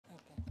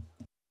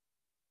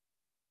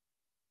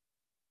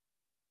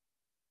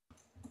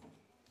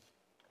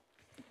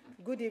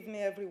Good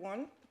evening,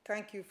 everyone.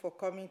 Thank you for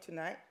coming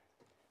tonight.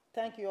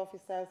 Thank you,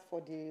 officers,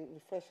 for the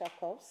refresher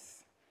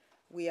course.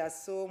 We are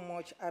so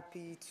much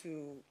happy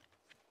to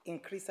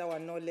increase our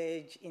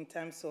knowledge in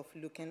terms of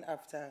looking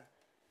after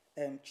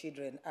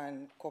children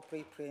and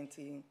corporate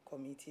parenting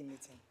committee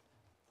meeting.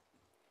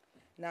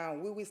 Now,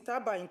 we will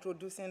start by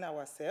introducing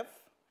ourselves,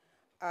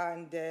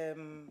 and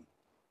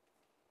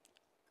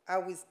I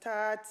will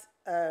start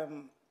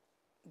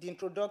the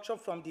introduction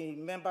from the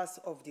members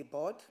of the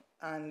board,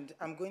 and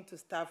I'm going to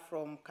start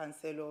from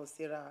Councillor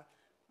Sarah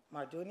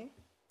Mardoni.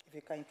 If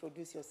you can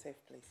introduce yourself,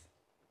 please.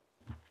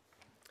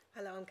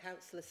 Hello, I'm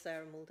Councillor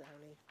Sarah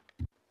Muldowney.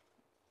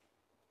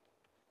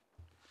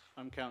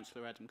 I'm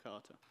Councillor Adam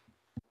Carter.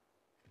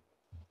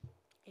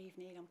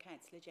 Evening, I'm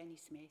Councillor Jenny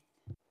Smith.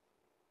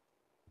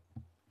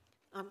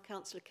 I'm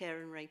Councillor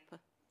Karen Raper.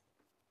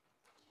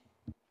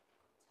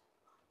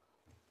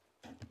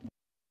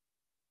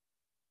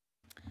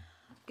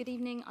 Good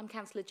evening, I'm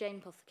Councillor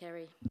Jane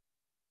Pothecary.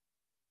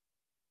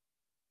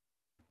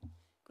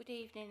 Good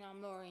evening,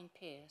 I'm Maureen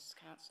Pearce,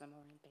 Councillor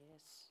Maureen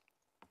Pearce.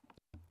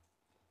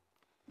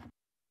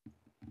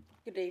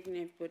 Good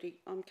evening, everybody.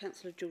 I'm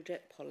Councillor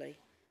Georgette Polly.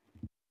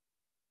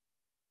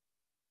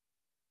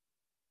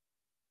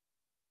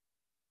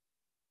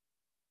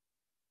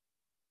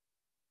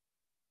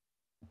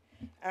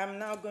 I'm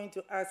now going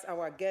to ask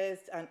our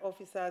guests and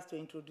officers to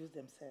introduce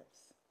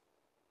themselves.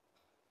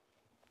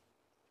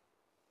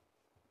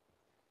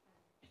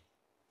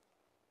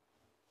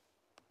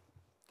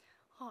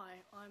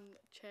 Hi, I'm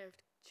Chair of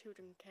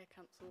Children Care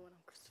Council and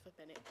I'm Christopher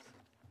Bennett.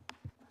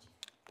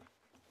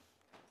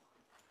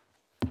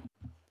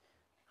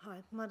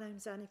 Hi, my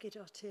name's Anna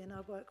Guidotti and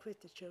I work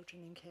with the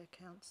Children in Care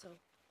Council.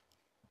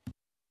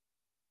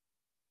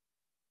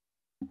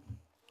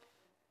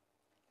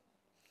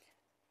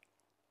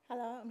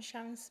 Hello, I'm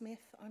Sharon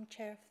Smith. I'm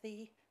Chair of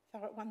the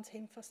Thurrock One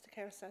Team Foster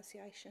Care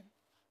Association.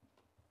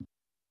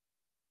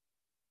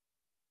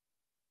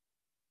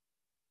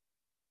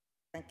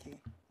 Thank you.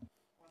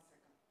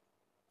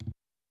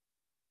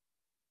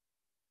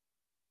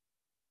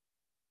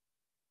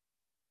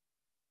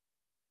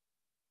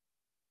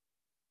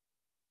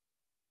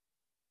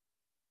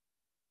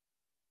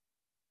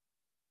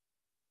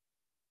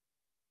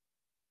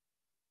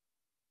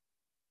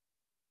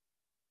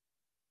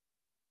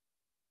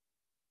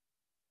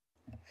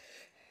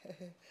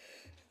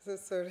 So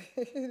sorry,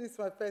 this is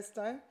my first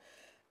time.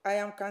 I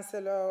am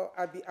Councillor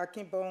Abi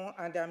Akinbon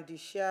and I'm the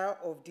chair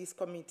of this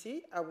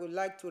committee. I would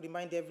like to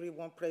remind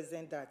everyone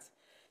present that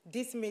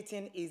this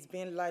meeting is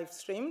being live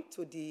streamed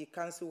to the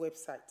council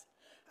website.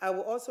 I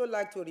would also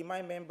like to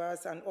remind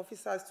members and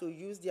officers to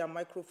use their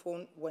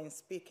microphone when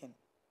speaking.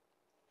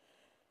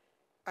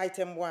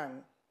 Item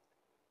 1,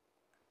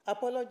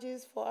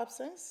 apologies for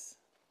absence.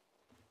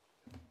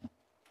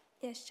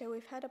 Yes, Chair,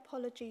 we've had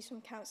apologies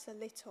from Councillor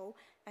Little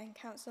and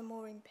Councillor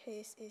Maureen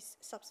Pearce is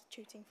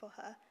substituting for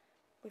her.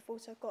 We've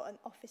also got an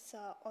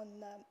officer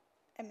on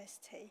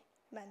MST,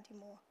 Mandy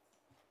Moore.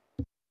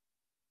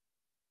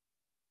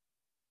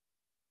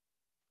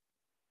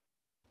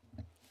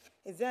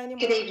 Is there any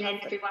Good more evening,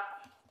 everyone.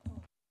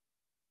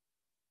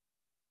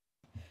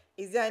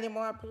 Is there any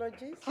more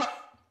apologies? I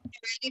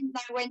didn't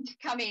know when to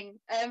come in.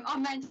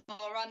 I'm Mandy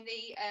Moore. I'm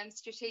the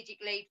strategic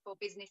lead for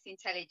business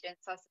intelligence.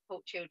 I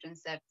support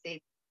children's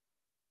services.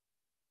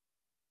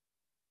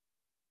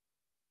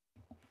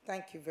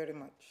 Thank you very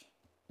much.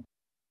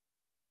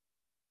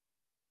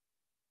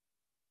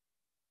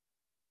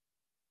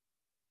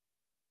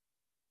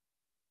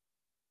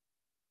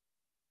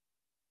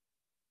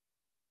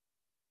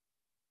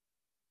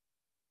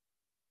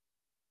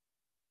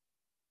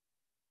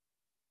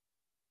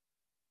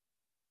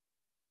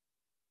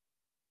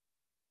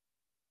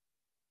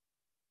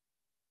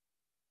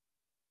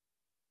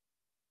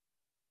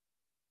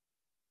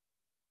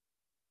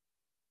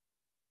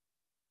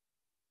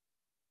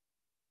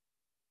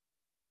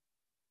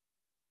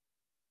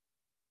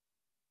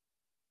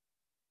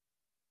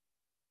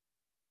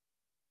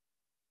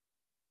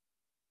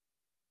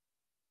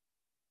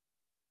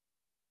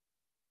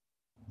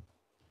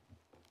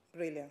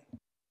 Brilliant.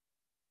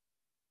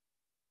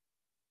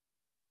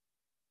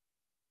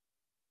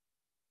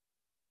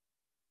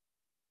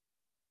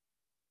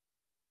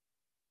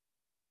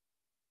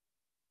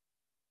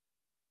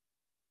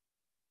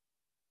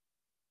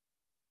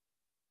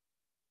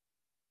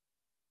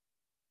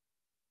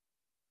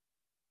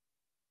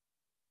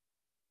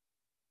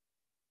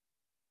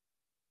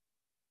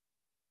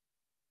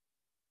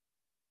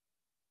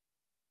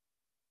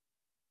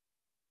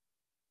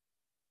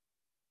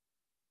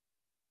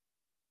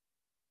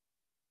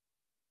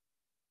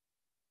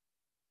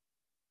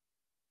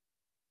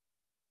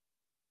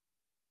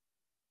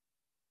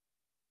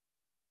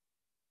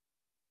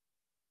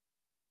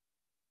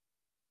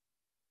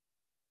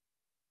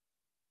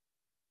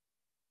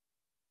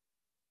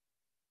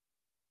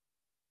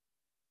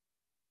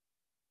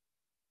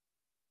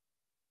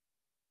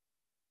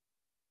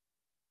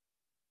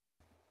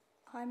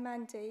 Hi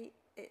Mandy,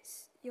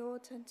 it's your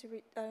turn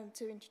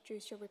to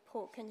introduce your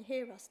report. Can you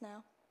hear us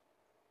now?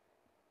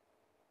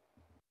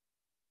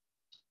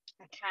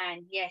 I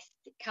can, yes.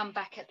 Come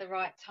back at the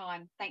right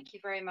time. Thank you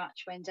very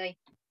much, Wendy.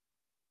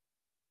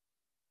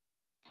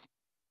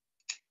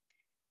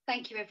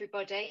 Thank you,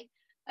 everybody.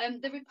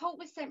 The report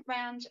was sent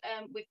round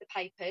with the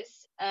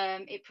papers.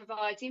 It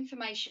provides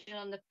information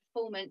on the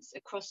performance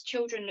across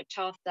children looked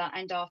after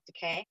and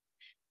aftercare.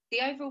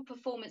 The overall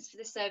performance for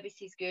the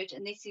service is good,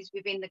 and this is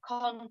within the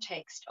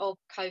context of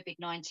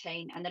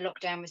COVID-19 and the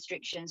lockdown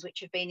restrictions which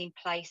have been in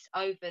place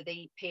over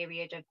the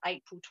period of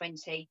April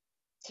 20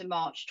 to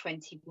March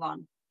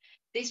 21.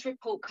 This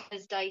report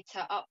covers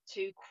data up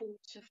to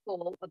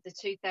Q4 of the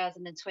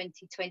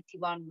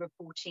 2020-21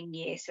 reporting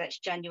year, so that's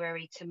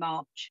January to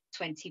March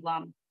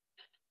 21.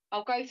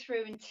 I'll go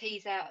through and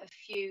tease out a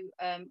few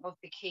of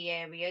the key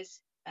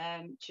areas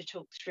to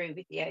talk through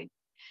with you.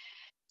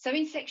 So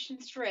in section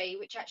 3,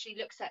 which actually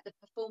looks at the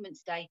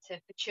performance data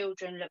for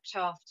children looked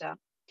after,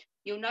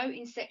 you'll note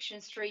in section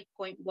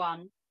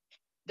 3.1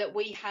 that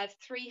we have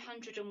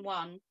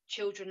 301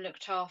 children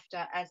looked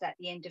after as at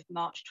the end of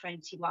March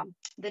 21.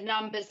 The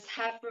numbers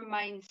have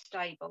remained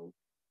stable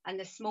and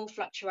the small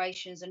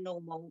fluctuations are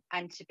normal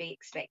and to be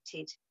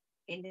expected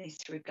in this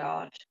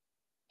regard.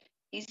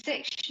 In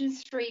section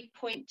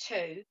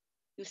 3.2,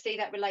 you'll see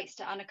that relates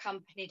to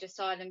unaccompanied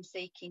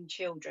asylum-seeking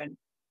children.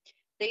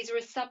 These are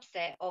a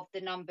subset of the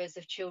numbers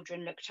of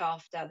children looked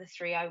after, the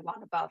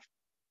 301 above.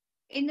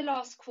 In the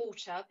last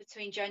quarter,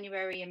 between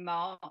January and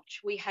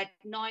March, we had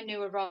 9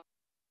 new arrivals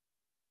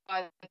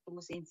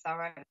in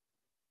Thurrock,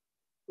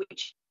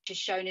 which has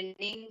shown an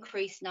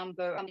increased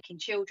number of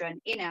children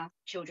in our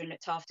children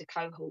looked after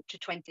cohort to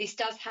 20. This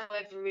does,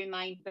 however,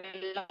 remain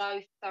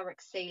below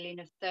Thurrock's ceiling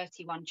of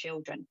 31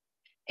 children.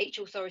 Each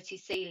authority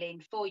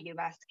ceiling for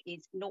UASC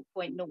is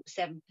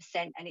 0.07%,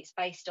 and it's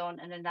based on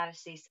an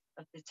analysis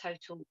of the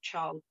total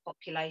child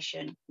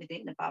population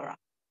within the borough.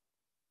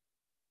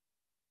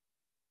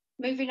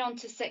 Moving on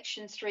to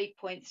section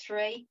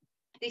 3.3,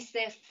 this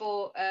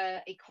therefore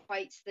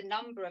equates the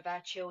number of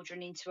our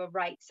children into a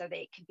rate so that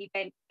it can be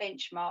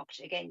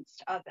benchmarked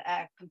against other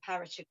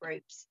comparator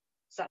groups,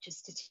 such as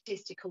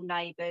statistical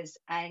neighbours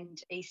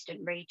and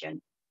Eastern region.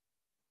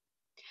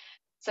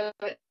 So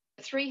at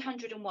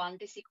 301,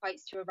 this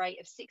equates to a rate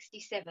of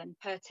 67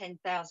 per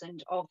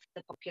 10,000 of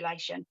the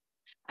population.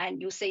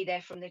 And you'll see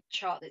there from the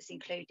chart that's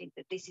included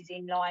that this is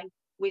in line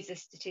with the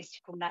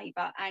statistical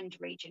neighbour and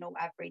regional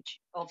average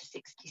of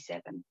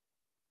 67.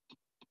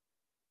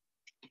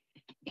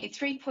 In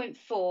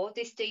 3.4,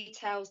 this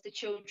details the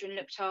children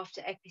looked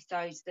after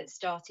episodes that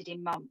started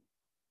in month.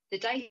 The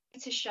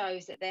data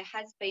shows that there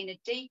has been a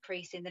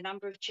decrease in the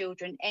number of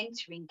children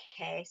entering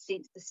care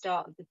since the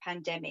start of the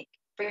pandemic.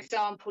 For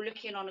example,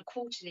 looking on a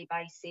quarterly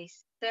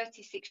basis,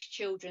 36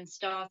 children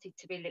started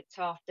to be looked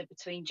after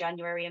between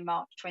January and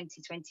March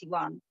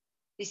 2021.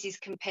 This is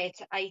compared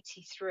to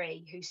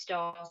 83 who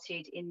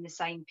started in the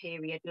same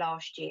period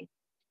last year.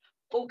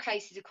 All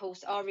cases, of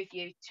course, are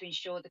reviewed to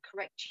ensure the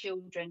correct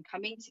children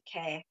come into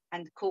care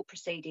and the court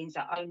proceedings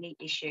are only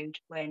issued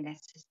where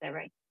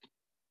necessary.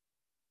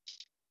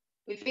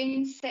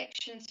 Within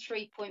section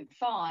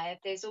 3.5,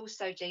 there's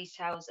also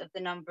details of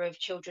the number of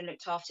children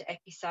looked after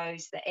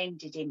episodes that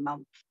ended in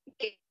month.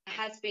 There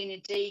has been a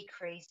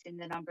decrease in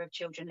the number of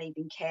children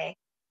leaving care,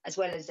 as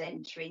well as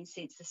entering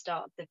since the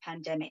start of the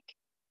pandemic.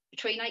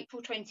 Between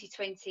April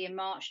 2020 and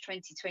March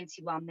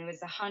 2021, there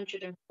was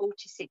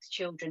 146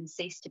 children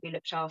ceased to be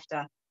looked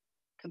after,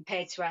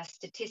 compared to our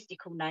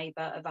statistical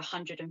neighbour of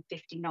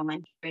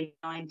 159 in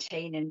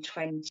 19 and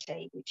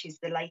 20, which is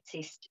the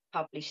latest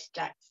published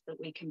stats that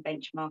we can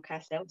benchmark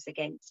ourselves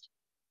against.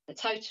 A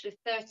total of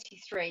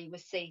 33 were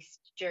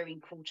ceased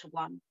during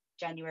Q1,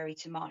 January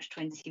to March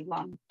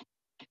 21.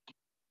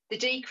 The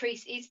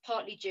decrease is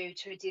partly due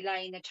to a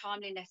delay in the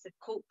timeliness of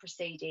court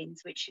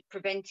proceedings, which are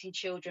preventing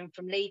children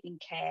from leaving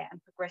care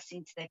and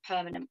progressing to their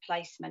permanent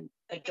placement,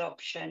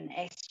 adoption,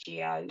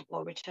 SGO,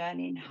 or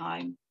returning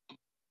home.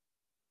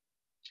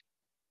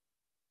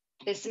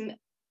 There's some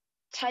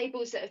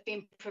tables that have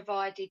been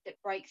provided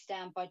that breaks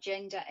down by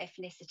gender,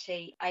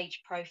 ethnicity,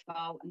 age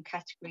profile and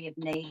category of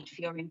need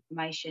for your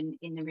information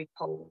in the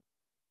report.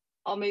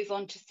 I'll move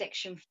on to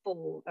section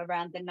 4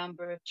 around the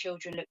number of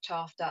children looked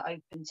after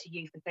open to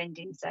youth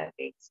offending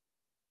service.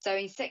 So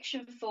in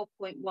section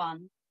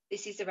 4.1,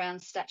 this is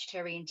around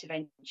statutory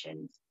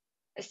interventions.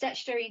 A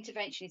statutory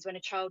intervention is when a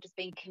child has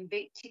been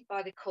convicted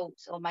by the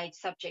courts or made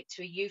subject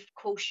to a youth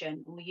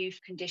caution or youth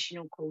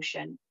conditional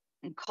caution,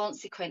 and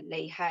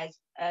consequently has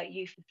a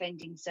youth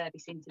offending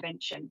service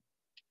intervention.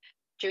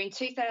 During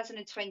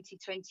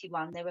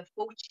 2020-21, there were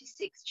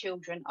 46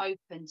 children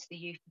open to the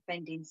youth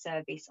offending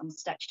service on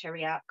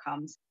statutory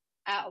outcomes,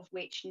 out of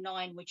which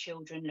 9 were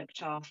children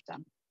looked after.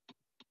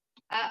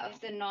 Out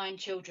of the 9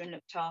 children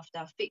looked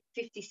after,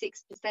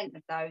 56%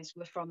 of those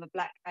were from a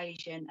Black,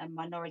 Asian and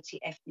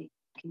minority ethnic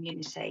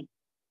community.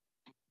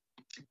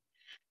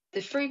 The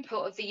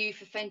throughput of the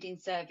youth offending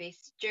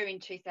service during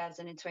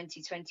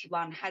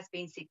 2020-21 has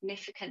been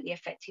significantly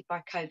affected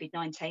by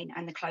COVID-19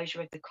 and the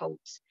closure of the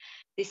courts.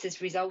 This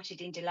has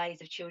resulted in delays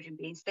of children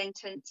being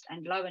sentenced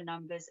and lower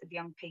numbers of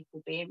young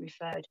people being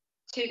referred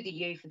to the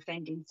youth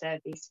offending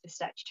service for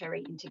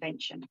statutory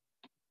intervention.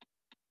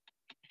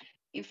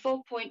 In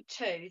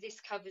 4.2, this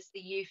covers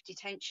the youth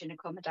detention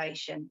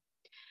accommodation.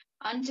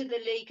 Under the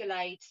Legal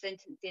Aid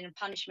Sentencing and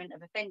Punishment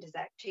of Offenders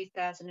Act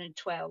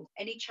 2012,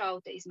 any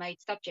child that is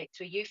made subject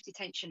to a youth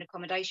detention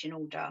accommodation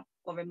order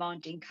or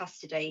remand in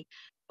custody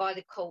by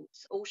the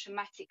courts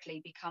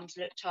automatically becomes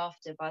looked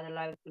after by the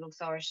local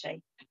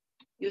authority.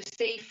 You'll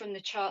see from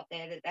the chart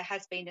there that there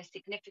has been a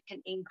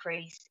significant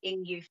increase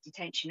in youth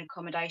detention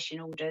accommodation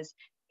orders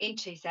in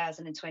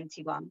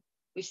 2021,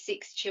 with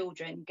 6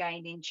 children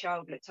gaining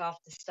child looked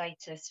after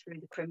status through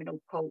the criminal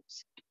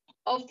courts.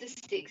 Of the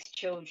 6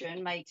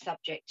 children made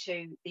subject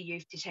to the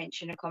youth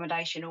detention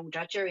accommodation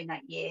order during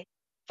that year,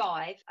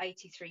 5,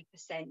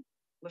 83%,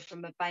 were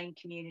from a BAME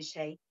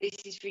community. This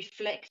is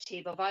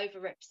reflective of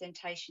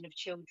overrepresentation of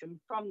children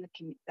from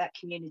that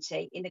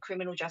community in the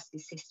criminal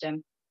justice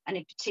system, and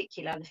in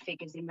particular the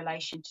figures in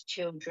relation to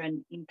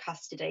children in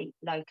custody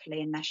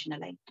locally and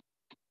nationally.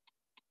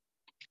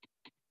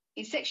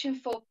 In section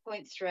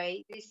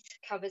 4.3, this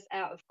covers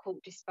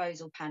out-of-court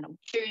disposal panel.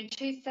 During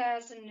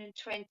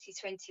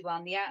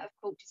 2020-21, the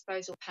out-of-court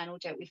disposal panel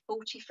dealt with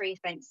 43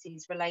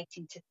 offences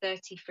relating to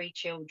 33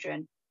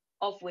 children,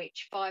 of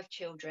which 5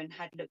 children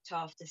had looked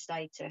after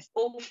status.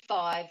 All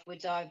 5 were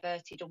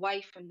diverted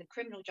away from the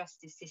criminal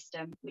justice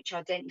system, which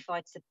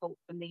identified support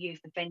from the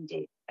Youth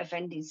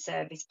Offending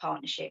Service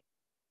Partnership.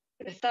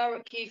 The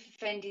Thurrock Youth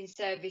Offending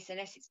Service and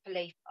Essex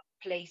Police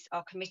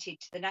are committed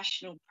to the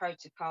national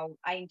protocol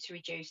aimed to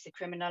reduce the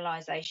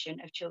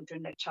criminalisation of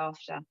children looked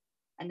after.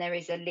 And there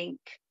is a link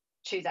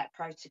to that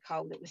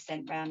protocol that was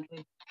sent round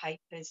with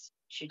papers,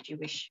 should you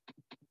wish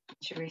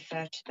to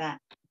refer to that.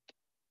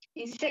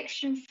 In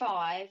section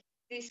 5,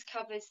 this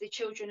covers the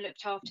children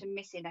looked after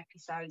missing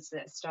episodes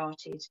that have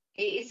started.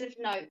 It is of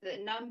note that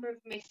the number of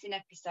missing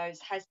episodes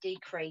has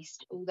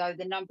decreased, although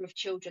the number of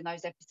children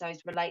those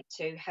episodes relate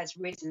to has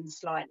risen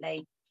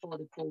slightly for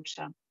the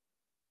quarter.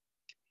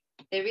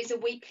 There is a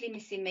weekly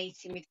missing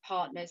meeting with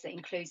partners that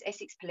includes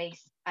Essex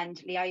Police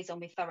and liaison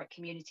with Thurrock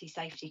Community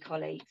Safety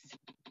colleagues.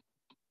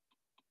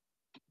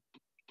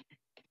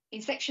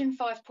 In section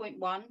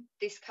 5.1,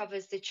 this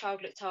covers the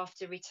child looked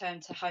after return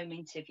to home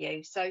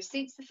interview. So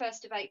since the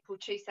 1st of April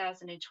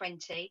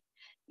 2020,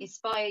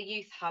 Inspire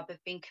Youth Hub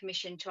have been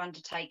commissioned to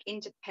undertake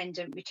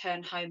independent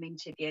return home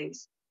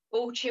interviews.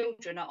 All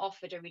children are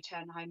offered a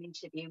return home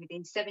interview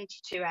within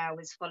 72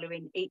 hours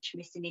following each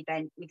missing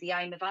event, with the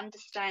aim of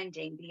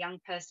understanding the young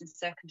person's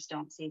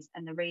circumstances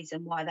and the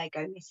reason why they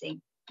go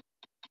missing.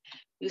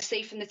 You'll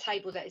see from the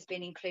table that has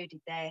been included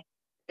there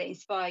that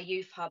Inspire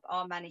Youth Hub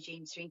are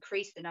managing to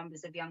increase the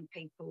numbers of young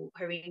people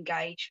who are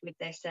engaged with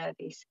their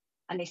service,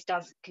 and this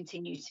does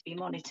continue to be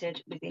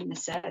monitored within the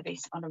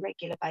service on a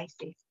regular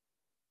basis.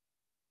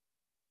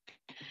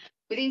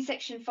 Within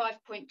section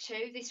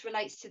 5.2, this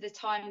relates to the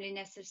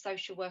timeliness of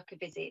social worker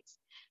visits.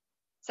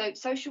 So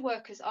social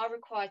workers are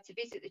required to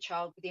visit the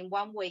child within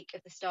 1 week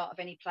of the start of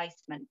any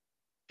placement.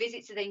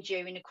 Visits are then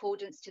due in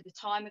accordance to the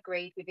time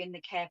agreed within the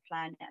care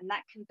plan, and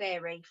that can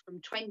vary from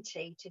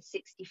 20 to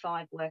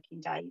 65 working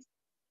days.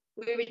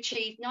 We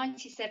achieved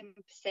 97%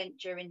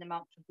 during the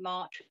month of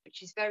March,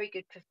 which is very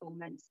good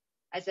performance,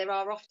 as there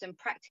are often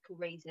practical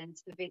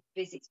reasons for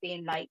visits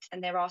being late,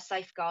 and there are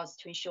safeguards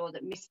to ensure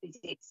that missed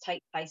visits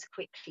take place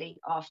quickly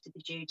after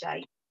the due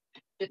date.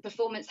 The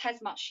performance has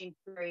much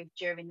improved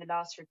during the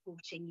last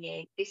reporting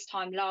year. This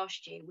time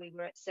last year, we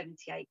were at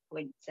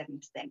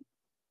 78.7%.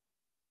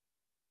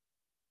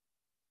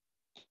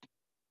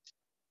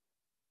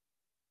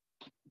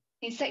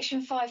 In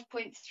section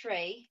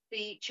 5.3,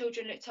 the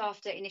children looked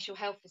after initial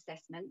health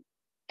assessment.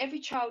 Every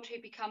child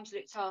who becomes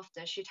looked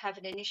after should have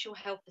an initial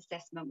health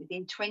assessment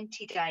within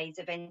 20 days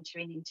of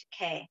entering into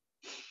care.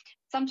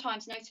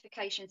 Sometimes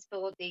notifications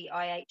for the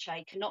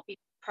IHA cannot be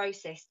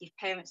processed if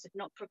parents have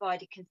not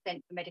provided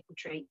consent for medical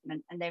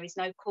treatment and there is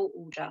no court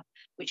order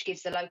which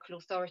gives the local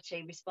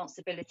authority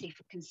responsibility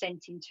for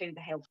consenting to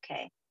the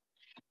healthcare.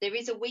 There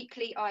is a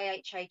weekly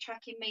IHA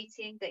tracking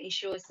meeting that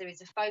ensures there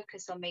is a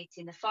focus on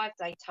meeting the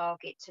 5-day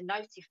target to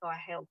notify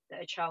health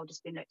that a child has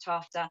been looked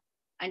after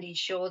and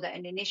ensure that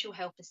an initial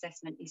health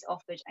assessment is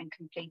offered and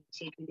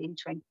completed within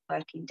 20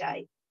 working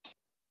days.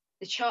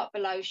 The chart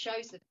below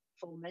shows the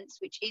performance,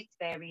 which is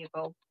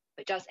variable,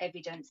 but does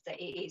evidence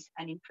that it is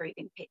an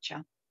improving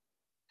picture.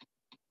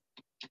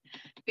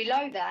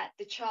 Below that,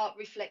 the chart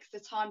reflects the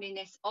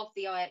timeliness of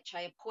the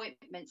IHA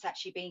appointments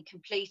actually being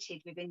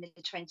completed within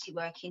the 20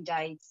 working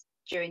days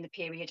during the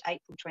period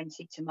April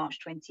 20 to March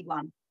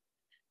 21.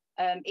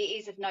 It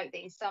is of note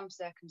that in some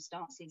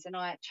circumstances, an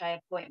IHA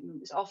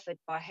appointment was offered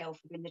by health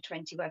within the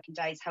 20 working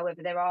days.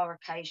 However, there are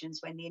occasions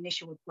when the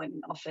initial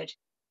appointment offered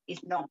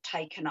is not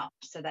taken up,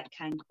 so that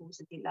can cause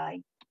a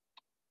delay.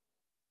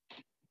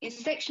 In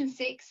section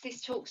 6,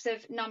 this talks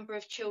of number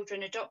of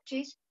children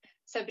adopted.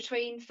 So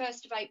between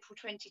 1st of April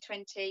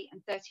 2020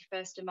 and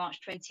 31st of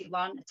March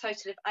 21, a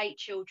total of 8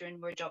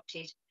 children were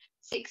adopted.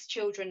 6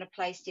 children are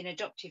placed in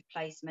adoptive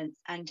placements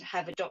and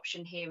have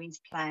adoption hearings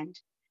planned.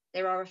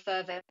 There are a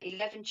further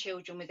 11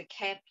 children with a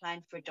care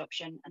plan for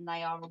adoption, and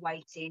they are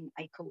awaiting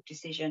a court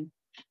decision.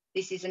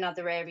 This is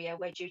another area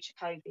where, due to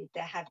COVID,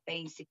 there have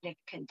been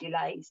significant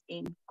delays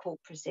in court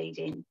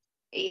proceedings.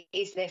 It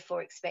is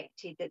therefore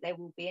expected that there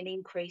will be an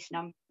increased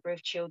number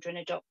of children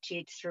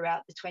adopted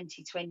throughout the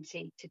 2021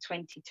 to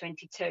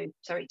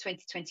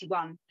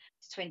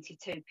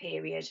 22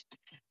 period,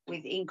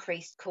 with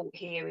increased court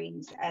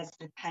hearings as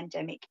the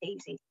pandemic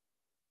eases.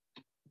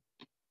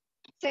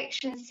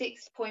 Section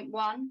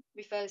 6.1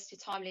 refers to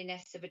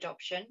timeliness of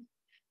adoption.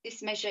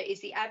 This measure is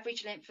the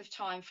average length of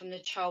time from the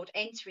child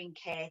entering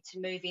care to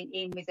moving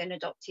in with an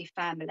adoptive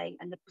family,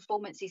 and the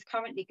performance is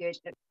currently good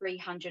at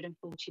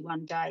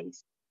 341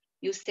 days.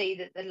 You'll see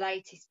that the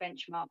latest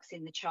benchmarks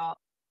in the chart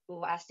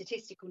for our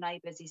statistical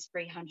neighbours is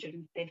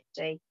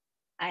 350,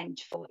 and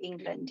for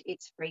England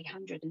it's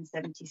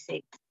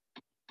 376.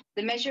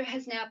 The measure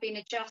has now been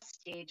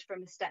adjusted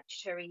from a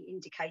statutory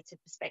indicator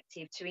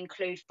perspective to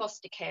include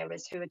foster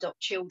carers who adopt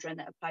children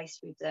that are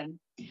placed with them.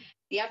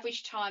 The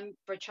average time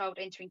for a child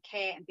entering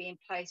care and being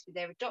placed with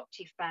their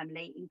adoptive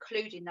family,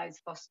 including those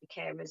foster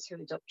carers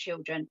who adopt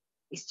children,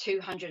 is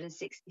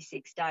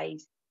 266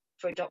 days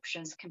for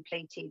adoptions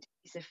completed.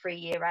 It's a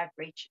 3-year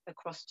average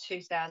across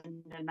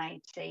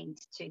 2018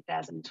 to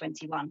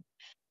 2021.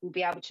 We'll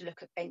be able to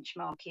look at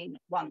benchmarking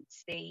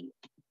once the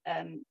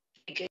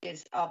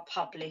figures are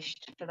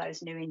published for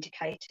those new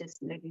indicators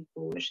moving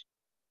forward.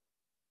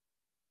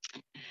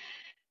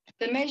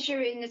 The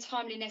measure in the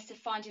timeliness of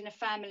finding a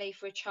family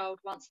for a child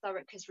once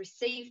Thurrock has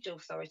received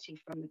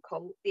authority from the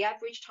court, the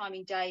average time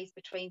in days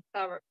between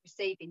Thurrock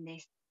receiving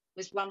this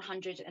was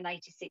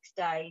 186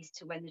 days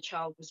to when the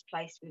child was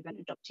placed with an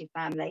adoptive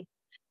family.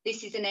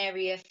 This is an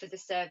area for the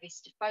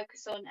service to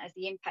focus on, as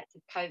the impact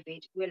of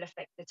COVID will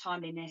affect the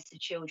timeliness of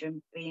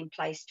children being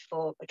placed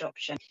for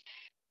adoption.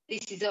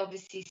 This is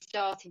obviously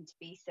starting to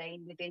be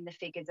seen within the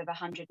figures of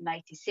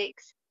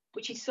 186,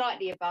 which is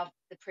slightly above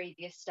the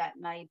previous stat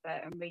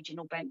neighbour and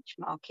regional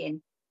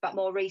benchmarking, but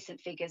more recent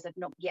figures have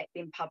not yet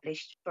been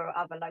published for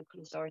other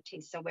local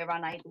authorities, so we're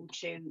unable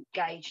to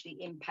gauge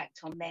the impact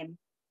on them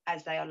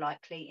as they are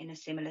likely in a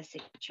similar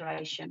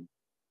situation.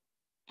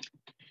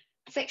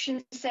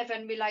 Section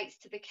 7 relates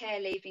to the care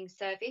leaving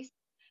service.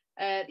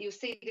 You'll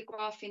see the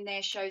graph in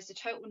there shows the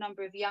total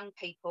number of young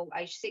people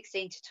aged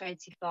 16 to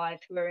 25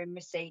 who are in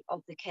receipt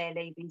of the care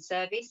leaving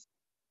service.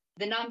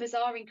 The numbers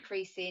are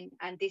increasing,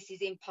 and this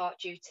is in part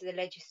due to the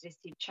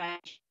legislative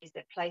changes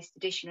that placed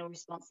additional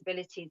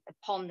responsibilities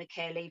upon the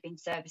care leaving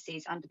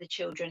services under the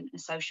Children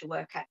and Social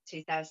Work Act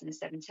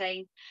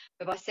 2017,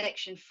 whereby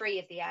Section 3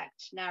 of the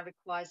Act now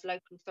requires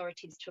local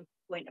authorities to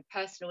appoint a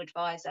personal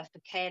advisor for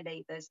care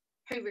leavers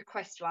who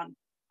request one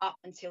up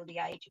until the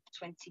age of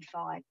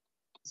 25.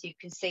 So you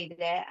can see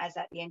there, as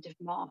at the end of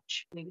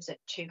March, we was at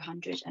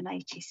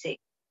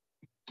 286.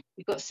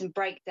 We've got some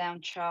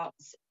breakdown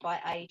charts by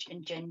age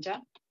and gender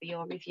for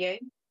your review.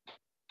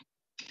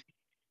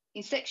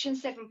 In section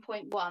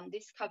 7.1,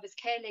 this covers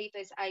care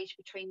leavers aged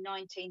between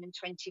 19 and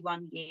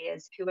 21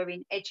 years who are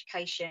in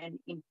education,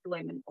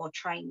 employment or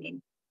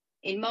training.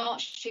 In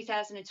March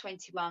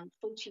 2021,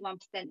 41%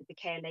 of the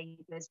care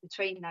leavers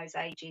between those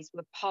ages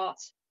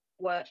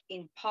were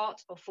in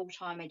part or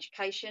full-time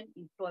education,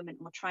 employment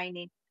or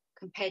training,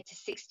 compared to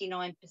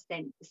 69%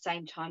 the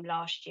same time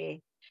last year.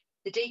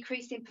 The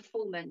decrease in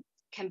performance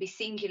can be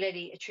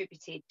singularly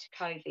attributed to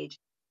COVID.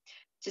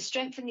 To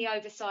strengthen the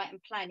oversight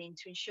and planning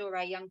to ensure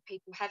our young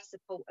people have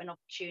support and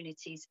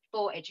opportunities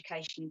for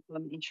education,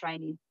 employment and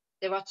training,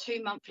 there are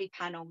 2 monthly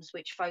panels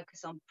which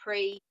focus on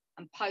pre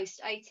and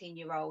post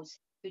 18-year-olds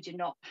who do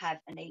not have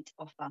a NEET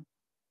offer.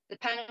 The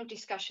panel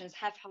discussions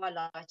have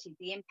highlighted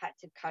the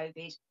impact of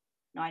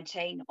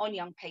COVID-19 on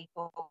young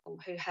people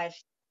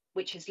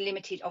which has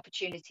limited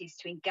opportunities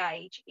to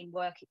engage in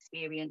work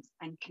experience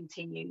and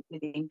continue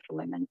with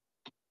employment.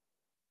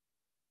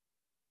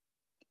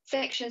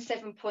 Section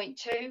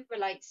 7.2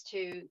 relates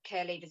to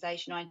care leavers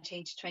aged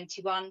 19 to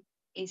 21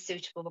 in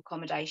suitable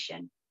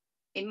accommodation.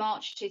 In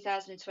March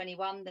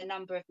 2021, the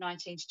number of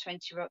 19 to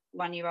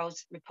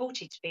 21-year-olds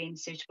reported to be in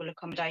suitable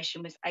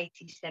accommodation was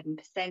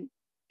 87%.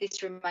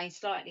 This remains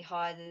slightly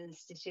higher than the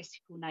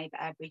statistical neighbour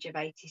average of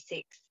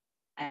 86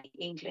 and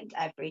the England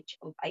average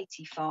of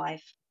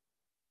 85.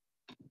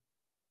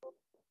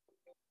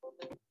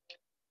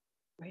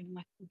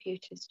 My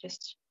computer's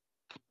just...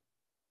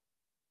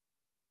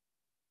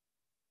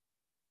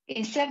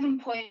 In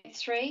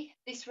 7.3,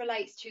 this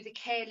relates to the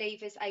care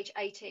leavers aged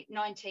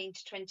 19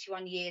 to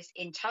 21 years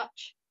in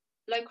touch.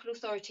 Local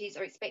authorities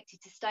are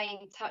expected to stay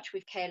in touch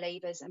with care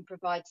leavers and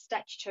provide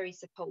statutory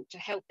support to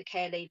help the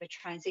care leaver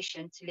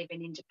transition to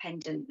living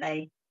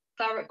independently.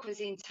 Thurrock was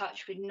in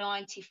touch with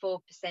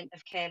 94%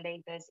 of care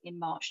leavers in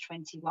March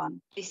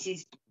 21. This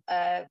is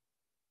a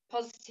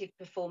positive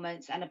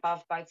performance and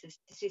above both the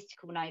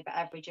statistical neighbour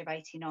average of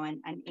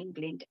 89 and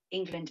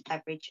England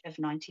average of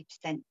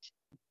 90%.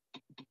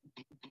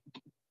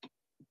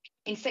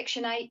 In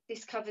section 8,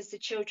 this covers the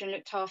children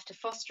looked after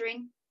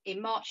fostering.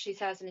 In March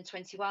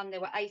 2021, there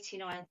were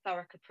 89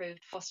 Thurrock approved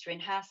fostering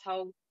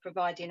households,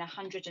 providing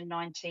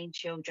 119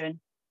 children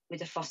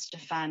with a foster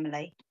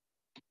family.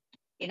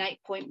 In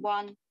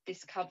 8.1,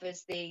 this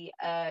covers the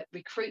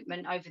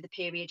recruitment over the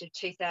period of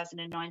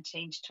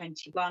 2019 to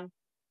 21.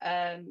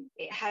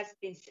 It has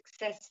been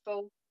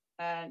successful.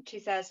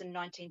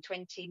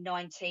 2019-20,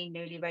 19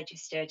 newly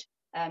registered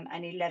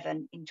and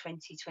 11 in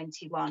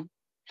 2021.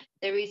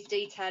 There is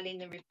detail in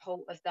the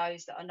report of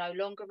those that are no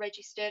longer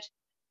registered,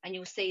 and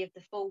you'll see of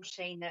the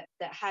 14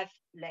 that have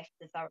left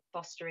the Thurrock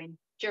fostering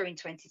during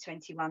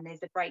 2021,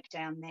 there's a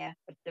breakdown there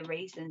of the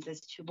reasons as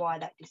to why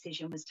that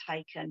decision was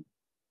taken.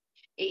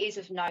 It is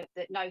of note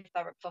that no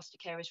Thurrock foster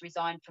carers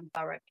resigned from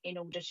Thurrock in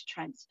order to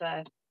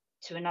transfer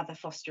to another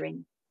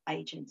fostering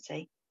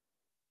agency.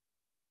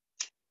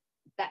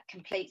 That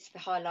completes the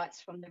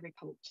highlights from the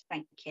report.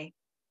 Thank you.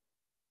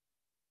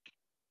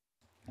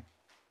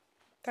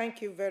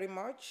 Thank you very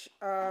much.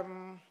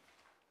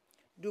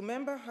 Do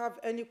members have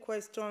any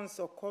questions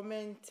or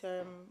comments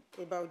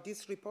about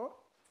this report?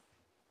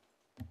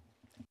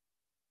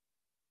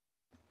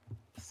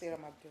 Sarah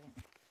McDougall.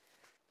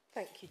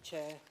 Thank you,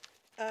 Chair.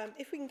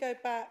 If we can go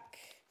back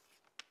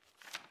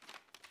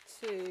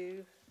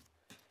to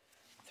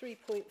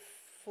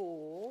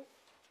 3.4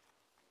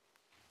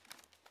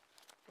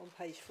 on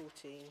page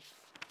 14.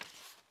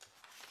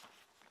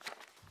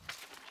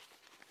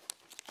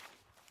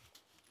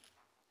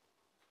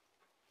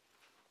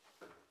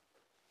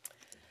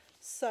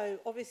 So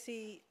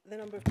obviously the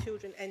number of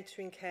children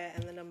entering care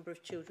and the number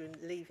of children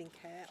leaving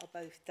care are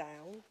both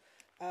down.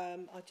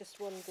 I just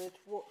wondered,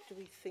 what do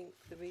we think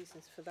the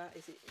reasons for that?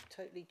 Is it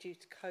totally due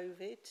to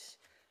COVID?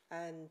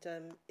 And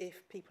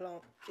if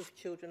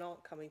children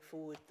aren't coming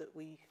forward that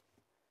we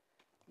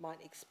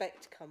might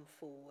expect to come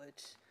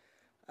forward,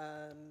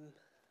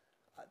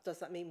 does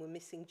that mean we're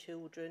missing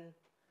children?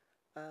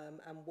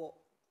 And what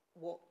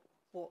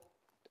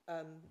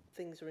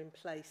things are in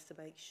place to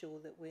make sure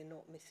that we're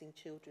not missing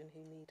children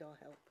who need our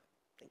help?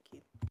 Thank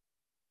you.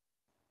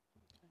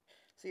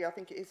 So yeah, I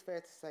think it is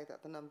fair to say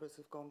that the numbers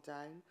have gone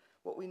down.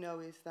 What we know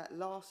is that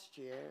last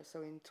year,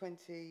 so in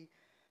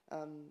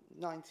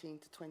 2019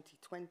 to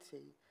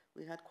 2020,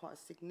 we had quite a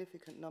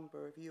significant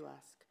number of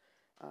UASC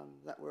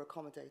that were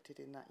accommodated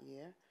in that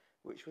year,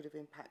 which would have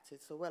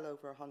impacted, so well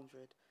over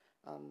 100.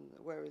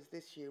 Whereas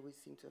this year we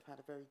seem to have had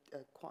a very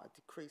quite a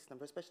decreased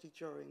number, especially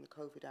during the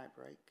COVID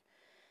outbreak.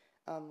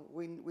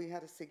 We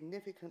had a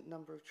significant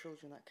number of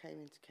children that came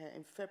into care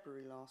in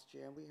February last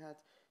year, and we had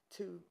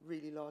two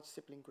really large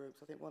sibling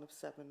groups. I think one of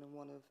 7 and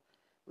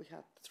we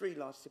had 3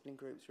 large sibling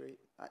groups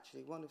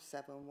actually, one of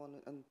 7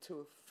 and 2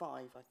 of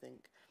 5, I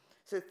think.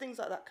 So things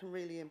like that can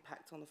really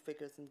impact on the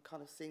figures and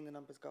kind of seeing the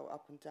numbers go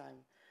up and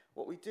down.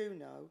 What we do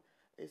know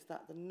is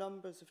that the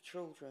numbers of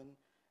children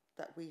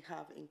that we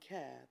have in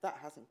care, that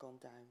hasn't gone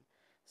down.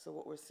 So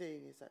what we're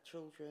seeing is that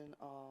children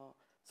are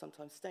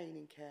sometimes staying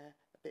in care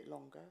a bit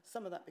longer,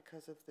 some of that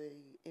because of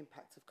the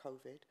impact of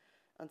COVID,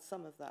 and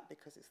some of that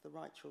because it's the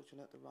right children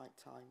at the right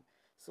time.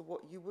 So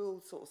what you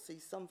will sort of see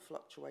some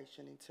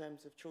fluctuation in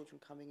terms of children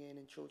coming in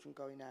and children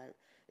going out.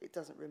 It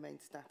doesn't remain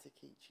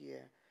static each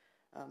year.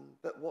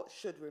 But what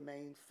should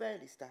remain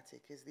fairly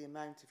static is the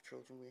amount of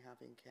children we have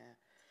in care.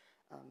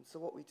 So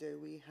what we do,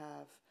 we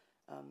have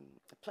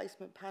a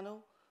placement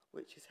panel,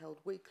 which is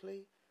held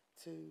weekly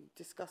to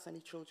discuss any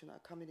children that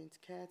are coming into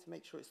care, to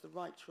make sure it's the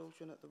right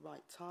children at the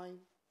right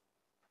time.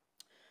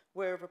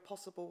 Wherever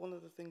possible, one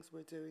of the things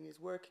we're doing is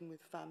working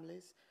with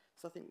families.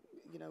 So I think,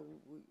 you know,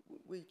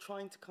 we're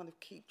trying to kind of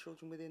keep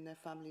children within their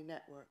family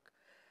network.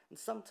 And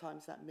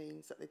sometimes that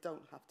means that they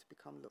don't have to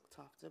become looked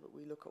after, but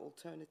we look at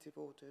alternative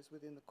orders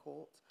within the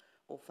court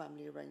or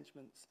family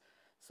arrangements.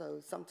 So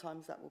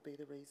sometimes that will be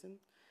the reason.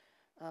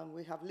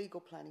 We have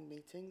legal planning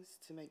meetings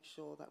to make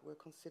sure that we're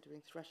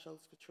considering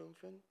thresholds for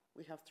children.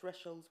 We have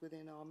thresholds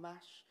within our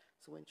MASH,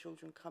 so when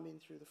children come in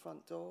through the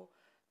front door,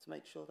 to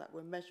make sure that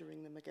we're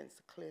measuring them against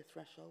a clear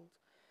threshold.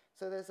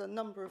 So there's a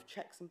number of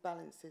checks and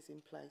balances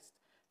in place.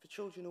 For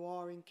children who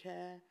are in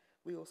care,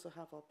 we also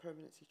have our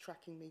permanency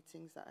tracking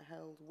meetings that are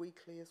held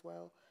weekly as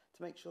well,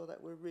 to make sure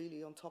that we're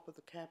really on top of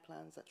the care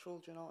plans, that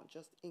children aren't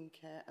just in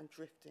care and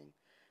drifting.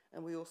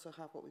 And we also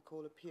have what we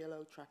call a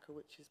PLO tracker,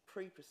 which is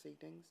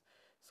pre-proceedings,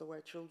 so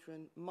where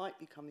children might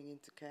be coming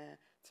into care,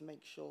 to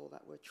make sure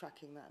that we're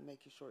tracking that and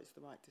making sure it's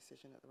the right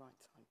decision at the right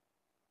time.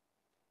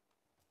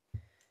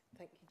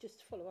 Thank you. Just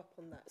to follow up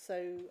on that,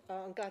 so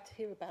I'm glad to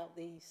hear about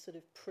the sort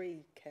of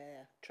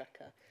pre-care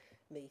tracker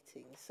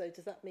meetings. So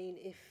does that mean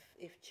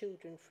if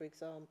children, for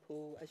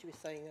example, as you were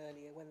saying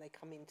earlier, when they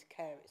come into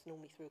care, it's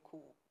normally through a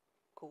court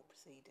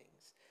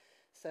proceedings.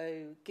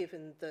 So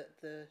given that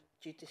the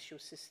judicial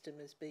system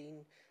has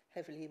been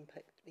heavily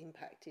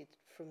impacted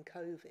from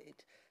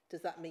COVID,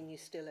 does that mean you're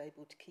still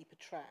able to keep a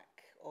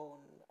track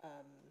on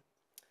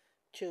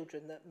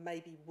children that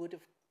maybe would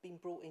have been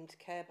brought into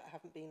care but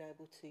haven't been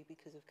able to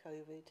because of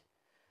COVID?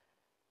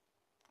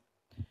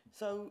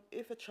 So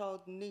if a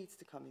child needs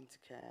to come into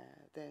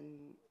care,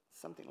 then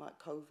something like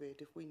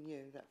COVID, if we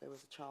knew that there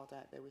was a child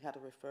out there, we had a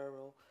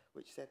referral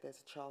which said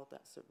there's a child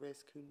that's at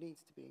risk who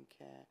needs to be in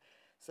care.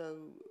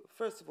 So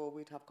first of all,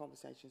 we'd have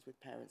conversations with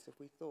parents if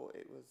we thought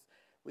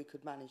we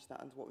could manage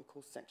that under what we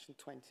call Section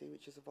 20,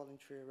 which is a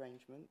voluntary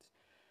arrangement.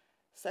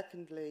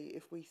 Secondly,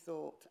 if we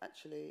thought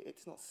actually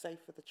it's not safe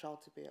for the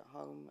child to be at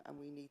home and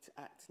we need to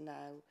act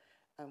now,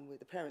 and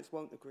the parents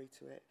won't agree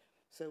to it.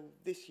 So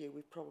this year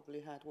we've probably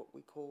had what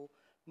we call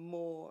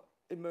more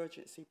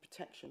emergency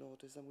protection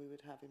orders than we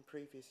would have in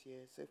previous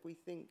years. So if we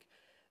think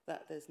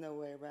that there's no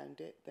way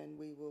around it, then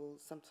we will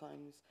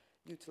sometimes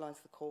utilise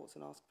the courts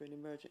and ask for an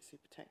emergency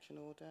protection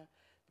order.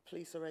 The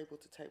police are able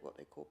to take what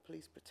they call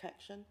police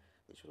protection,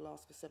 which will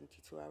last for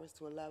 72 hours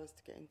to allow us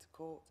to get into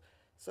court.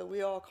 So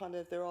we are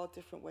there are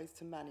different ways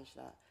to manage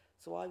that.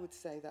 So I would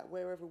say that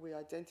wherever we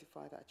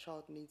identify that a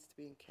child needs to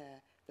be in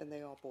care, then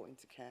they are brought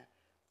into care.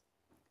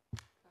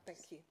 Thank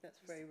you,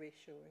 that's very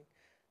reassuring.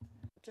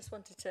 Just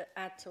wanted to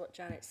add to what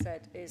Janet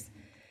said is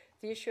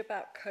the issue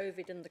about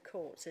COVID and the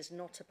courts is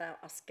not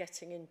about us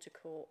getting into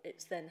court,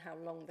 it's then how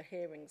long the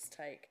hearings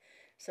take.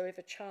 So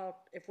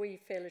if we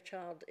feel a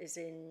child is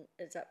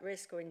at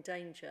risk or in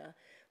danger,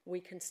 we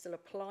can still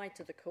apply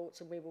to the courts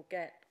and we will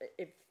get,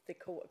 if the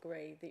court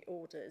agree, the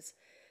orders.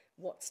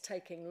 What's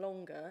taking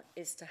longer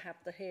is to have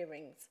the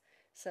hearings.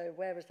 So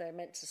whereas they're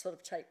meant to sort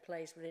of take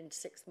place within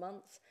 6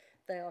 months,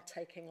 they are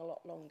taking a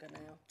lot longer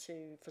now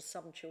for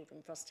some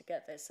children for us to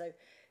get there. So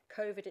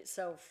COVID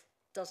itself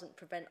doesn't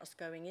prevent us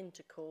going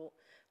into court.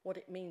 What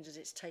it means is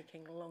it's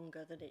taking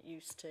longer than it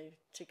used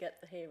to get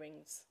the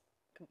hearings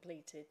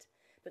completed.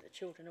 But the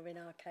children are in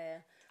our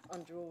care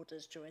under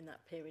orders during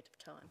that period of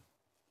time.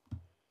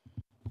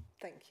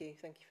 Thank you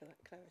for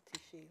that clarity,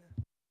 Sheila.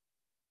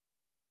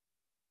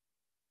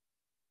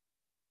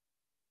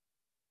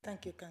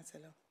 Thank you,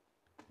 Councillor.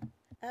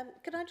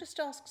 Can I just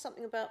ask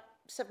something about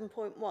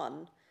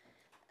 7.1?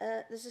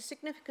 There's a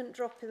significant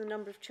drop in the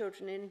number of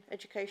children in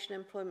education,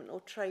 employment or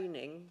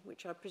training,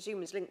 which I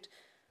presume is linked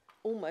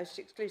almost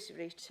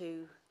exclusively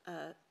to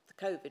the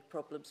COVID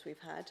problems we've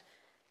had.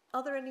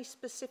 Are there any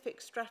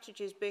specific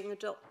strategies being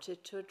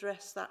adopted to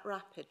address that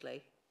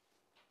rapidly?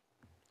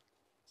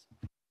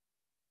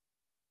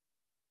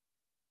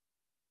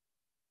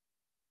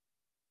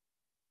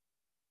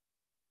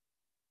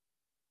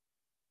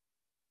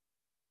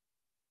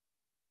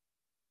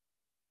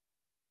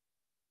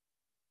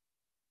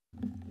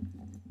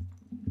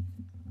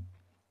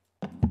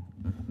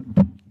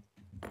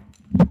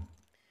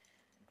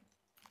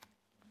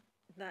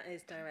 That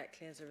is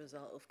directly as a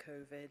result of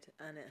COVID,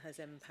 and it has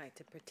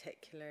impacted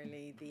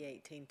particularly the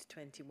 18 to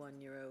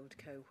 21-year-old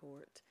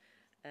cohort.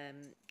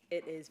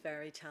 It is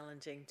very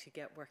challenging to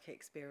get work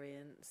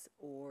experience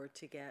or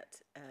to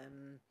get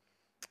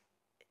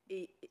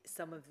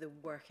some of the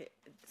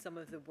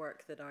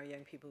work that our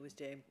young people was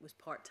doing was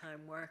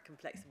part-time work and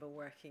flexible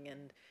working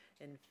and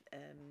in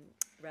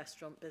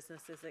restaurant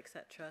businesses,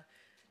 etc.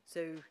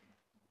 So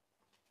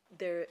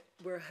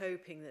we're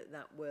hoping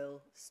that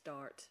will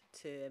start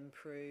to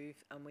improve,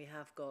 and we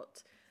have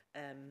got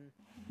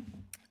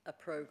a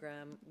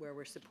programme where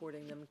we're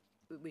supporting them.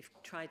 We've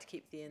tried to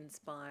keep the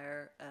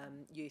Inspire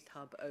Youth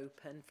Hub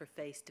open for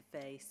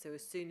face-to-face, so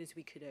as soon as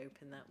we could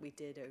open that, we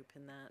did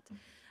open that.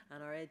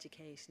 And our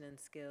education and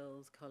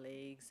skills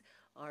colleagues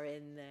are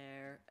in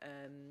there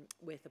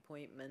with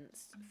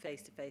appointments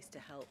face-to-face to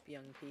help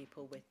young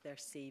people with their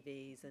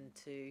CVs and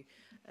to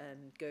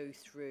go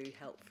through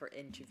help for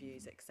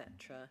interviews,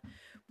 etc.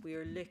 We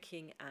are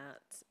looking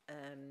at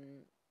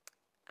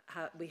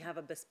we have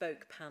a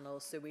bespoke panel,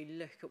 so we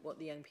look at what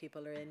the young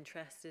people are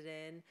interested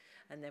in,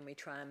 and then we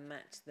try and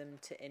match them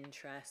to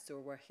interests or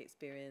work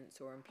experience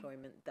or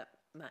employment that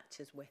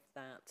matches with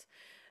that.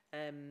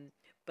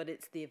 But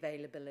it's the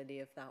availability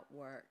of that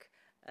work.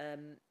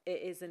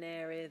 It is an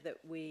area that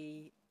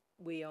we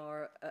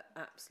are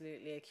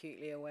absolutely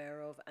acutely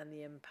aware of, and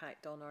the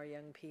impact on our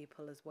young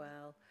people as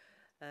well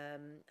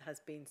has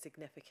been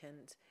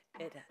significant.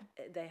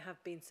 They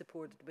have been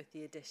supported with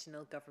the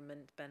additional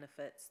government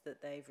benefits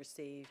that they've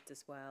received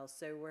as well.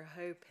 So we're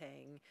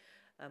hoping,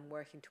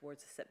 working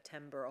towards a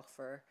September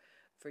offer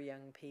for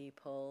young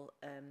people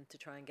to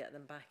try and get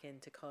them back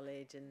into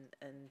college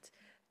and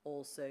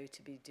also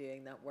to be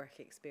doing that work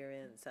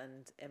experience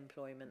and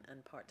employment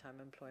and part-time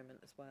employment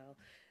as well.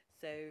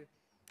 So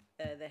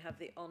they have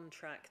the On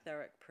Track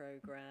Thurrock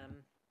programme,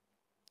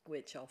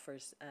 which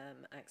offers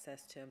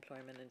access to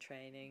employment and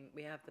training.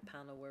 We have the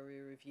panel where we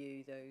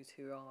review those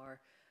who are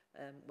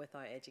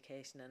without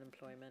education and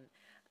employment,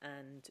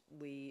 and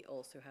we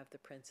also have the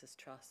Princess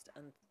Trust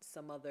and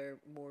some other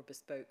more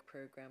bespoke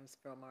programmes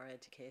from our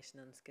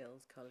education and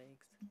skills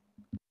colleagues.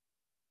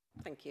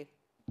 Thank you.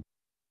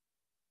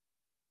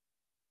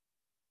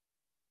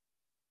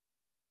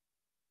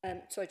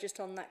 So just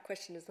on that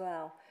question as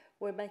well,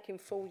 we're making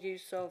full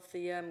use of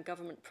the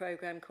government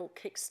programme called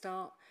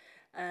Kickstart,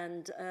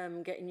 and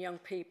getting young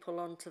people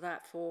onto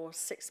that for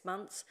 6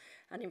 months.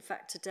 And in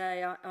fact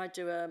today I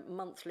do a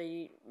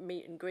monthly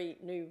meet and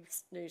greet new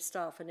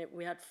staff, and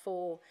we had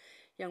 4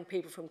 young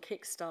people from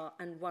Kickstart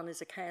and 1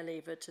 is a care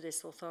leaver to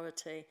this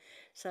authority.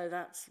 So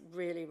that's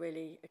really,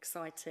 really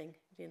exciting.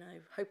 You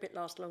know, hope it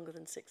lasts longer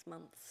than 6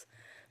 months.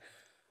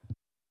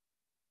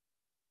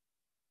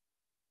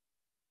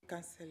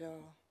 Councillor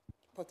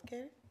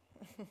Potker.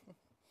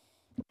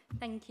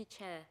 Thank you,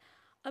 Chair.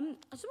 I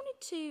just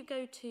wanted to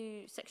go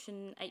to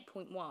section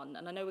 8.1,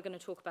 and I know we're going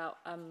to talk about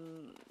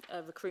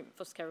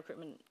foster care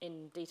recruitment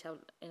in detail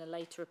in a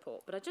later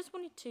report, but I just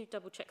wanted to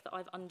double check that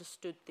I've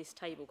understood this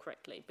table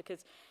correctly,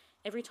 because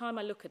every time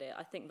I look at it,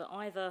 I think that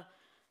either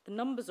the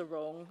numbers are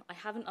wrong, I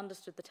haven't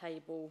understood the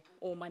table,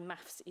 or my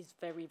maths is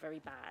very, very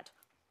bad,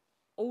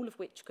 all of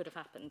which could have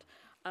happened.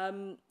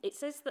 It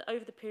says that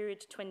over the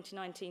period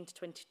 2019 to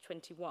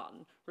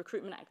 2021,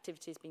 recruitment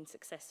activity has been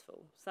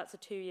successful, so that's a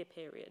 2-year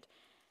period.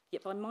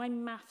 Yet by my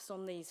maths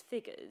on these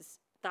figures,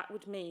 that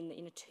would mean that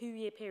in a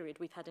 2-year period,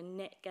 we've had a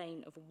net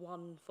gain of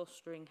 1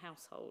 fostering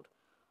household,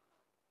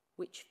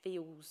 which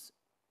feels,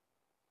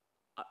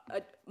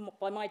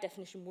 by my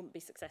definition, wouldn't be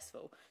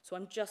successful. So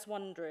I'm just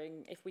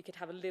wondering if we could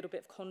have a little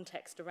bit of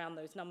context around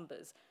those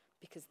numbers,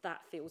 because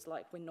that feels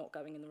like we're not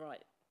going in the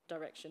right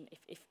direction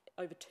if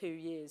over 2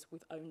 years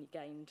we've only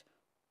gained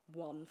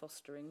 1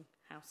 fostering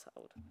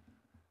household.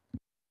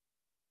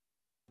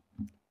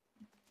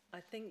 I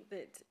think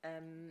that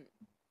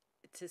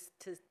to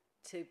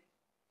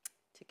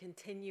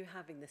continue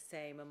having the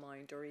same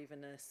amount or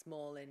even a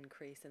small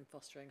increase in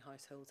fostering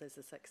households is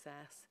a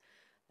success.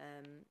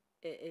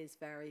 It is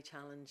very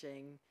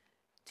challenging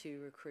to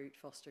recruit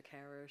foster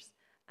carers,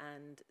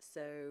 and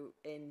so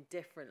in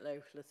different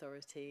local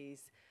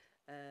authorities,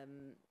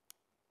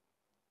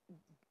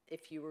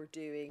 if you were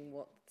doing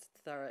what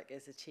Thurrock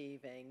is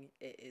achieving,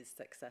 it is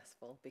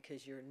successful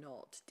because you're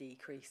not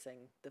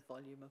decreasing the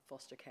volume of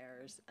foster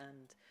carers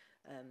and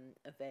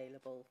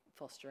available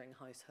fostering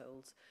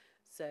households.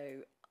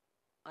 So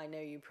I know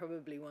you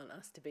probably want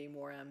us to be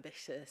more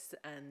ambitious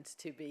and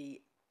to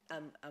be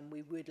and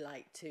we would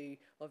like to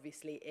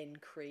obviously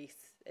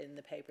increase. In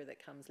the paper that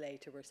comes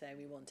later, we're saying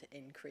we want to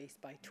increase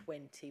by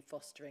 20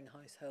 fostering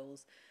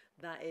households.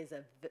 That is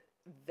a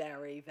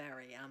very,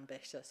 very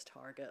ambitious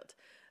target,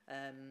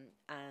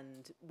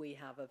 and we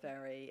have a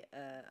very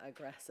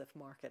aggressive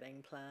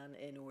marketing plan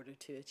in order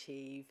to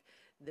achieve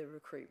the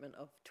recruitment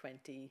of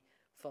 20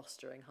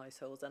 fostering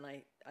households. And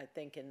I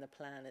think in the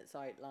plan it's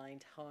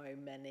outlined how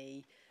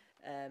many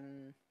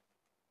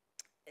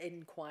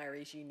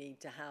inquiries you need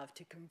to have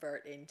to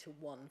convert into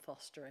 1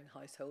 fostering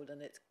household,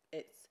 and it's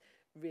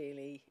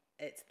really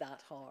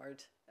that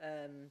hard.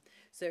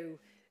 So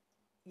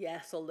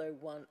yes, although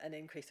an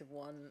increase of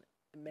 1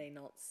 may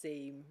not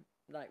seem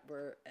like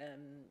we're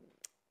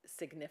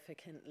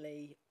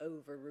significantly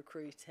over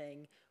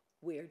recruiting,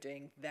 we're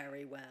doing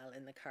very well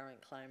in the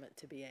current climate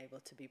to be able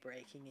to be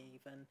breaking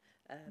even,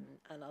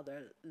 and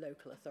other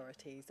local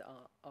authorities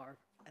are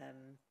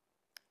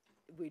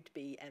would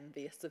be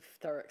envious of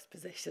Thurrock's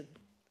position.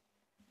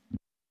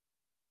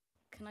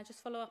 Can I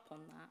just follow up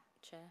on that,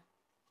 Chair?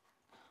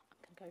 I'm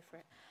going to go for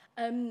it.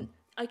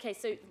 Okay,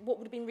 so what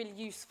would have been really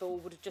useful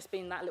would have just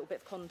been that little bit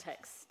of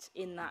context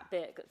in that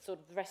bit. Sort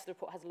of the rest of the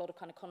report has a lot of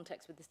kind of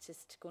context with the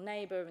statistical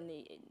neighbour and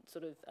the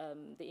sort of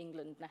the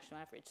England national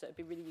average. So it'd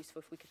be really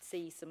useful if we could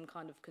see some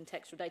kind of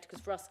contextual data,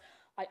 because for us,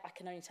 I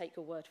can only take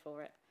your word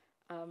for it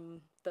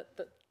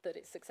that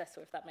it's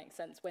successful, if that makes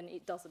sense, when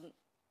it doesn't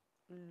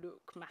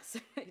look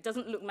massive. It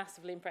doesn't look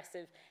massively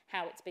impressive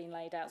how it's been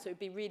laid out. So it'd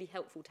be really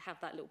helpful to have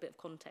that little bit of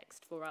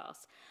context for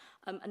us.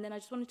 And then I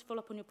just wanted to follow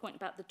up on your point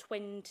about the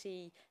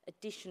 20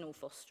 additional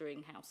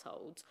fostering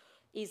households.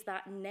 Is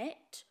that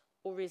net,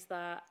 or is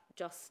that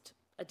just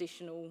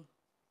additional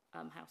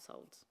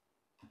households?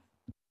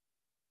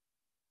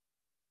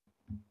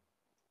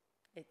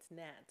 It's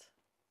net.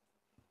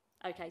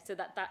 Okay, so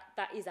that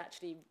does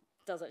actually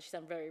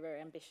sound very,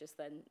 very ambitious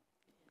then,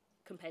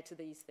 compared to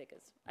these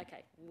figures.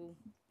 Okay, well,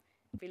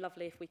 it'd be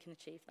lovely if we can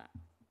achieve that.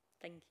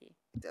 Thank you.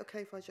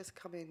 Okay, if I just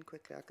come in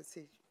quickly, I can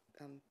see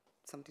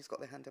somebody's got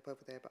their hand up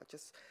over there, but I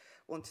just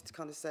wanted to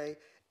kind of say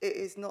it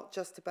is not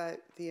just about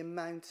the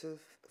amount of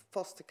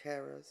foster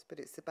carers, but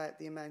it's about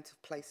the amount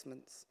of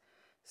placements.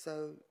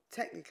 So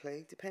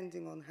technically,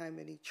 depending on how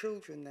many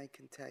children they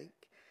can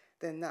take,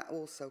 then that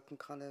also can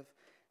kind of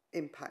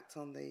impact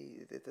on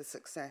the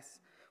success.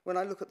 When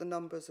I look at the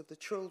numbers of the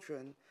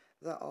children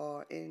that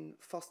are in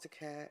foster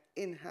care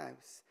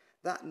in-house,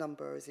 that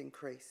number has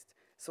increased.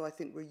 So I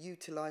think we're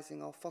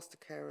utilising our foster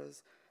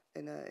carers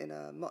in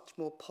a much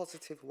more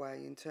positive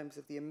way in terms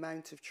of the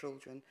amount of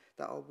children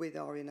that are with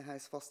our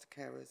in-house foster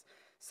carers.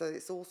 So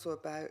it's also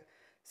about,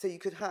 so you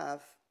could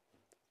have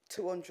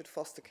 200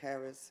 foster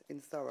carers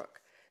in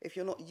Thurrock. If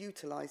you're not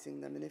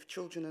utilising them and if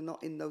children are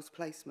not in those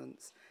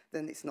placements,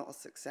 then it's not a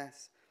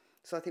success.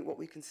 So I think what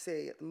we can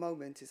see at the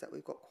moment is that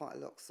we've got quite a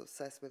lot of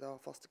success with our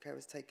foster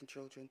carers taking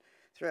children.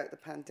 Throughout the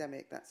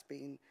pandemic, that's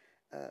been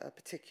a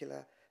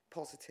particular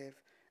positive.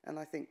 And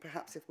I think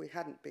perhaps if we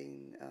hadn't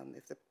been,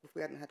 if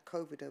we hadn't had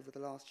COVID over the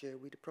last year,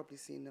 we'd have probably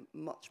seen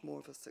much more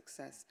of a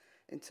success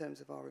in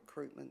terms of our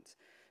recruitment.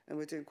 And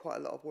we're doing quite a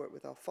lot of work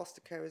with our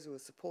foster carers who are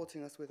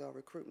supporting us with our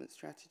recruitment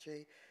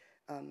strategy,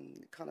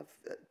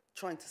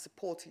 trying to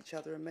support each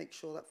other and make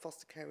sure that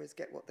foster carers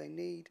get what they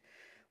need.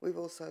 We've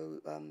also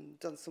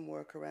done some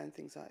work around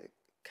things like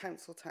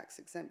council tax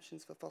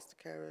exemptions for foster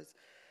carers.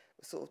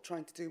 sort of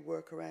trying to do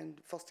work around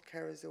foster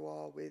carers who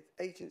are with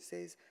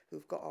agencies,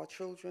 who've got our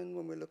children,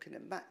 when we're looking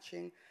at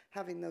matching,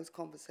 having those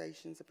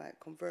conversations about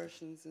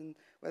conversions and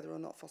whether or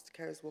not foster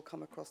carers will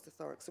come across to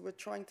Thurrock. So we're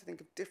trying to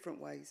think of different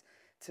ways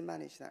to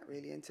manage that,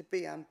 really, and to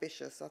be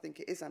ambitious. I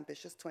think it is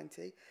ambitious,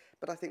 20,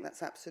 but I think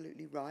that's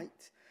absolutely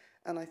right.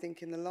 And I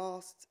think in the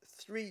last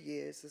 3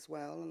 years as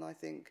well, and I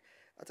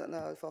don't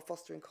know if our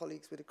fostering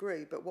colleagues would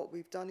agree, but what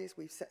we've done is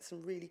we've set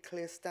some really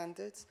clear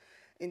standards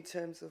in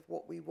terms of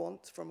what we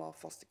want from our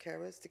foster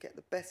carers to get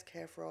the best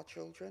care for our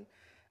children.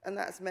 And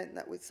that's meant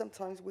that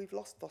sometimes we've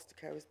lost foster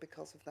carers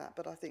because of that,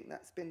 but I think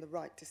that's been the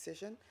right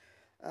decision.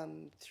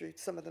 Through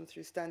some of them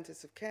through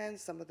standards of care, and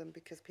some of them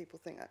because people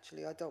think,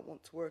 actually, I don't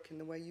want to work in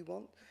the way you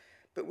want.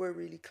 But we're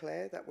really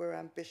clear that we're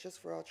ambitious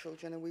for our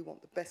children and we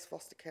want the best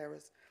foster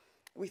carers.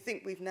 We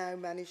think we've now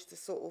managed to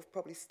sort of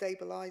probably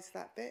stabilise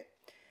that bit.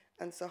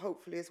 And so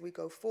hopefully as we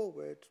go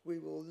forward, we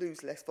will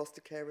lose less foster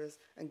carers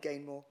and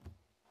gain more.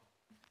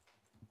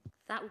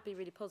 That would be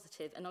really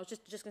positive. And I was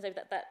just going to say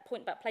that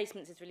point about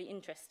placements is really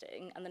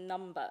interesting, and the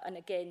number. And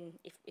again,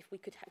 if we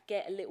could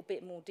get a little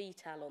bit more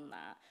detail on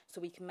that,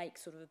 so we can make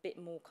sort of a bit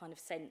more kind of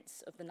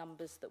sense of the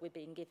numbers that we're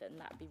being given,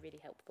 that would be really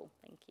helpful.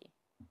 Thank you.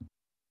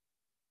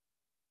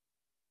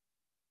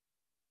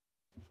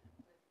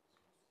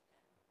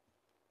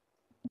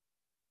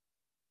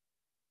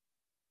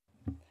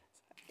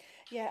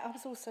 Yeah, I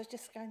was also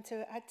just going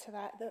to add to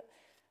that,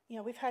 you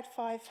know, we've had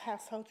 5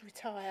 households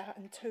retire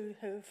and 2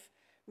 who've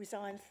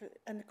resigned,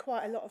 and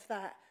quite a lot of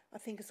that, I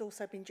think, has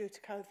also been due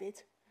to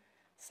COVID.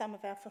 Some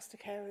of our foster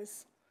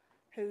carers,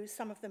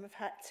 some of them have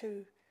had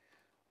to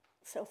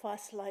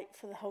self-isolate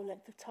for the whole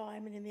length of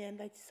time, and in the end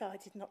they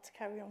decided not to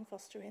carry on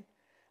fostering.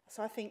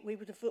 So I think we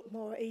would have looked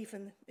more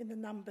even in the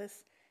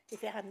numbers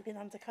if it hadn't been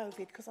under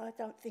COVID, because I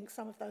don't think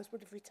some of those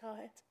would have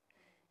retired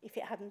if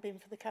it hadn't been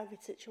for the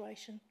COVID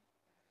situation.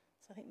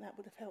 So I think that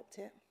would have helped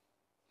it.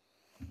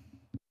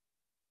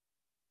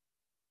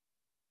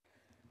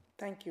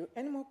 Thank you.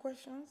 Any more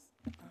questions?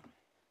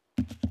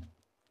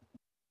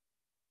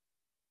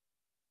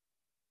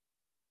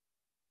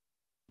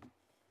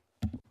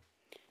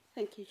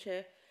 Thank you,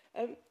 Chair.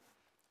 I'm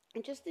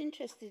just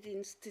interested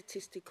in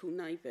statistical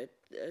neighbour.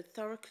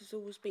 Thurrock has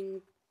always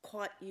been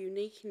quite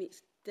unique in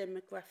its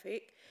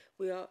demographic.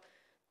 We are,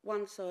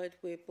 one side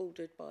we're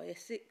bordered by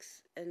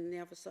Essex, and the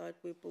other side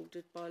we're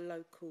bordered by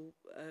local,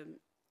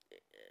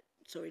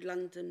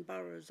 London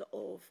boroughs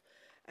of,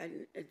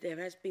 and there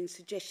has been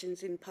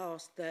suggestions in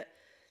past that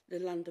the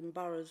London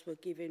boroughs were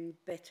given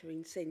better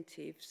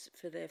incentives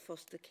for their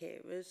foster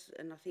carers,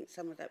 and I think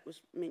some of that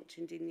was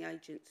mentioned in the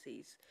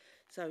agencies.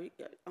 So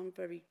I'm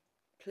very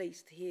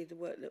pleased to hear the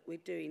work that we're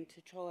doing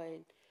to try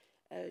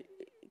and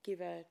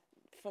give our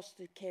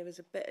foster carers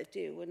a better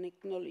deal and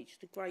acknowledge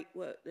the great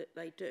work that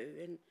they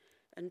do,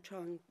 and try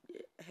and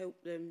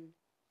help them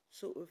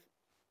sort of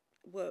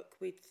work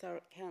with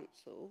Thurrock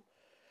Council.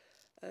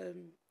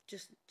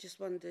 Just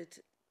wondered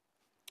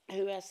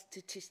who our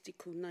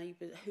statistical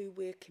neighbours, who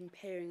we're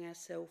comparing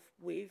ourselves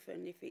with,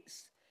 and if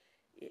it's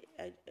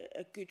a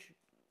good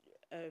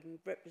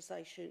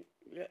representation,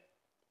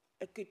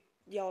 a good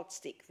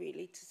yardstick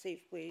really to see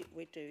if we're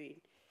doing,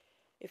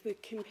 if we're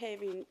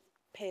comparing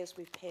pears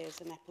with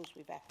pears and apples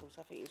with apples,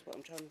 I think is what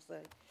I'm trying to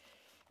say.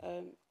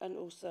 And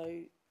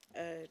also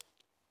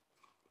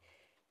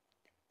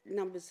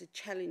numbers are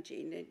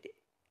challenging,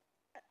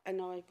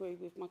 and I agree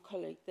with my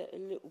colleague that a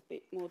little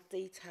bit more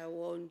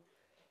detail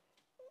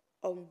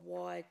on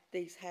why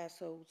these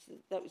households,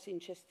 that was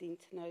interesting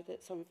to know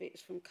that some of it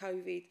is from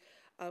COVID,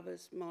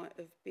 others might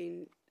have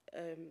been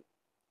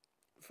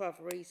for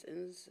other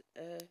reasons,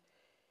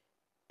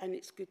 and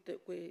it's good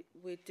that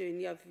we're doing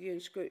the overview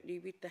and scrutiny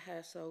with the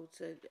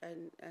households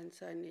and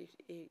saying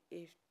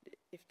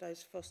if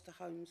those foster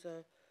homes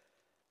are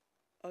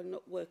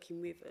not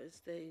working with us,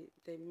 then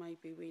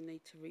maybe we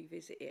need to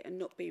revisit it, and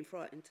not being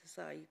frightened to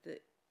say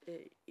that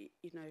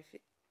you know, if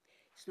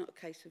it's not a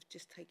case of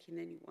just taking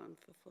anyone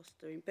for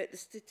fostering. But the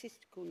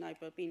statistical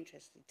neighbour, I'd be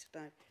interested to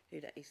know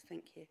who that is.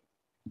 Thank you.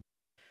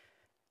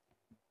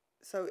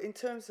 So in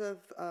terms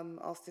of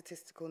our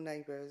statistical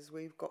neighbours,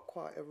 we've got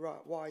quite a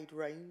wide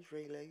range,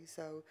 really.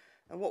 So,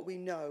 and what we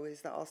know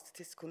is that our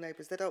statistical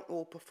neighbours, they don't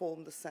all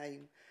perform the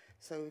same.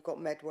 So we've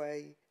got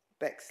Medway,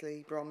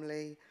 Bexley,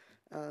 Bromley,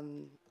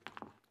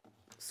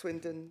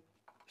 Swindon,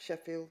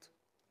 Sheffield,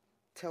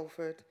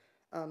 Telford.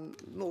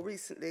 More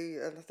recently,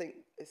 and I think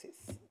it's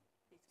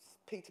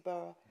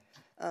Peterborough.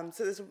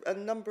 So there's a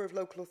number of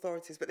local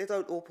authorities, but they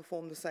don't all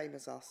perform the same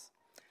as us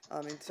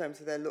in terms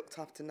of their looked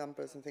after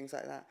numbers and things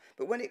like that.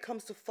 But when it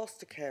comes to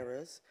foster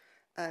carers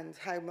and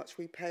how much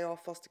we pay our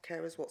foster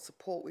carers, what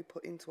support we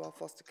put into our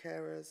foster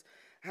carers,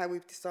 how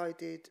we've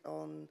decided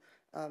on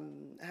how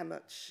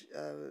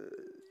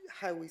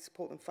we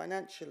support them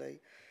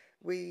financially,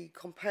 we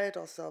compared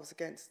ourselves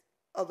against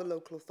other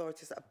local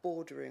authorities that are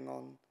bordering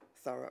on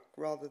Thurrock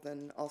rather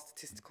than our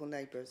statistical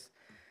neighbours.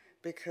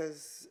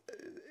 Because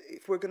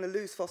if we're going to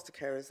lose foster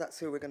carers, that's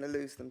who we're going to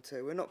lose them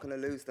to. We're not going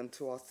to lose them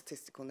to our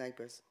statistical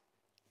neighbours.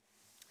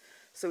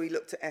 So we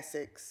looked at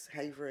Essex,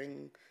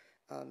 Havering,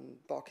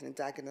 Barking and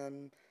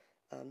Dagenham,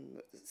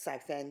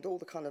 Southend, all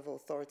the kind of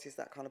authorities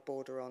that kind of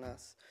border on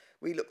us.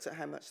 We looked at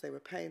how much they were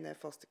paying their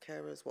foster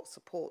carers, what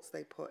supports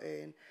they put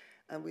in,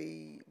 and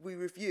we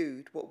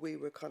reviewed what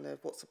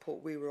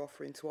support we were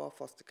offering to our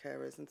foster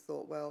carers and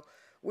thought, well,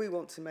 we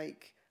want to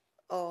make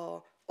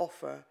our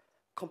offer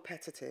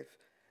competitive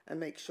and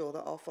make sure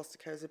that our foster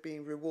carers are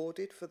being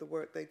rewarded for the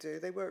work they do.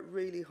 They work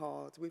really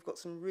hard. We've got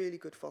some really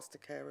good foster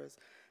carers,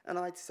 and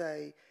I'd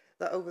say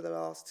that over the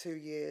last 2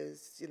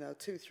 years,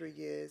 2-3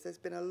 years, there's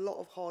been a lot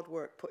of hard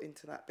work put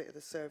into that bit of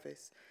the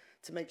service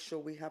to make sure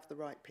we have the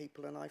right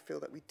people, and I feel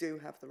that we do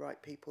have the right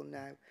people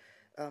now.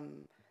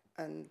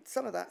 And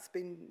some of that's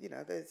been,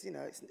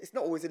 it's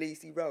not always an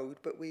easy road,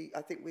 but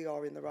I think we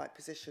are in the right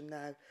position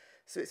now.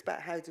 So it's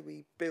about how do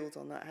we build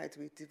on that, how do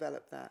we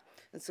develop that?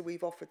 And so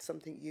we've offered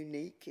something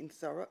unique in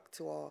Thurrock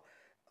to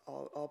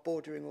our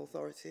bordering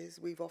authorities.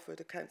 We've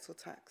offered a council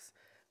tax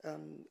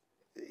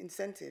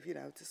incentive,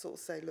 to sort of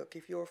say, look,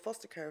 if you're a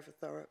foster carer for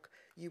Thurrock,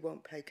 you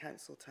won't pay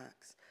council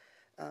tax.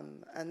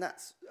 And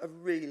that's a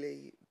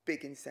really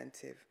big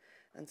incentive.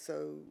 And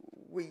so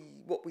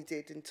what we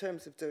did in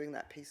terms of doing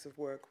that piece of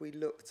work, we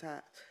looked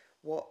at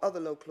what other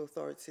local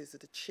authorities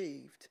had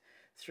achieved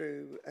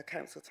through a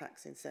council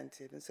tax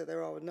incentive. And so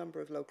there are a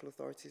number of local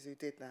authorities who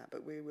did that,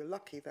 but we were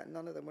lucky that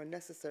none of them were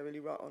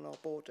necessarily right on our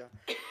border.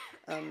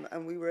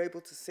 And we were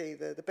able to see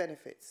the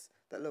benefits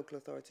that local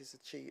authorities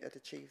had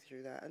achieved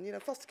through that.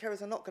 And, foster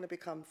carers are not going to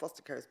become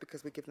foster carers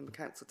because we give them a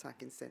council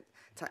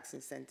tax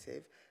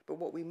incentive. But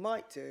what we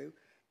might do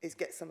is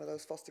get some of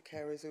those foster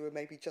carers who are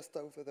maybe just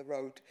over the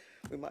road.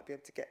 We might be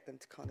able to get them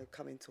to kind of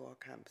come into our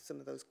camp, some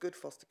of those good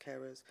foster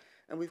carers.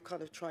 And we've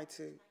kind of tried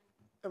to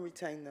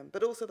retain them.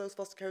 But also those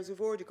foster carers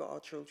who've already got our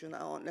children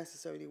that aren't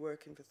necessarily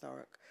working for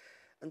Thurrock.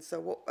 And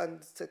so I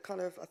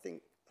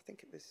think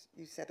it was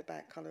you said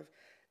about kind of,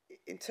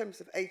 in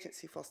terms of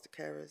agency foster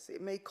carers, it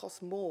may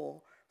cost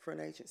more for an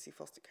agency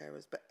foster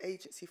carers, but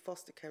agency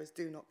foster carers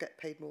do not get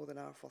paid more than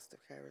our foster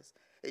carers.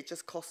 It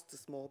just costs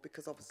us more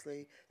because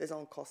obviously there's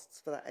on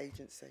costs for that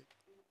agency.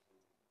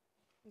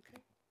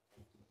 Okay.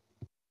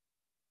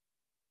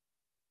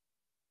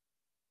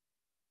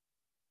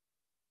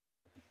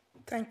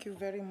 Thank you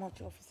very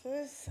much,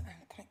 officers.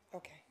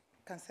 Okay,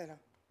 Councillor.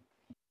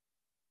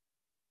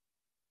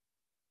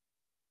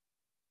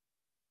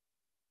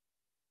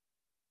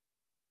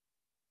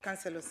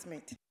 Councillor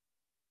Smith.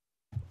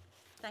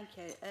 Thank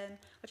you.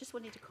 I just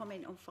wanted to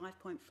comment on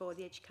 5.4,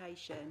 the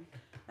education.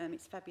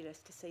 It's fabulous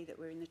to see that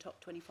we're in the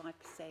top 25%,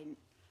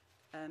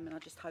 and I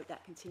just hope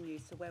that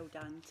continues. So well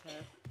done to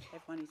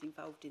everyone who's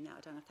involved in that. I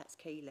don't know if that's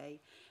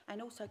Keeley.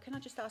 And also, can I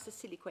just ask a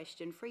silly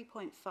question?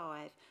 3.5,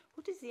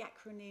 what does the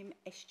acronym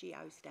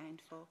SGO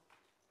stand for?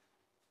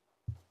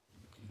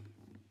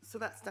 So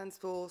that stands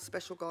for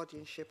Special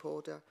Guardianship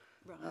Order.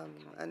 Right, okay.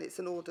 And it's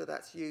an order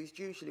that's used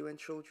usually when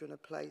children are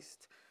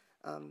placed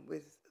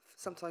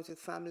sometimes with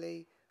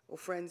family or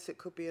friends. It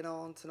could be an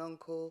aunt, an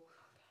uncle,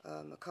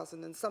 a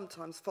cousin, and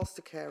sometimes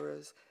foster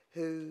carers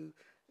who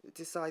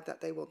decide that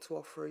they want to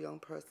offer a young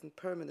person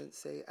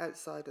permanency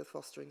outside the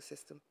fostering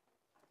system.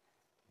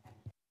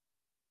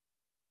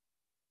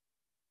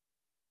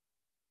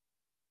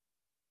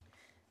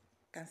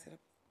 Councillor,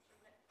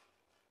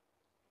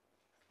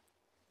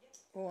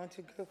 who want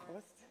to go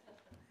first?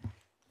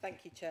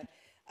 Thank you, Chair.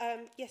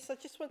 Yes, I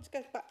just want to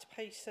go back to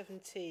page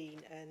 17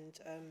 and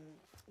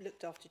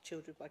looked after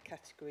children by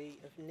category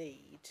of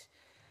need.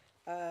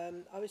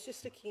 I was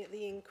just looking at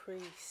the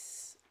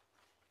increase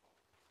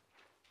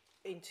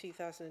in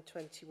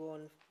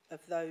 2021 of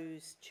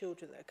those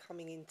children that are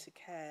coming into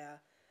care.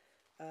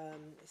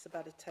 It's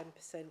about a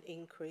 10%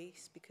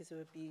 increase because of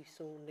abuse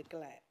or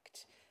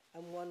neglect,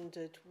 and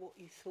wondered what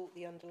you thought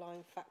the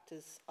underlying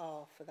factors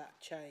are for that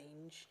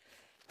change.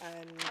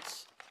 And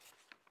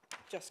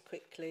just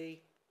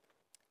quickly,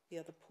 the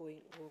other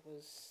point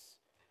was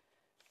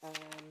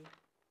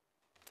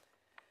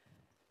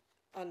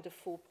under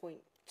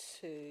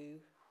 4.2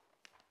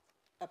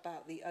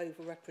 about the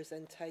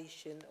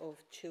overrepresentation of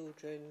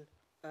children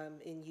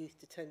in youth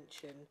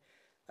detention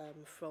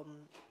from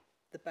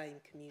the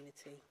BAME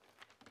community.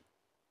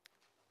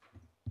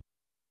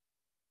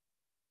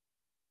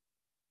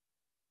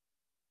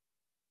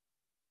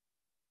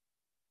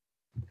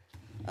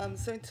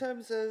 So in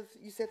terms of,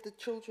 you said the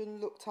children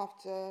looked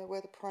after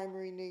where the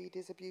primary need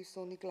is abuse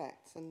or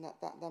neglect, and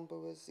that number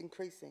was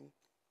increasing.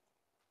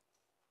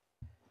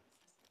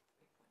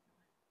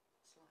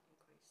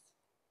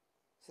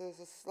 So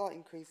there's a slight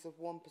increase of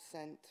 1%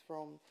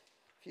 from,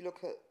 if you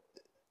look at,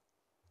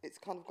 it's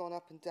kind of gone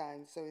up and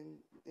down. So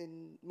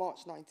in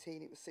March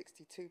 19 it was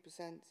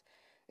 62%.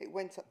 It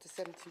went up to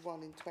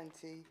 71 in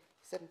 20,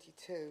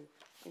 72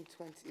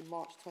 in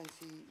March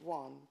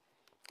 21.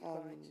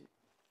 Right.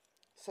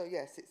 So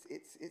yes,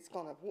 it's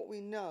gone up. What we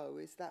know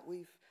is that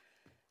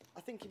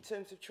I think in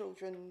terms of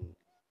children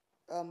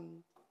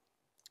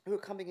who are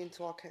coming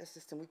into our care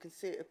system, we can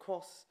see it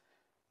across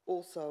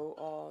also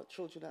our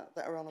children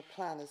that are on a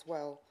plan as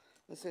well.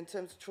 And so in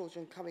terms of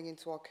children coming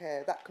into our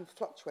care, that can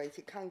fluctuate.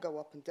 It can go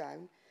up and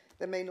down.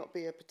 There may not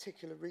be a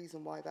particular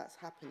reason why that's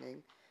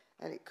happening.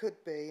 And it could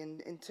be,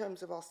 in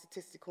terms of our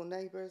statistical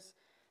neighbours,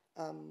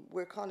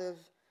 we're kind of,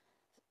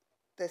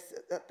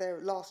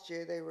 last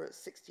year they were at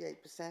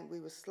 68%, we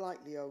were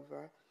slightly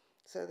over.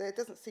 So there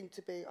doesn't seem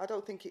to be, I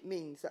don't think it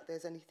means that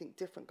there's anything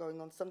different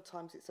going on.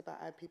 Sometimes it's about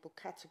how people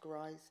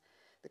categorise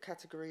the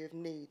category of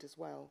need as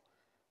well.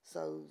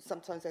 So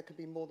sometimes there can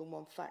be more than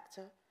one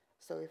factor.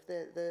 So if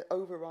the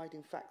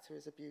overriding factor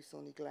is abuse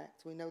or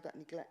neglect, we know that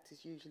neglect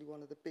is usually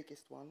one of the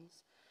biggest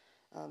ones.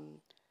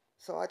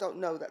 So I don't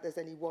know that there's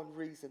any one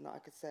reason that I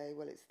could say,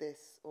 well, it's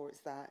this or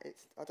it's that.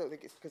 I don't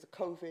think it's because of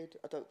COVID.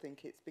 I don't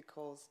think it's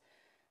because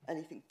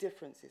anything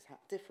different is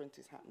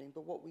happening.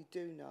 But what we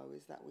do know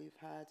is that we've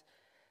had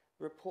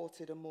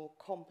reported a more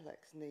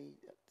complex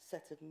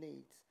set of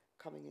needs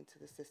coming into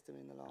the system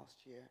in the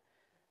last year.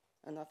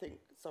 And I think,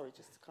 sorry,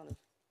 just to kind of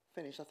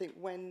finish, I think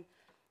when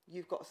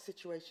you've got a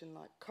situation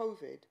like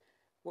COVID,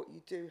 what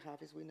you do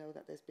have is we know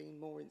that there's been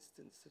more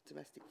instances of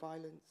domestic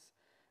violence.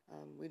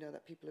 We know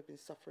that people have been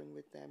suffering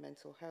with their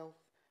mental health,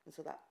 and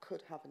so that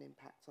could have an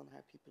impact on how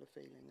people are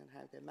feeling and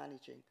how they're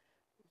managing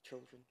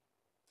children.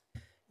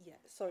 Yeah,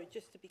 sorry,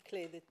 just to be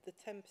clear, the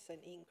 10%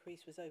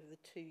 increase was over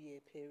the 2-year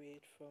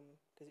period from,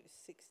 because it was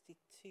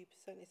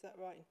 62%, is that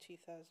right,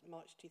 in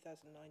March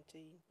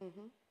 2019?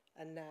 Mm-hmm.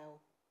 And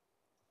now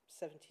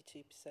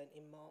 72%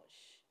 in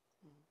March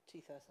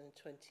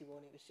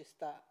 2021. It was just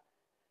that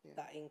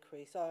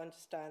increase. I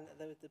understand that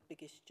the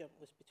biggest jump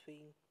was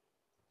between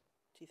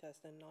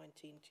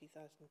 2019,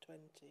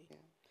 2020. Yeah.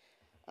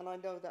 And I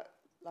know that,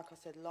 like I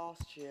said,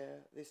 last year,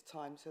 this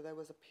time, so there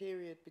was a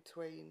period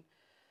between,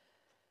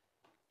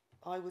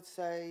 I would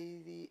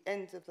say, the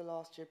end of the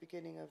last year,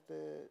 beginning of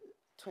the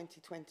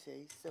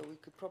 2020, so we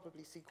could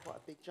probably see quite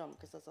a big jump,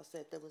 because as I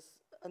said, there was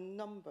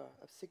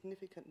a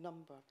significant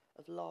number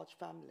of large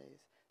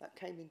families that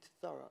came into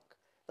Thurrock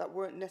that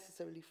weren't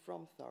necessarily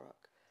from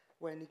Thurrock,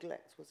 where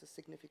neglect was a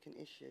significant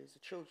issue. So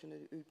children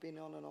who'd been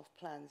on and off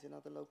plans in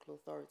other local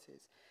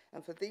authorities.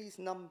 And for these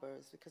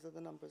numbers, because of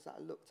the numbers that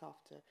are looked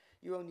after,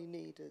 you only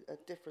need a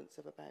difference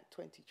of about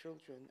 20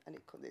 children, and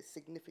it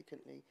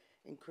significantly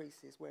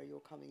increases where you're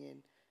coming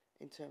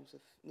in terms of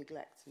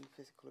neglect and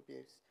physical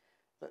abuse.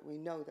 But we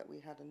know that we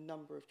had a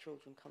number of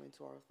children come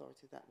into our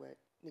authority that where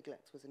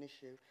neglect was an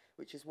issue,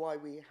 which is why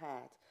we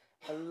had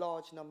a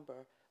large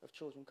number of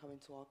children come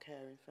into our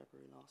care in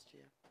February last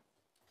year.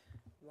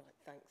 Right,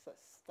 thanks.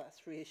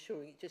 That's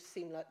reassuring. It just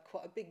seemed like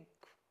quite a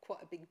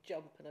big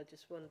jump, and I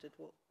just wondered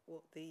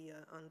what the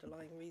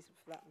underlying reason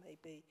for that may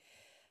be.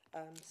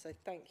 So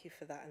thank you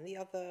for that. And the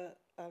other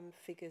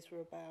figures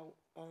were about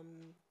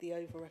the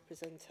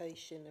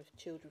overrepresentation of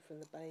children from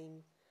the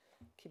BAME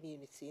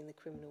community in the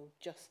criminal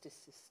justice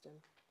system.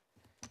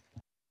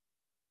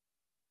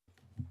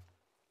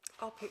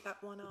 I'll pick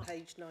that one up.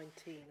 Page 19,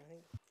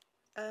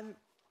 I think.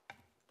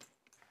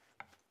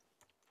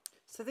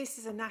 So this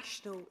is a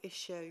national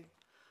issue,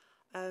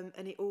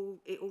 and it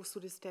all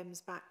sort of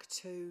stems back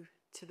to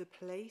the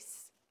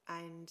police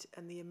and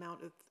the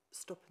amount of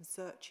stop and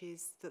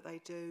searches that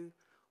they do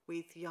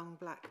with young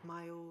black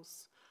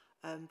males.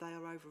 They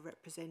are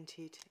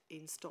overrepresented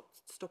in stop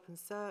and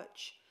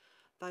search.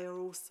 They are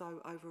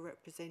also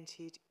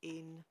overrepresented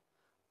in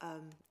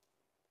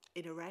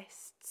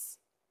arrests.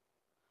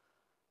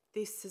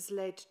 This has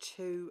led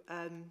to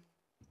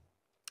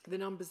the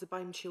numbers of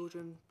BAME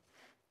children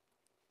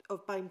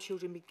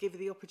be given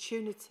the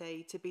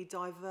opportunity to be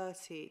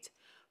diverted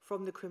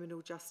from the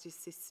criminal justice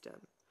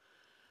system.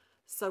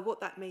 So what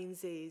that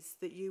means is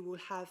that you will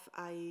have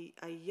a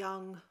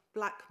young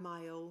black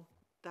male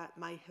that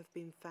may have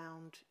been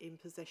found in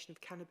possession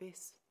of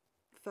cannabis,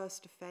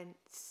 first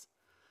offence.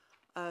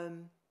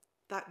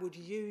 That would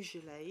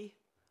usually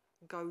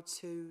go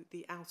to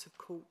the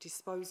out-of-court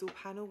disposal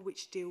panel,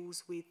 which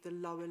deals with the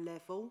lower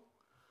level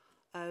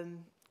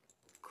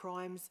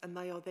crimes, and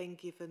they are then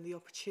given the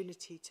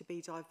opportunity to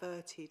be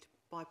diverted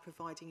by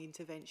providing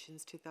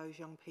interventions to those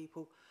young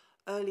people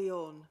early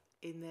on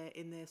in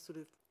their sort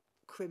of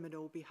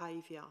criminal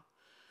behaviour.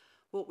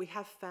 What we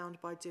have found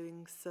by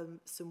doing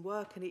some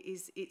work, and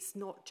it's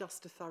not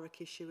just a Thurrock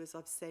issue, as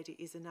I've said,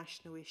 it is a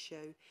national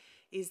issue,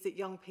 is that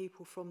young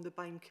people from the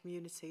BAME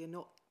community are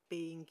not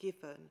being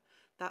given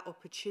that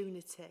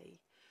opportunity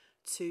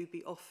to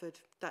be offered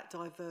that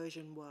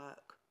diversion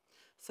work.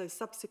 So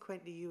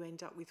subsequently you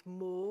end up with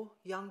more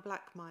young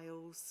black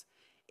males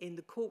in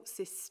the court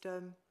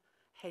system,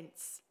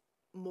 hence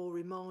more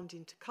remand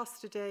into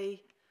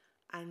custody,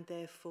 and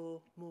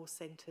therefore more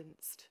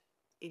sentenced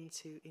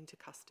into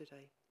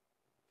custody.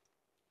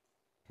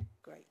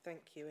 Great,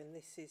 thank you. And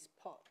this is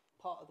part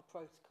of the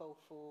protocol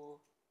for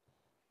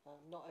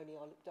not only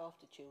our looked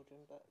after children,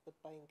 but the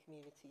BAME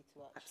community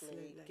to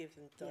actually give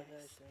them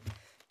diversion. Yes.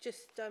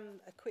 Just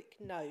a quick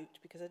note,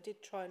 because I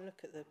did try and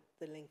look at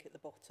the link at the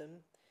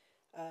bottom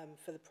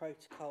for the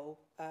protocol.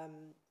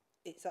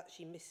 It's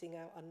actually missing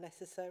out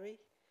unnecessary.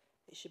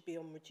 It should be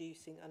on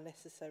reducing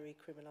unnecessary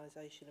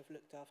criminalisation of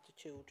looked after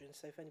children.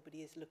 So if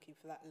anybody is looking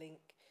for that link,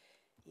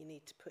 you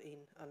need to put in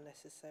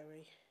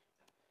unnecessary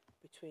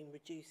between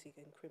reducing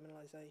and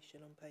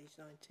criminalisation on page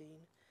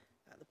 19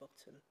 at the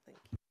bottom. Thank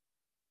you.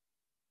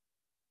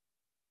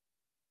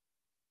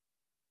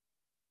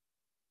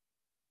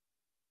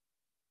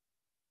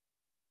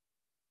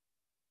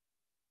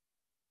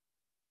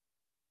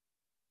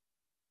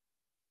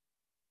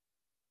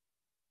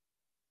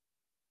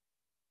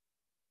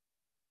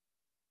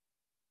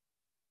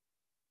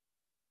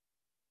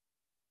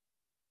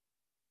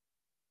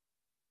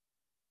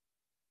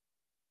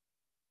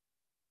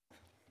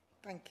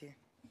 Thank you.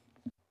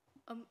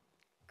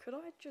 Could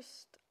I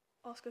just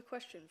ask a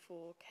question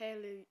for care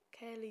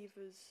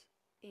leavers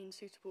in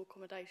suitable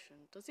accommodation?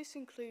 Does this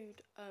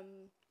include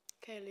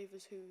care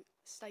leavers who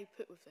stay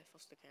put with their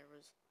foster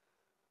carers?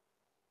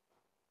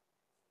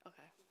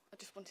 Okay, I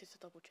just wanted to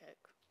double check.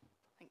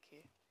 Thank you.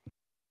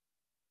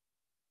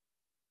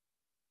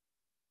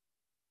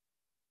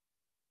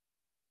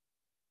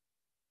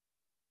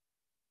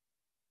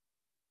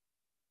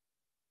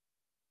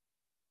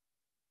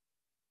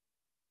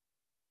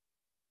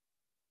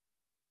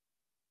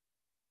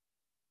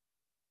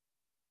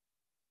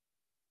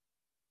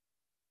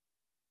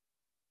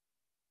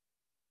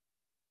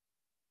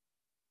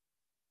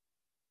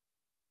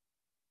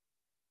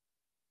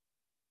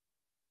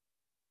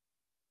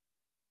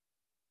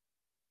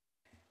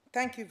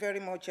 Thank you very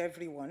much,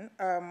 everyone.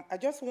 I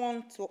just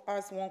want to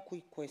ask one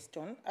quick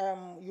question.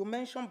 You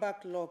mentioned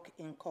backlog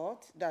in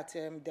court, that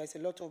there's a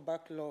lot of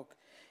backlog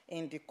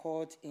in the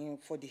court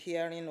for the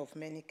hearing of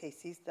many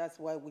cases. That's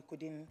why we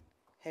couldn't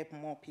help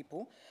more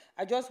people.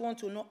 I just want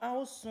to know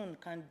how soon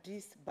can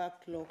this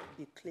backlog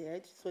be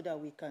cleared so that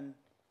we can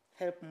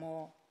help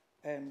more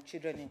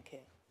children in care?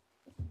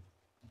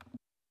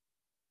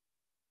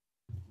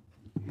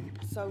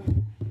 So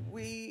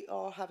we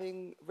are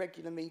having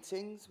regular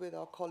meetings with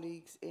our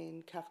colleagues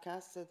in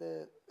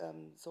CAFCAS,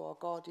 so our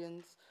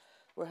guardians.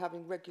 We're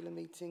having regular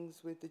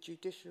meetings with the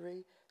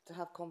judiciary to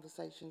have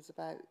conversations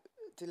about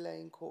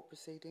delaying court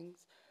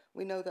proceedings.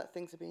 We know that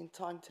things are being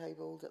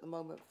timetabled at the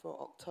moment for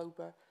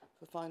October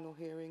for final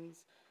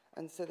hearings,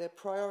 and so they're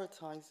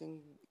prioritising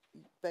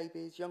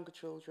babies, younger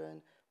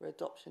children, where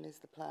adoption is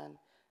the plan.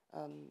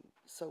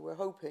 So we're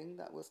hoping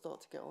that we'll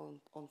start to get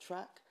on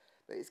track,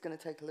 but it's going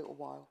to take a little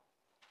while.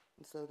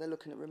 And so they're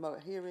looking at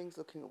remote hearings,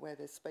 looking at where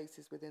there's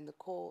spaces within the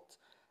court,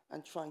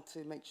 and trying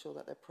to make sure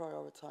that they're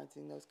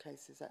prioritising those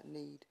cases that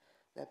need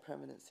their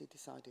permanency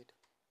decided.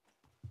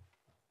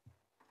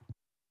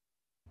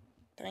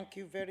 Thank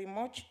you very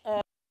much.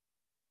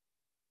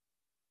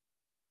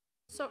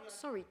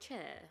 Sorry,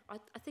 Chair.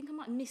 I think I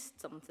might have missed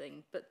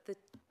something, but the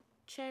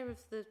Chair of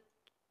the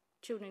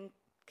Children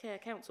Care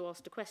Council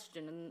asked a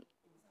question and...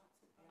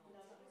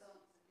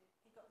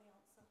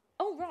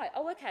 Oh, right.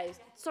 Oh, okay.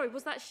 Sorry,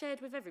 was that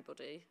shared with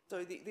everybody?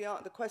 So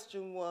the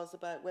question was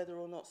about whether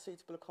or not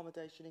suitable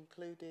accommodation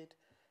included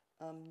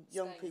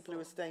young people who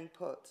are staying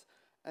put,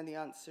 and the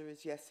answer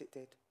is yes, it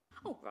did.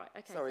 Oh, right.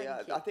 Okay. Sorry,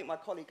 thank you. I think my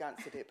colleague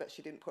answered it, but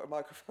she didn't put her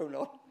microphone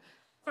on.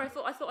 Sorry,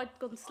 I thought I'd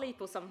gone to sleep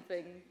or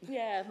something.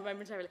 Yeah,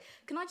 momentarily.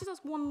 Can I just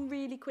ask one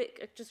really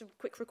quick, just a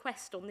quick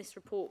request on this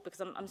report, because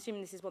I'm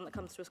assuming this is one that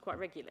comes to us quite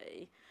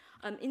regularly.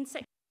 In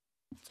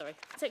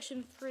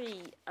section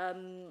 3,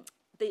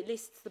 it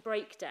lists the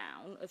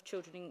breakdown of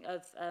children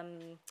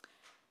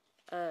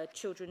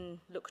children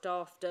looked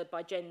after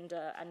by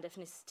gender and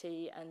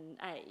ethnicity and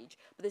age,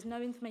 but there's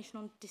no information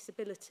on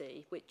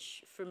disability,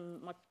 which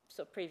from my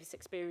sort of previous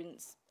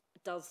experience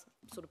does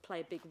sort of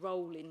play a big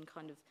role in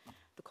kind of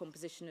the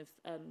composition of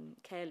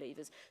care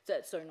leavers. So,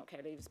 sorry, not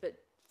care leavers, but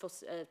for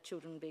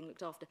children being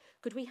looked after.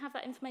 Could we have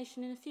that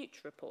information in a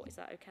future report? Is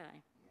that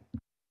okay?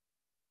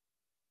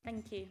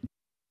 Thank you.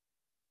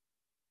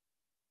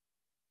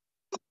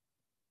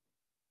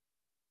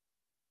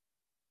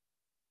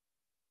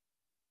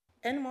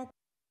 Any more?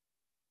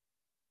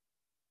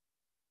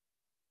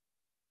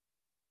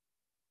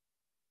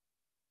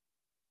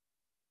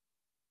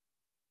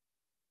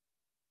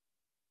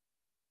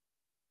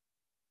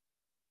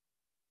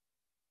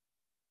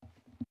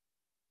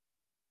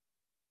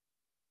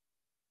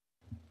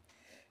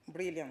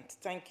 Brilliant,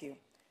 thank you.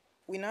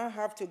 We now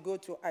have to go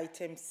to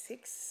item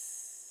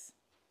 6.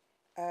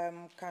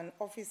 Can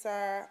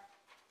officer,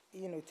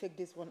 take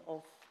this one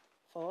off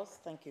for us?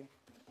 Thank you.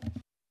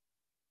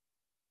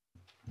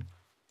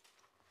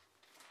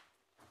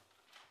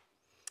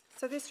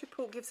 So this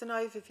report gives an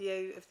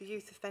overview of the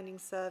Youth Offending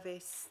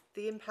Service,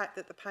 the impact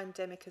that the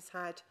pandemic has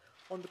had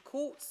on the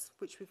courts,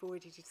 which we've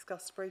already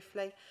discussed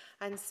briefly,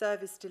 and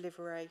service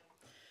delivery.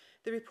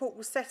 The report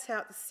will set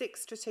out the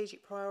 6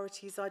 strategic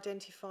priorities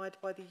identified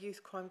by the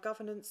Youth Crime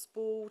Governance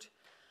Board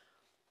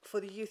for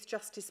the Youth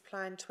Justice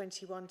Plan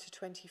 21 to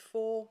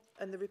 24,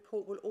 and the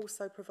report will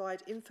also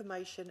provide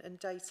information and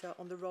data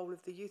on the role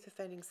of the Youth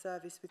Offending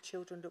Service with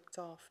children looked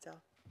after.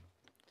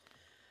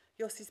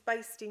 YOS is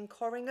based in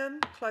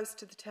Corringham, close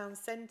to the town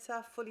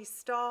centre, fully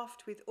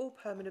staffed with all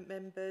permanent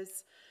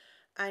members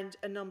and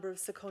a number of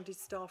seconded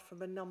staff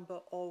from a number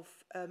of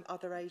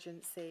other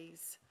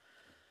agencies.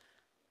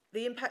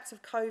 The impact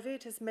of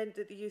COVID has meant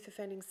that the Youth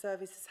Offending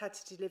Service has had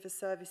to deliver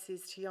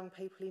services to young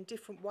people in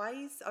different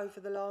ways over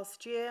the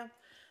last year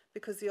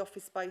because the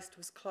office space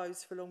was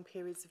closed for long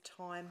periods of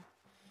time.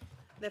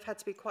 They've had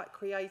to be quite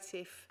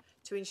creative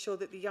to ensure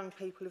that the young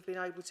people have been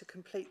able to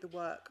complete the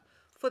work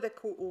for their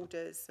court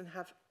orders and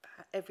have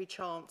every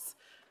chance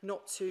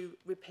not to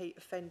repeat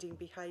offending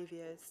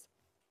behaviours.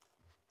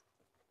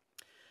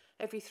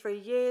 Every 3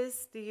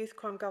 years, the Youth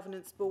Crime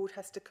Governance Board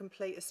has to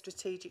complete a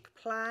strategic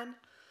plan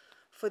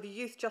for the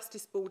Youth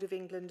Justice Board of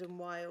England and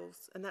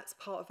Wales, and that's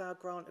part of our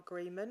grant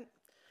agreement.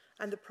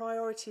 And the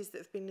priorities that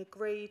have been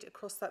agreed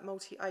across that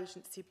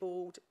multi-agency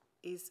board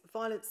is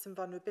violence and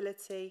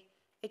vulnerability,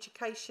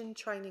 education,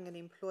 training and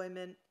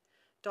employment,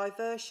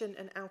 diversion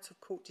and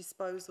out-of-court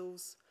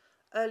disposals,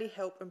 early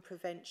help and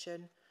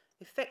prevention,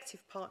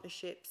 effective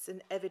partnerships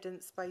and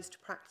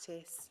evidence-based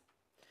practice.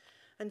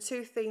 And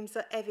two themes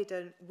are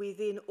evident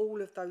within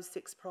all of those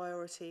 6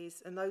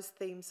 priorities, and those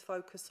themes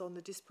focus on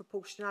the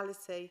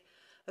disproportionality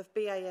of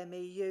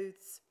BAME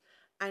youths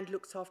and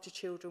looked after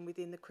children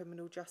within the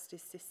criminal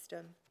justice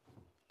system.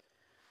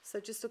 So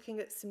just looking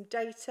at some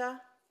data,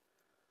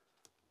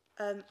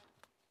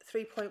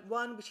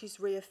 3.1, which is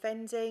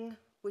reoffending,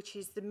 which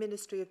is the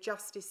Ministry of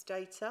Justice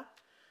data.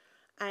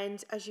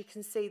 And as you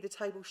can see, the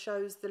table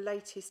shows the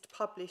latest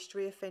published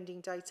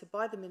reoffending data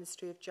by the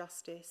Ministry of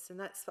Justice, and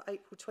that's for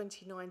April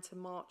 29 to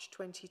March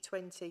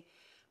 2020,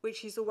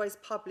 which is always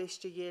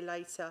published a year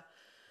later.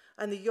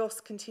 And the YOS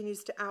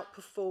continues to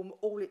outperform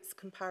all its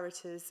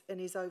comparators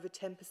and is over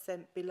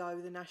 10% below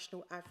the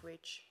national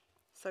average.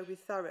 So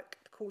with Thurrock,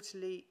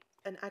 quarterly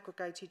and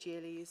aggregated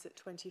yearly is at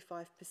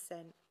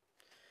 25%.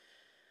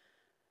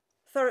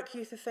 Thurrock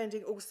Youth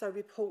Offending also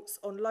reports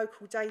on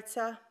local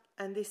data,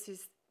 and this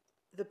is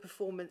the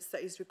performance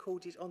that is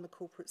recorded on the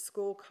corporate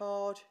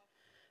scorecard.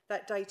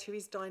 That data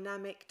is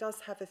dynamic,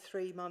 does have a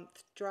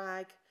 3-month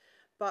drag,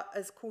 but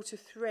as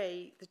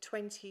Q3, the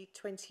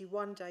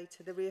 2021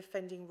 data, the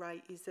reoffending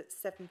rate is at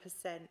 7%,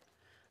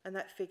 and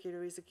that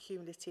figure is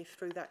accumulative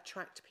through that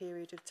tracked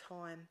period of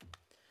time.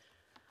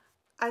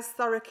 As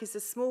Thurrock is a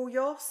small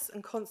YOS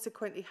and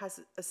consequently has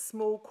a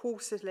small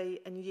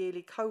quarterly and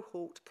yearly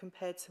cohort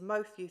compared to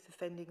most youth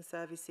offending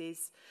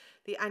services,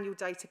 the annual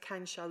data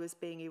can show as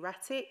being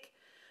erratic,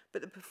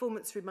 but the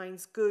performance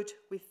remains good,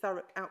 with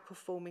Thurrock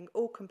outperforming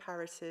all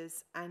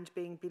comparators and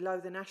being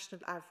below the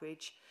national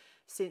average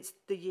since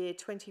the year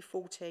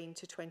 2014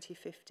 to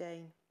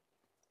 2015.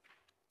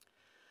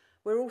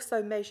 We're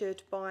also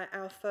measured by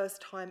our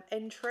first-time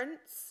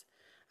entrants,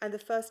 and the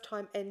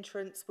first-time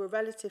entrants were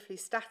relatively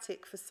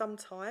static for some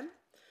time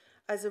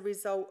as a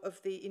result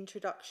of the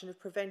introduction of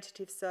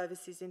preventative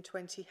services in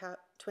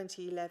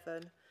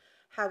 2011.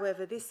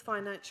 However, this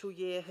financial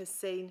year has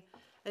seen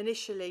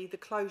initially the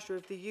closure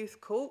of the youth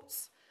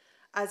courts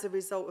as a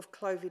result of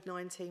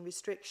COVID-19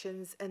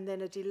 restrictions, and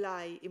then a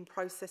delay in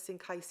processing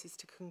cases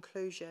to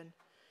conclusion.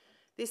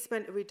 This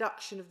meant a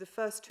reduction of the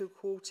first 2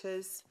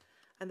 quarters,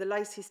 and the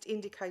latest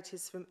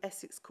indicators from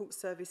Essex Court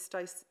Service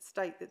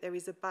state that there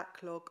is a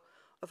backlog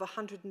of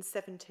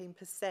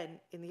 117%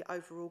 in the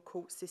overall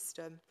court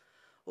system,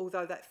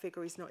 although that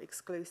figure is not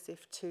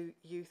exclusive to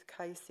youth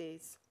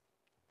cases.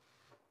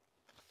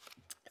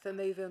 If I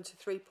move on to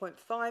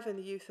 3.5 and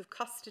the youth of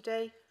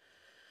custody,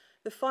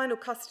 the final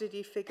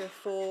custody figure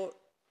for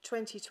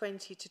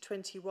 2020 to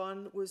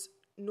 21 was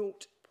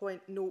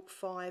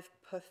 0.05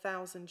 per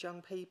 1,000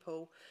 young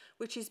people,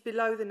 which is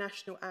below the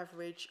national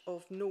average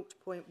of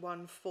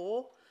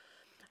 0.14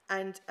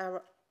 and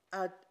our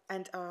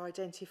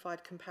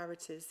identified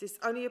comparators. This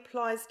only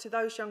applies to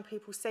those young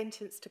people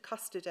sentenced to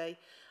custody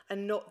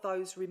and not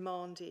those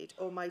remanded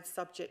or made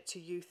subject to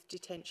youth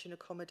detention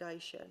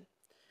accommodation.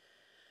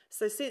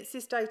 So since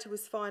this data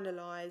was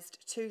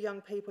finalised, 2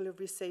 young people have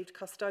received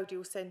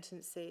custodial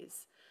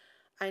sentences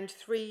and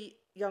 3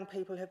 young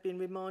people have been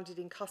remanded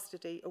in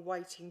custody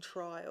awaiting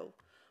trial.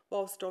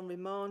 Whilst on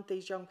remand,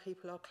 these young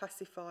people are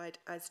classified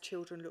as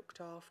children looked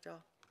after.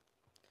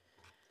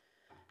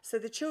 So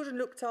the children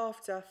looked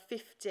after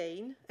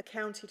 15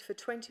 accounted for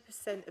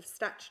 20% of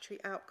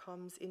statutory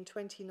outcomes in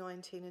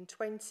 2019 and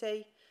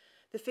 20.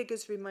 The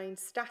figures remained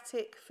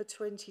static for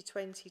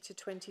 2020 to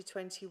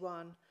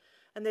 2021,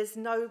 and there's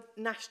no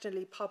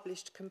nationally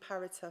published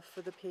comparator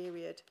for the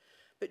period,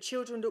 but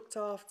children looked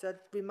after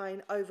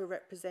remain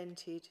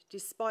overrepresented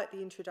despite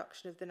the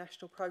introduction of the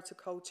National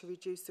Protocol to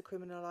reduce the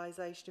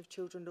criminalisation of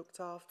children looked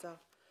after.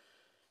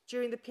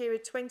 During the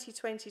period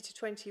 2020 to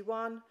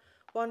 21,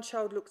 1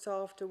 child looked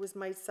after was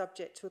made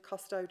subject to a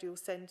custodial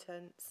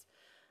sentence,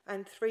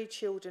 and 3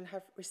 children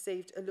have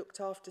received a looked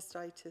after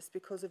status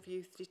because of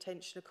youth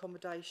detention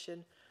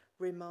accommodation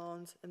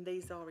remand, and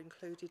these are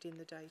included in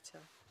the data.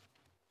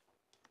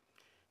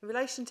 In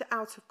relation to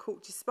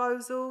out-of-court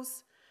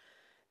disposals,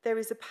 there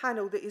is a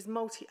panel that is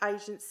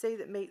multi-agency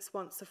that meets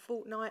once a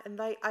fortnight, and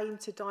they aim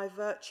to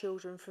divert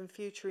children from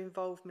future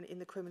involvement in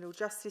the criminal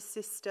justice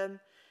system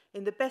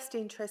in the best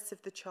interests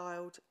of the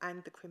child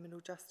and the criminal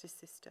justice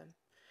system.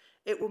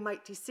 It will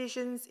make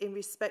decisions in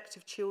respect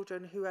of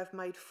children who have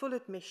made full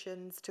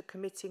admissions to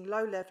committing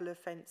low-level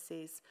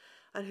offences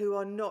and who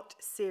are not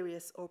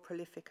serious or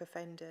prolific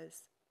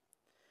offenders.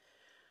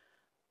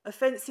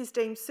 Offences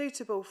deemed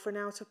suitable for an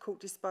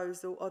out-of-court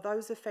disposal are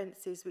those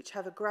offences which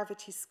have a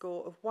gravity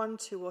score of 1,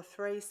 2 or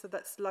 3, so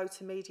that's low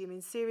to medium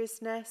in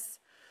seriousness,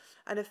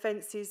 and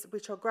offences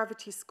which are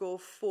gravity score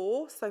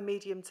 4, so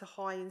medium to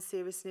high in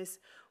seriousness,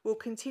 will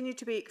continue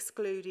to be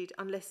excluded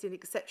unless in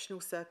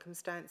exceptional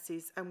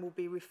circumstances and will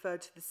be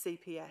referred to the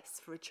CPS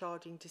for a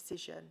charging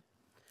decision.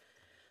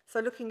 So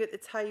looking at the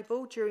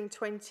table, during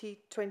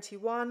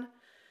 2021,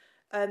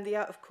 the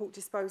out-of-court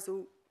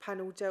disposal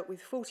panel dealt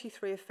with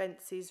 43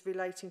 offences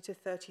relating to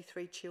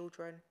 33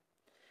 children.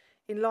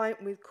 In line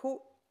with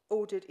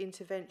court-ordered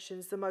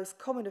interventions, the most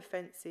common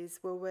offences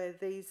were where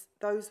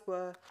those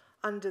were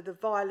under the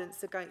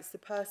Violence Against the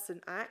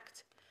Person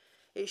Act.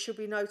 It should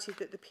be noted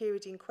that the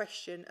period in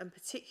question, and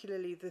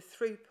particularly the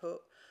throughput,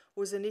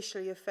 was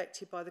initially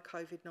affected by the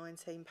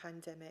COVID-19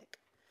 pandemic.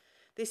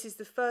 This is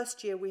the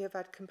first year we have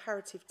had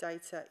comparative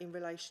data in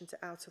relation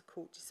to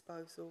out-of-court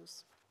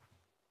disposals.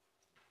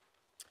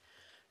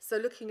 So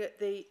looking at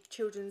the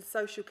children's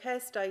social care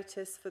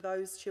status for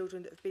those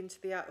children that have been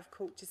to the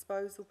out-of-court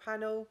disposal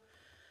panel.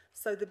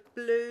 So the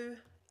blue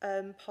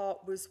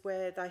part was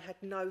where they had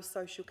no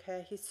social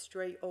care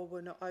history or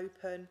were not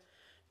open.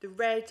 The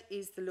red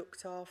is the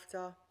looked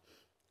after,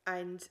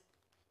 and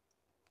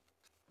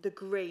the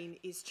green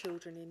is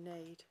children in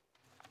need.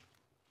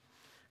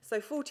 So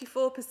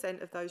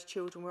 44% of those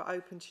children were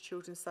open to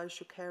children's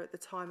social care at the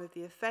time of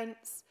the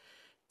offence,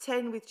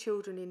 10 with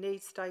children in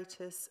need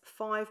status,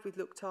 5 with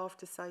looked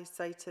after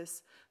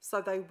status,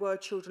 so they were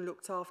children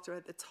looked after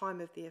at the time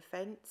of the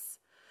offence.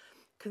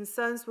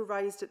 Concerns were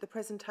raised at the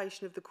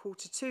presentation of the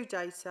Q2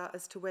 data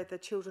as to whether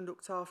children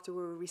looked after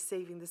were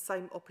receiving the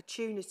same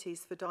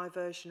opportunities for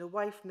diversion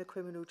away from the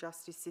criminal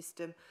justice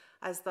system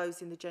as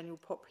those in the general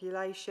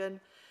population.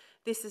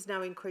 This has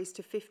now increased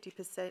to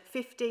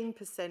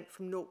 15%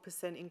 from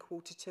 0% in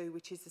Q2,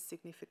 which is a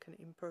significant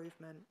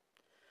improvement.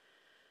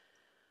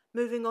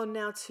 Moving on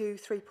now to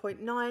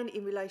 3.9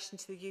 in relation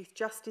to the Youth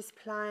Justice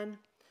Plan.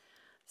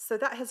 So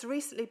that has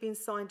recently been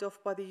signed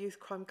off by the Youth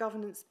Crime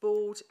Governance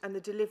Board, and the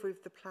delivery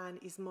of the plan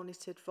is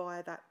monitored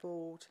via that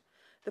board.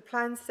 The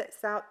plan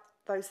sets out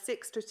those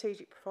 6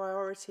 strategic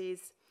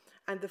priorities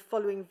and the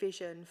following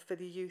vision for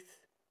the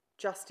Youth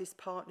Justice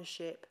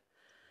Partnership.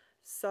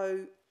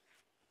 So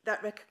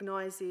that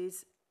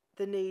recognises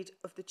the need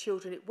of the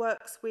children it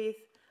works with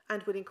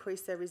and will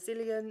increase their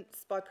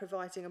resilience by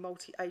providing a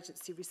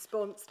multi-agency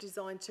response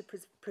designed to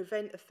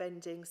prevent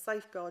offending,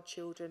 safeguard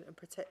children and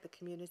protect the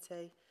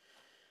community.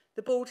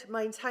 The board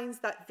maintains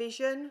that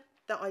vision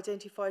that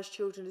identifies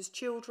children as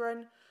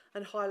children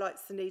and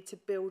highlights the need to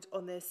build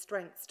on their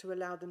strengths to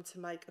allow them to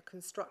make a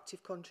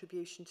constructive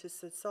contribution to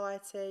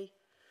society.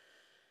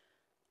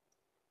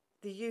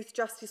 The Youth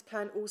Justice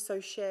Plan also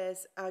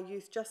shares our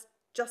Youth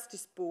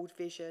Justice Board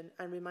vision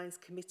and remains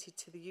committed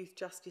to the Youth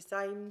Justice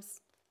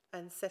aims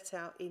and set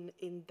out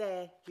in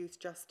their Youth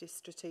Justice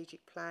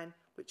Strategic Plan,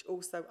 which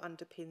also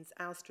underpins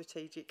our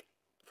strategic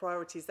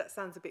priorities. That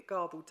sounds a bit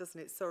garbled, doesn't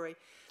it? Sorry.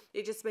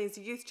 It just means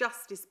the Youth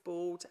Justice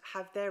Board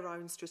have their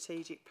own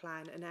strategic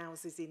plan and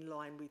ours is in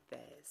line with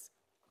theirs.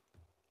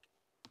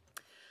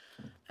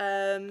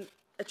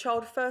 A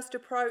child first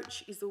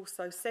approach is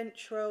also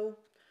central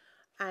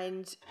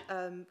and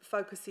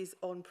focuses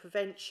on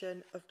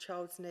prevention of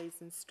child's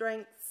needs and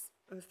strengths,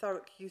 and the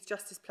Thurrock Youth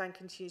Justice Plan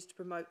continues to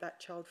promote that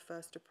child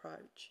first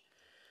approach.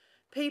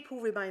 People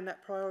remain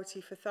that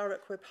priority for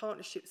Thurrock, where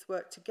partnerships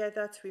work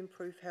together to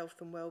improve health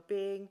and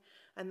well-being,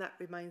 and that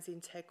remains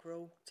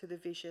integral to the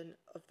vision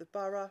of the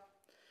borough.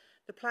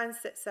 The plan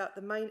sets out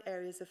the main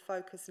areas of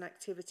focus and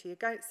activity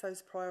against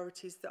those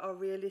priorities that are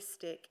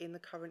realistic in the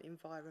current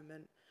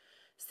environment.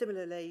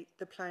 Similarly,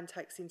 the plan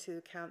takes into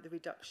account the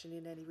reduction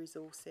in any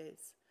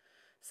resources.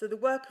 So the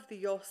work of the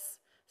YOS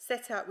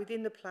set out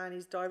within the plan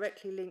is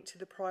directly linked to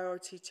the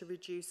priority to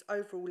reduce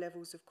overall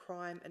levels of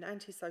crime and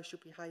antisocial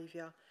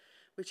behaviour,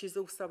 which is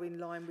also in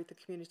line with the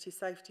Community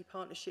Safety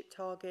Partnership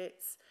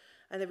targets,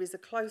 and there is a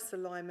close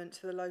alignment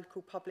to the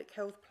local public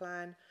health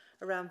plan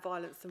around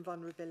violence and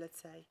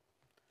vulnerability.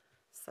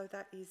 So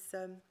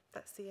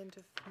that's the end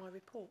of my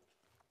report.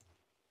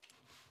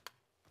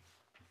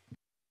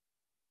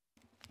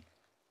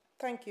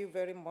 Thank you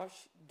very much.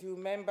 Do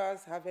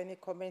members have any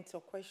comments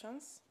or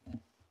questions?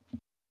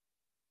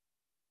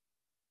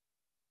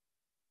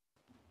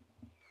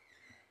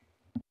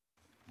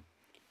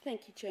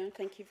 Thank you, Chair, and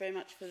thank you very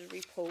much for the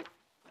report.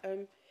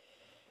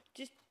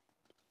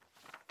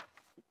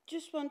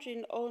 Just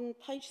wondering, on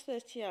page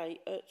 38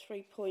 at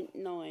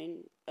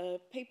 3.9,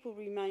 people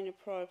remain a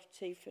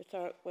priority for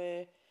Thurrock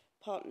where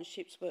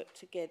partnerships work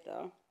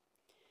together.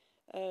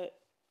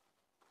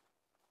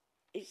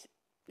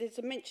 There's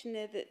a mention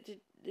there that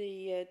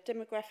the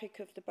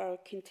demographic of the borough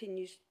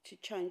continues to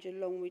change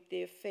along with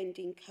the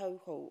offending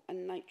cohort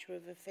and nature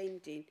of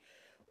offending.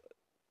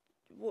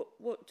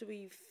 What do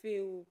we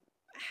feel,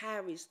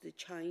 how is the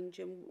change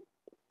and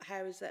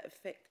how is that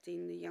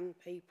affecting the young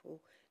people?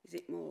 Is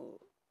it more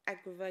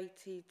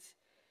aggravated,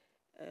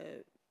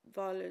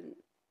 violent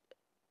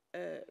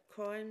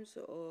crimes,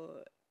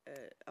 or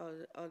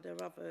are there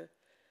other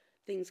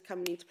things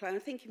coming into play? I'm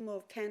thinking more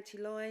of county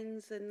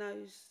lines and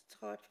those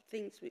type of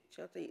things, which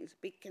I think is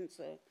a big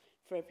concern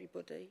for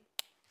everybody.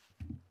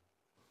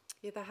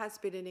 Yeah, there has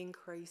been an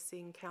increase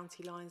in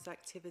county lines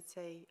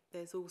activity.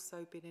 There's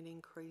also been an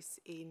increase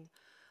in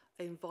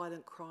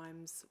violent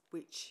crimes,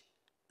 which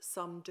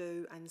some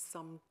do and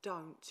some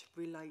don't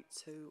relate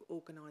to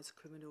organised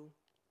criminal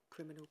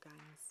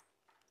gangs.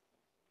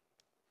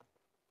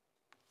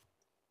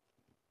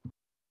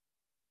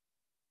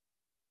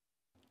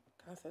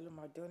 Councillor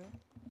Madoni.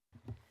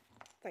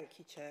 Thank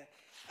you, Chair.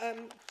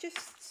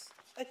 Just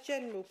a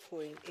general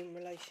point in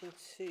relation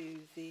to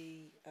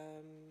the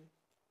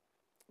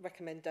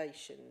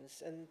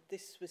recommendations, and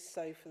this was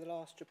so for the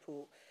last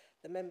report.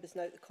 The members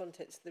note the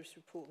contents of this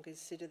report and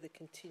consider the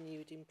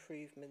continued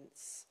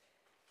improvements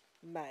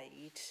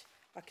made.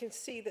 I can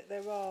see that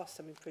there are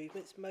some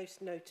improvements,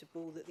 most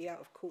notable that the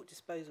out-of-court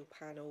disposal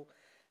panel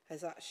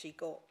has actually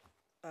got,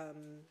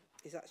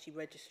 is actually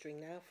registering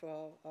now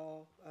for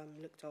our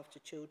looked after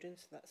children,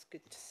 so that's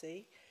good to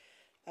see.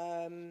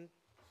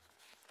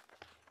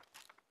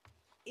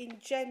 In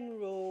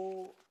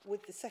general,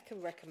 with the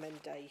second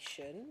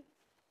recommendation,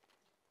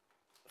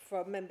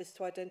 for members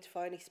to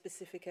identify any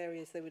specific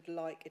areas they would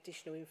like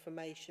additional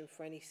information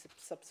for any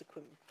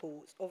subsequent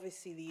reports.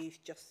 Obviously, the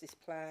Youth Justice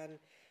Plan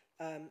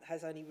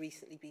has only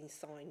recently been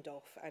signed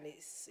off, and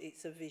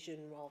it's a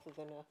vision rather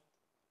than a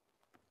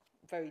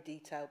very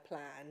detailed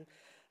plan.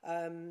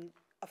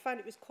 I found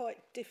it was quite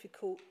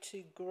difficult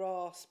to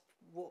grasp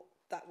what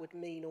that would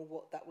mean or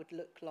what that would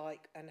look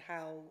like, and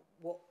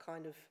what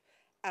kind of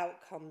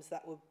outcomes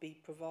that would be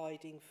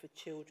providing for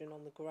children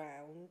on the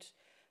ground.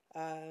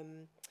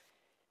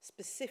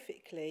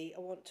 Specifically, I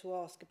want to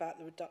ask about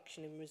the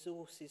reduction in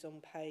resources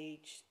on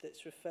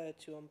that's referred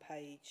to on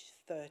page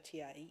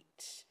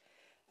 38.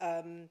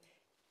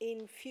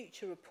 In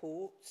future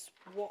reports,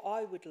 what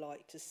I would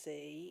like to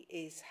see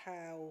is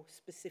how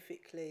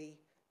specifically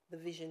the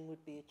vision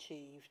would be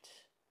achieved.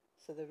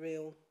 So the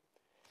real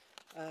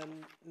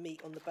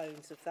meat on the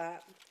bones of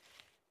that.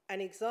 An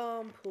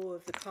example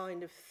of the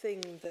kind of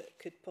thing that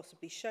could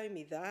possibly show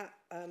me that,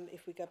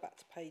 if we go back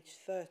to page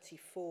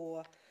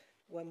 34,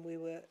 when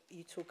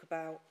you talk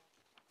about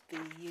the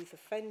youth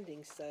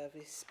offending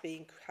service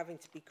having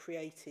to be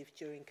creative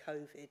during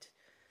COVID,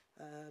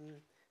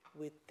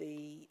 with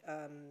the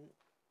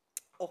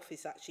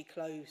office actually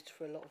closed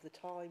for a lot of the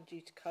time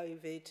due to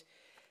COVID.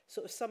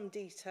 Sort of some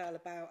detail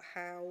about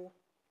how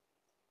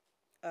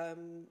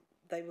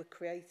they were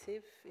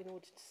creative in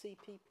order to see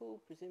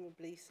people.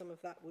 Presumably some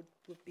of that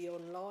would be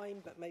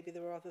online, but maybe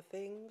there were other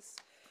things,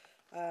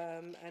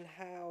 and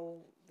how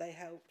they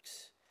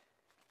helped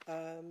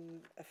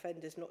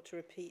offenders not to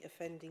repeat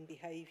offending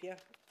behaviour.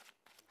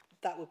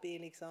 That would be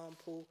an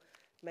example.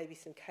 Maybe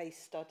some case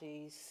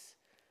studies,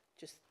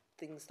 just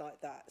things like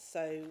that.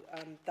 So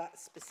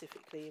that's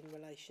specifically in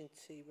relation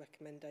to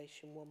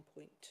recommendation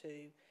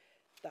 1.2.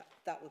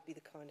 That would be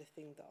the kind of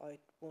thing that I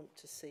want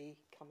to see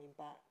coming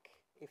back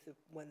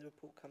when the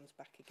report comes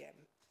back again.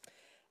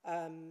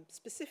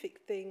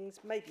 Specific things,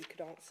 maybe you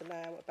could answer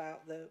now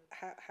about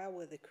how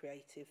were the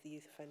creative, the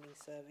youth offending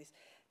service,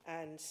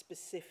 and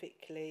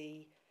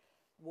specifically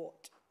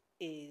what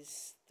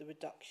is the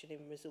reduction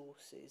in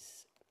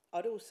resources.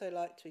 I'd also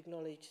like to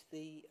acknowledge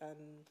the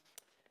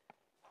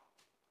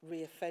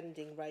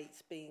reoffending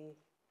rates being,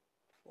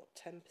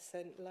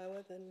 10%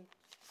 lower than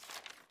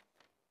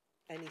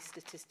any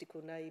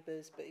statistical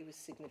neighbours, but it was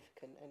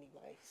significant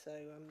anyway, so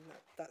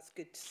that's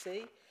good to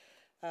see.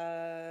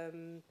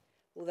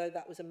 Although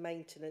that was a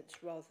maintenance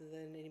rather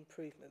than an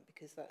improvement,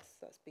 because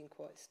that's been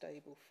quite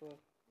stable for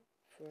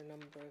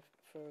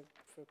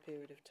a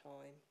period of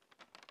time.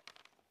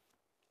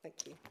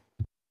 Thank you.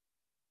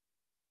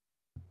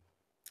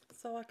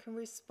 So I can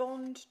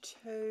respond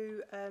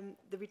to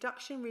the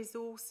reduction in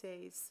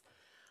resources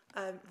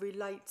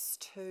relates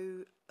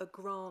to a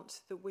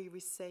grant that we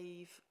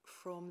receive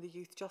from the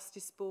Youth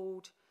Justice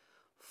Board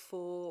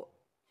for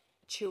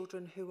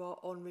children who are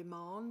on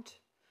remand.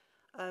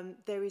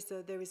 There is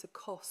a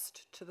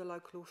cost to the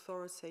local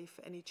authority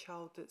for any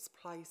child that's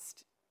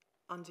placed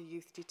under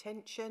youth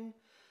detention,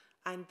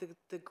 and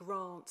the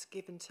grant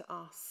given to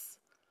us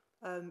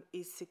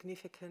is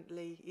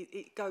significantly,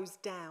 it goes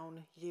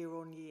down year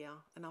on year,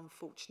 and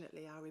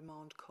unfortunately our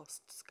remand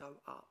costs go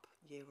up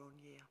year on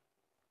year.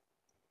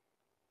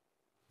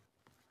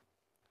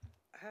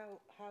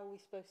 How are we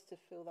supposed to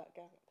fill that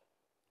gap?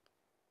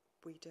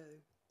 We do.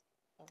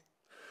 Oh.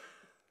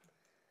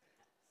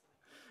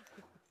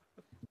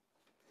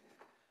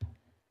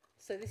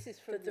 So this is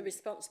for the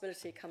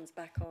responsibility comes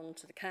back on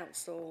to the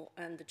council,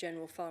 and the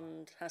general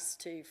fund has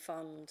to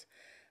fund,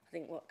 I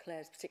think what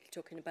Claire's particularly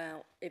talking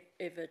about,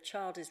 if a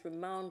child is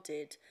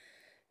remanded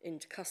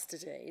into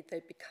custody, they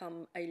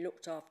become a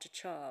looked after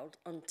child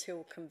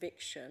until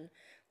conviction.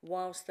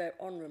 Whilst they're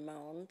on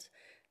remand,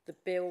 the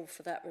bill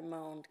for that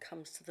remand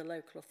comes to the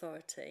local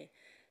authority.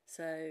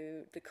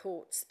 So the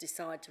courts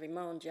decide to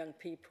remand young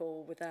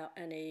people without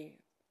any,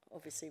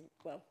 obviously,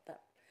 well,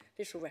 that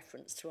visual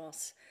reference to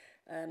us,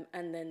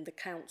 and then the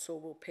council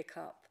will pick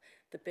up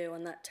the bill,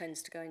 and that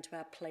tends to go into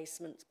our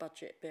placements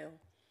budget bill.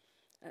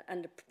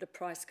 And the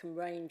price can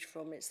range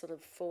from it's sort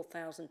of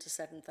 £4,000 to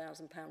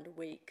 £7,000 a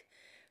week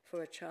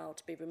for a child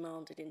to be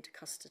remanded into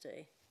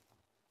custody.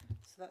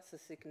 So that's a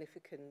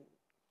significant,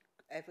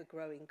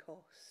 ever-growing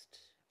cost.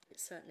 It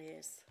certainly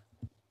is.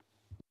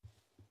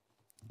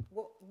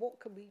 What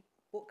can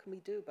we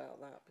do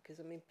about that? Because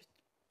I mean,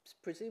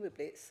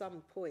 presumably at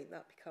some point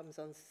that becomes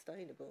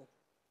unsustainable.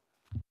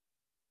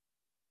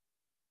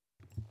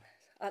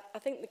 I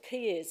think the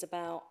key is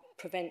about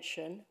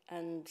prevention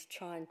and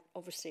trying,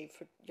 obviously,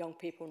 for young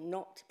people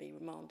not to be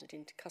remanded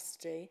into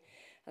custody.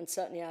 And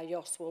certainly our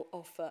YOS will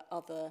offer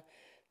other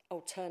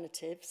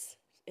alternatives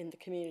in the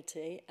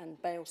community and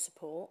bail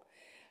support.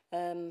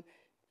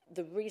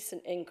 The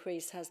recent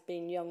increase has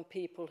been young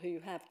people who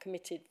have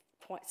committed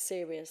quite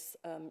serious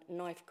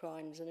knife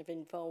crimes and have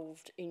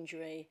involved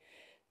injury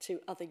to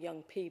other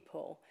young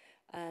people.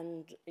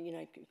 And, you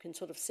know, you can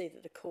sort of see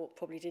that the court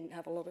probably didn't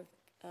have a lot of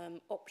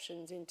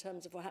options in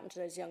terms of what happened to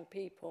those young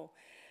people.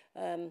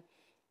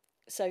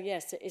 So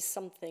yes, it is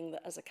something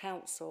that as a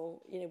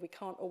council, you know, we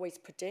can't always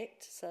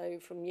predict. So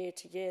from year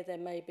to year, there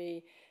may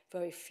be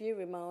very few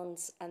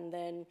remands, and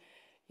then,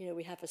 you know,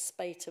 we have a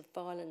spate of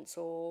violence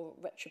or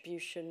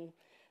retribution,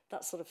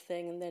 that sort of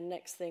thing. And then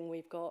next thing,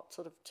 we've got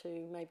sort of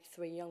 2, maybe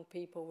 3 young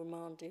people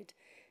remanded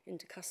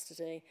into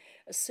custody.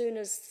 As soon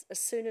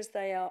as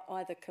they are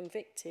either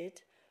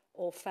convicted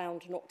or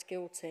found not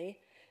guilty,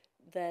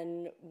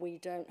 then we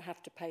don't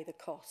have to pay the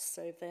costs.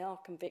 So if they are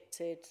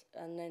convicted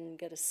and then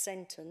get a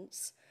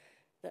sentence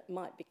that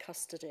might be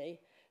custody,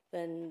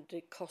 then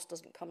the cost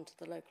doesn't come to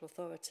the local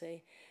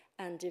authority.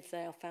 And if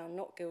they are found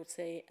not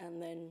guilty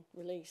and then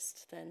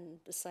released, then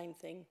the same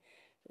thing,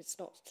 it's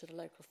not to the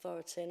local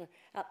authority. And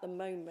at the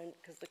moment,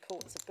 because the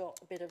courts have got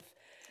a bit of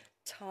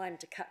time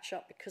to catch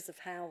up because of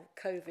how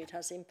COVID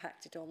has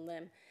impacted on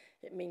them,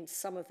 it means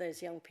some of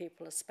those young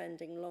people are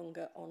spending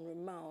longer on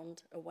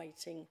remand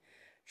awaiting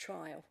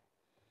trial.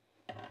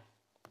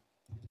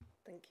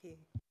 Thank you.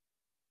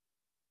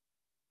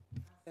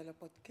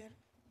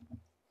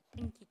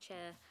 Thank you,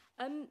 Chair.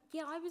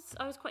 Yeah,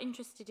 I was quite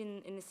interested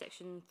in this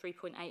section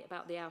 3.8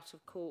 about the out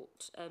of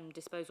court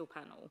disposal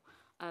panel.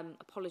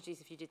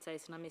 Apologies if you did say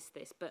this and I missed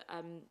this, but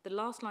the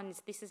last line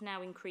is, this has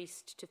now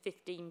increased to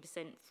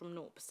 15% from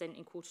 0%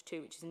 in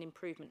Q2, which is an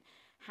improvement.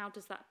 How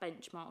does that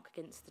benchmark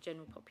against the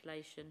general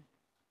population,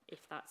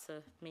 if that's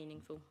a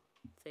meaningful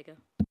figure?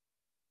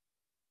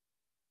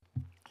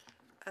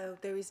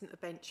 There isn't a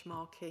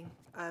benchmarking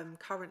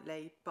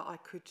currently, but I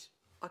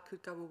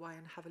could go away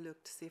and have a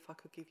look to see if I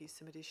could give you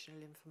some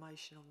additional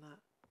information on that.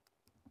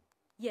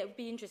 Yeah, it would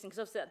be interesting, because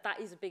obviously that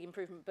is a big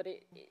improvement, but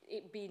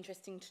it'd be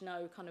interesting to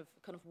know kind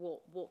of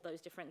what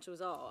those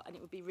differentials are, and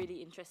it would be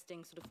really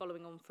interesting, sort of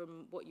following on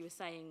from what you were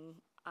saying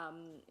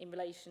in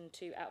relation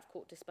to out of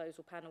court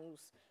disposal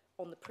panels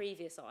on the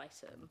previous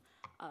item,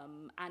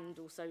 and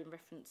also in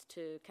reference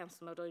to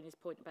Councillor Maldoni's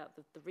point about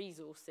the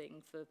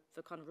resourcing for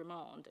kind of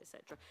remand,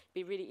 etc. It'd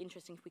be really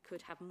interesting if we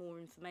could have more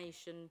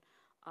information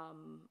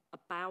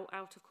about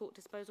out of court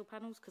disposal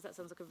panels, because that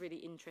sounds like a really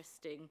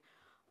interesting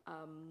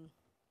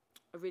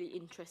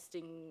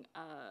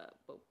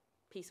well,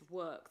 piece of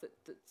work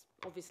that's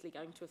obviously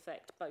going to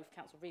affect both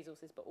council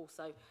resources but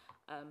also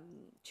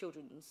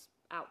children's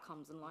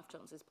outcomes and life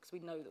chances, because we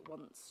know that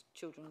once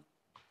children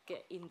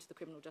get into the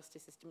criminal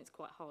justice system, it's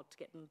quite hard to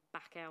get them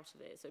back out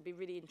of it. So it'd be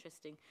really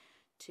interesting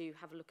to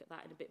have a look at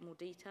that in a bit more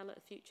detail at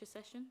a future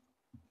session.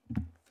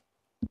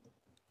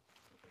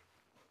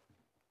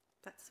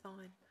 That's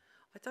fine.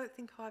 I don't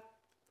think I've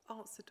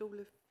answered all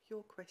of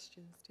your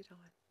questions, did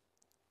I?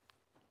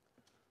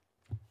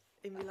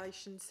 In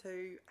relation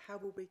to how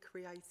we'll be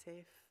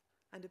creative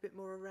and a bit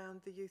more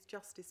around the youth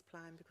justice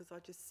plan, because I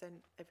just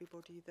sent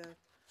everybody the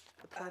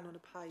plan on a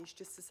page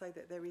just to say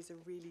that there is a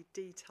really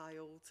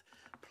detailed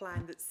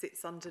plan that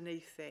sits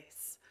underneath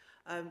this,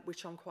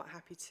 which I'm quite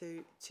happy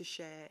to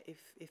share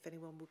if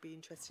anyone would be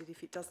interested.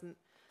 If it doesn't,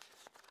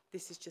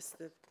 this is just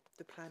the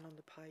plan on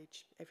the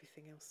page.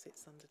 Everything else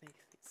sits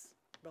underneath. It's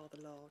rather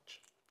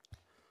large.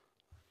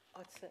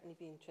 I'd certainly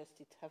be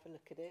interested to have a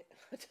look at it.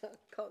 I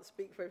can't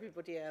speak for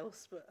everybody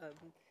else, but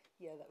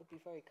yeah, that would be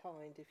very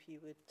kind if you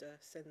would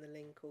send the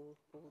link or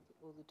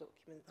the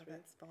document through.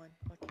 That's fine,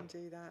 I can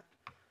do that.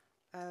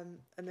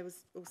 And there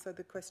was also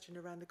the question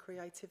around the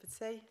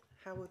creativity.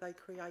 How are they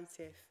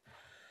creative?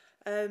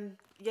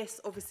 Yes,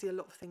 obviously a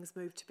lot of things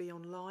moved to be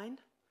online.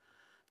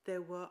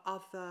 There were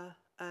other,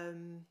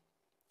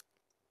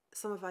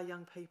 some of our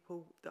young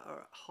people that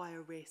are at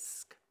higher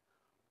risk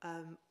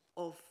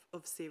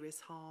of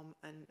serious harm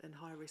and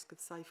high risk of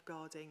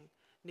safeguarding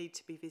need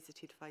to be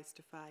visited face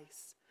to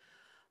face.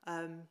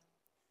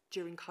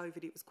 During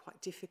COVID, it was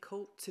quite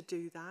difficult to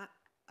do that,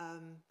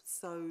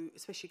 so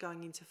especially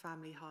going into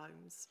family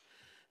homes.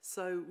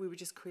 So we were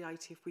just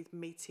creative with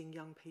meeting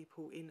young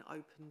people in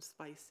open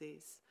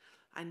spaces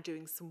and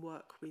doing some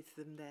work with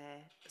them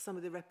there. Some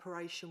of the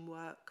reparation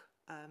work,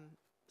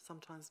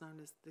 sometimes known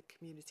as the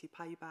community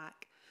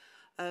payback,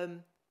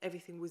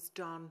 everything was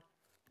done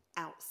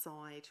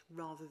outside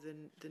rather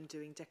than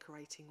doing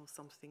decorating or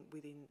something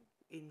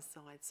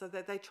inside. So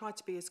they tried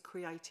to be as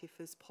creative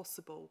as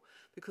possible,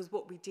 because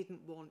what we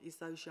didn't want is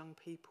those young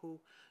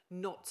people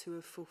not to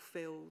have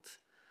fulfilled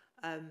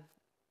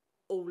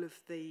all of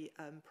the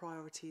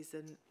priorities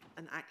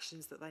and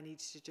actions that they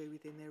needed to do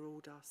within their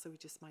order. So we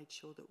just made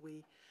sure that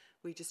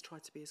we just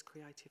tried to be as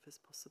creative as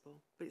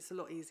possible. But it's a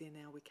lot easier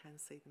now. We can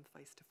see them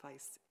face to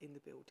face in the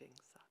building.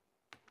 So.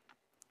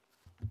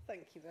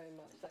 Thank you very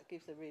much. That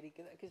gives me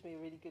a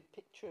really good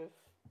picture of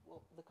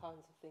what the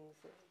kinds of things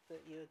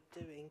that you're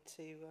doing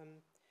to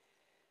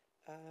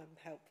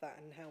help that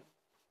and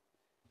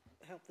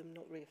help them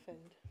not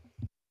reoffend.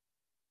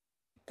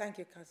 Thank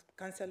you,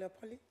 Councillor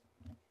Polly.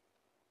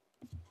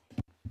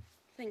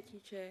 Thank you,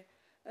 Chair.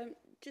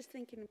 Just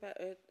thinking about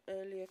an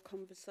earlier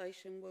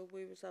conversation where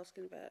we was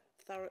asking about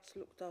Thurrock's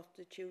looked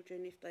after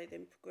children if they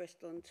then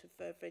progressed on to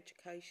further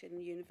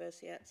education,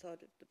 university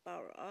outside of the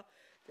borough,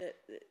 that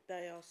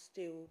they are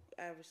still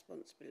our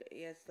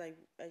responsibility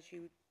as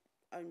your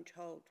own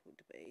child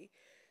would be.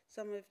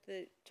 Some of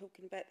the,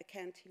 talking about the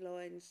county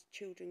lines,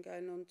 children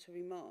going on to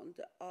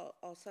remand,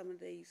 are some of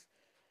these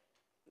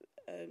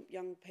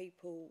young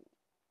people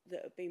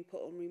that have been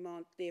put on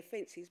remand, the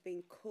offence is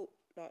being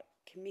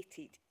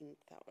committed in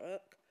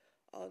Thurrock.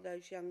 Are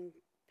those young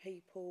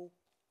people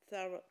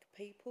Thurrock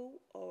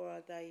people, or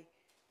are they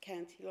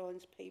county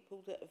lines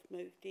people that have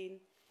moved in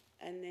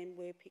and then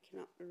we're picking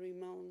up the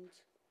remand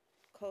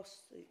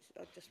costs?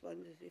 I just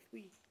wondered if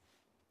we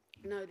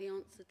know the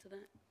answer to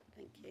that.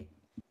 Thank you.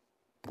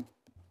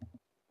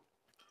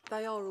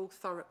 They are all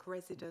Thurrock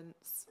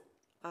residents.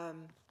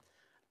 I'm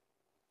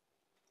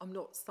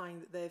not saying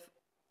that they've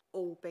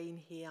all been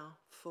here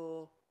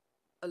for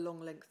a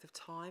long length of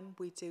time.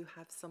 We do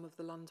have some of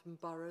the London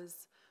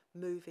boroughs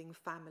moving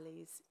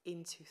families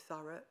into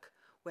Thurrock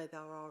where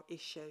there are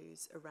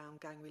issues around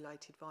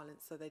gang-related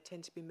violence, so they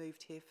tend to be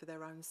moved here for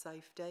their own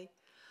safety.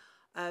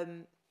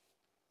 And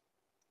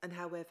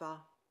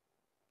however,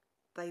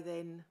 they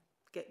then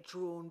get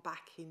drawn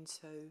back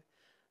into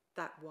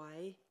that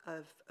way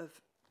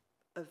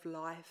of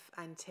life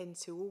and tend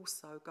to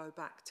also go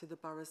back to the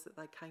boroughs that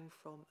they came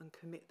from and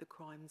commit the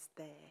crimes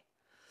there.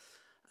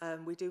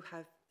 We do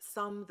have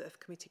some that have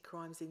committed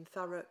crimes in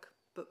Thurrock,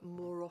 but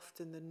more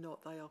often than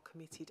not they are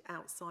committed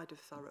outside of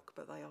Thurrock,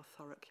 but they are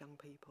Thurrock young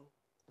people.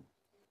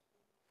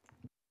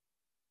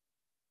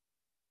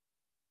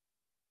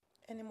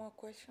 Any more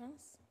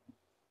questions?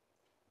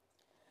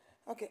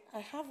 Okay, I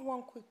have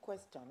one quick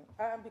question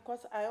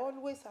because I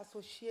always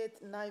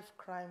associate knife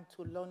crime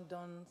to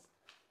London's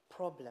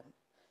problem.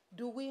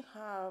 Do we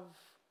have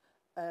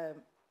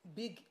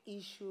big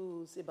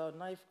issues about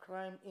knife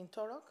crime in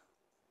Thurrock?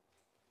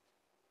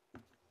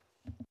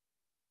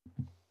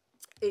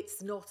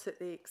 It's not at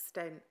the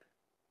extent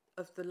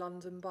of the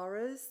London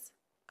boroughs,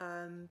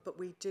 but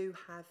we do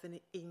have an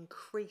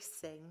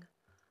increasing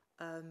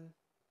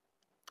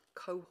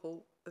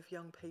cohort of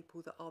young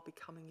people that are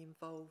becoming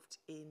involved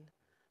in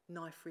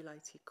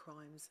knife-related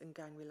crimes and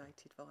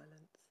gang-related violence.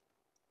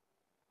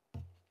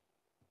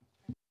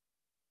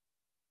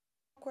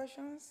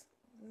 Questions?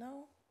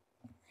 No?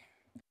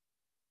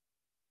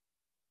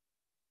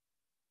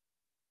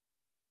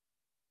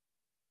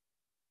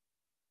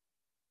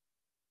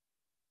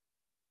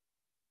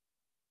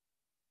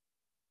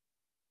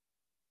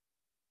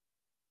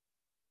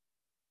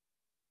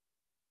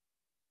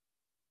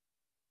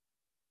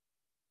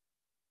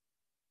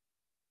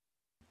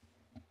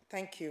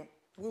 Thank you.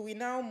 We will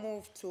now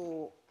move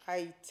to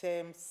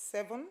item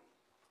 7.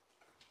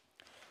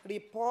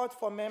 Report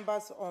for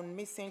members on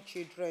missing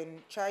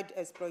children, child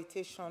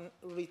exploitation,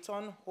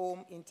 return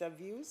home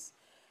interviews,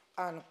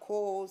 and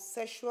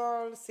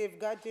co-sexual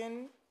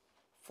safeguarding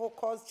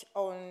focused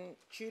on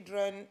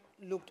children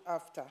looked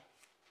after.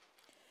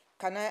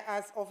 Can I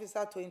ask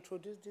officer to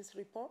introduce this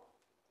report?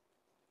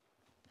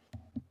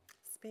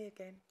 It's me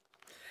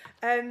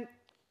again.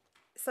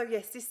 So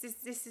yes, this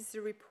is the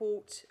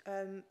report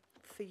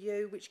for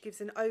you, which gives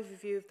an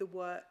overview of the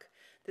work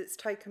that's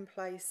taken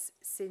place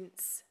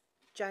since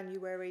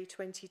January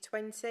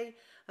 2020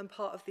 and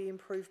part of the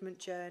improvement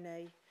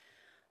journey.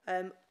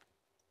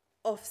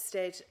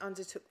 Ofsted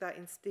undertook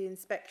the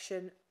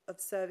inspection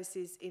of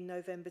services in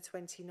November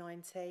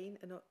 2019,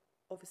 and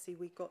obviously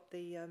we got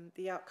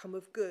the outcome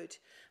of good,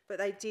 but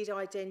they did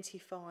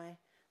identify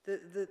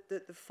that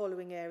the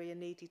following area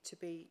needed to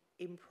be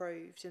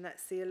improved, and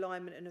that's the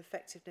alignment and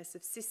effectiveness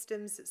of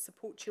systems that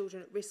support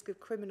children at risk of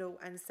criminal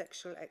and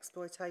sexual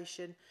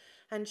exploitation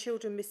and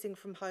children missing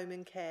from home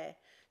and care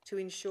to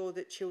ensure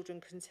that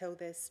children can tell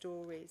their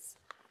stories.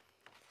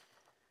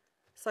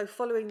 So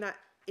following that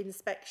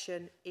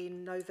inspection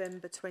in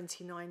November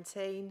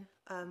 2019,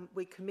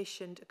 we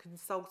commissioned a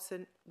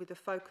consultant with a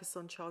focus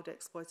on child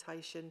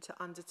exploitation to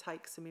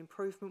undertake some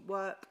improvement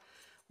work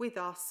with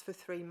us for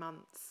 3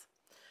 months.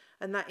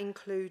 And that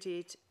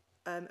included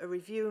a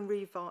review and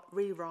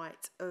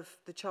rewrite of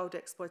the child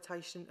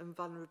exploitation and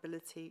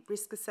vulnerability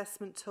risk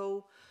assessment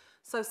tool.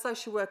 So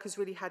social workers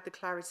really had the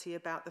clarity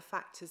about the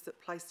factors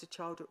that placed a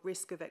child at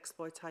risk of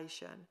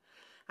exploitation,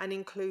 and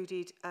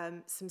included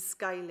some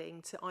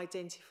scaling to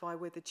identify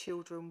whether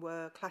children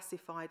were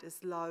classified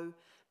as low,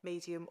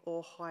 medium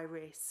or high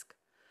risk.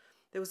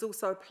 There was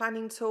also a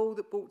planning tool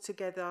that brought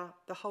together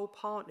the whole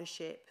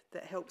partnership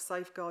that helped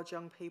safeguard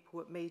young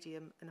people at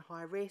medium and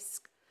high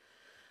risk,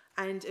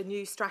 and a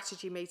new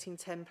strategy meeting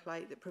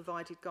template that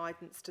provided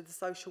guidance to the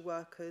social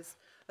workers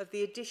of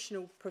the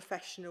additional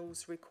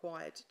professionals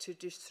required to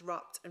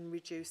disrupt and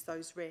reduce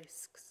those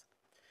risks.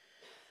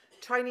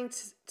 Training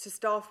to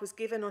staff was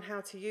given on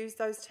how to use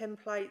those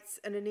templates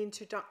and an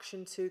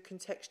introduction to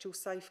contextual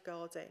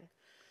safeguarding.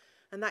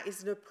 and that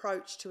is an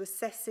approach to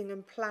assessing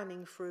and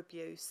planning for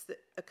abuse that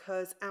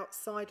occurs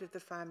outside of the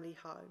family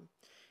home,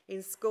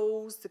 in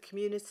schools, the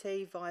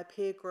community, via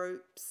peer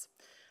groups.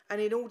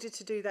 And in order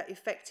to do that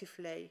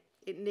effectively,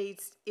 it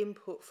needs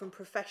input from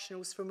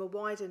professionals from a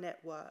wider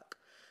network.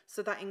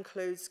 So that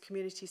includes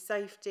community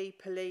safety,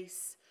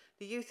 police,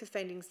 the Youth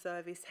Offending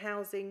Service,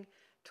 housing,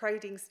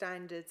 trading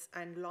standards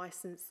and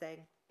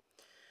licensing.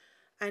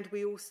 And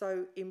we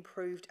also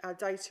improved our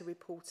data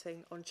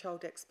reporting on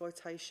child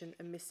exploitation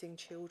and missing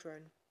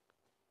children.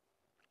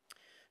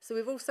 So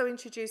we've also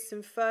introduced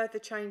some further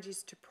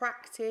changes to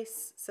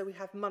practice. So we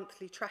have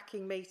monthly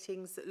tracking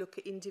meetings that look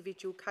at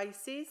individual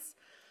cases.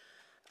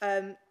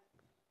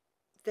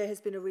 There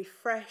has been a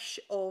refresh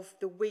of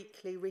the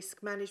weekly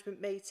risk management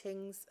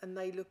meetings, and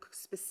they look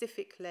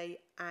specifically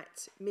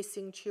at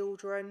missing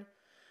children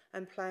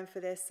and plan for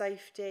their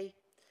safety.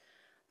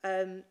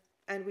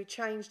 And we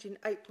changed in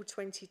April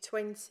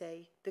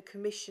 2020, the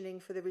commissioning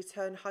for the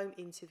return home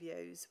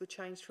interviews were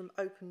changed from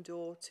Open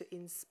Door to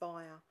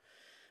Inspire,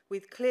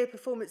 with clear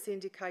performance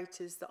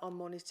indicators that are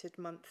monitored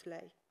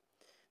monthly.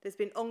 There's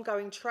been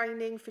ongoing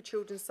training for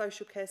children's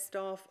social care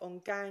staff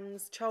on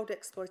gangs, child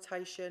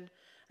exploitation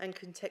and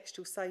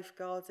contextual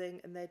safeguarding,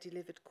 and they're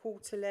delivered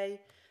quarterly.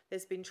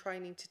 There's been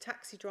training to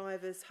taxi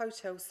drivers,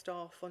 hotel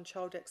staff on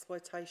child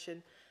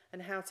exploitation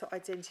and how to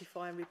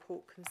identify and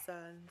report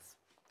concerns.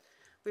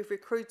 We've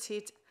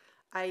recruited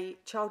a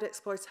child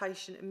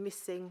exploitation and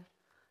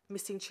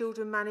missing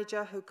children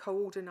manager who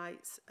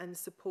coordinates and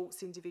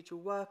supports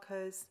individual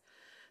workers.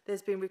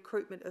 There's been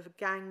recruitment of a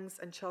gangs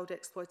and child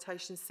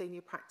exploitation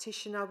senior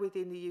practitioner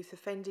within the youth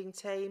offending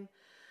team,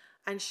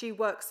 and she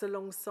works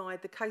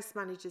alongside the case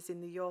managers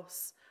in the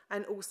YOS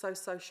and also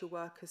social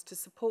workers to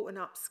support and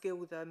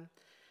upskill them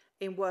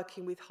in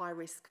working with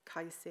high-risk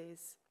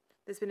cases.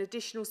 There's been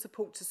additional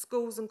support to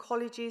schools and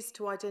colleges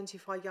to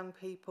identify young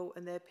people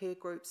and their peer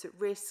groups at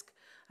risk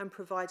and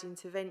provide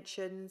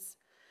interventions.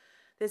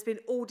 There's been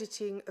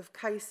auditing of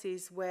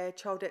cases where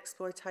child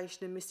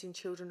exploitation and missing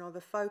children are the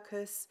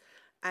focus,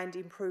 and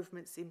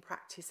improvements in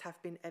practice have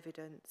been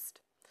evidenced.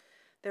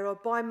 There are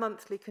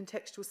bi-monthly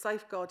contextual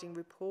safeguarding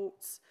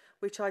reports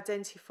which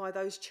identify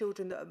those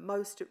children that are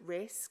most at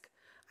risk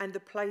and the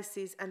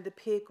places and the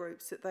peer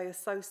groups that they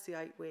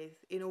associate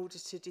with in order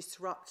to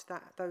disrupt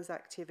those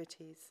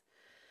activities.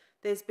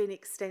 There's been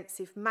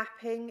extensive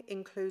mapping,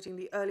 including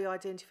the early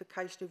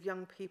identification of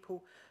young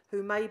people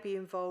who may be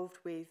involved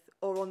with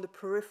or on the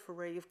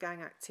periphery of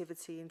gang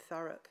activity in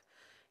Thurrock,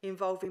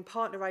 involving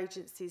partner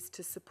agencies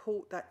to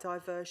support that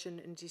diversion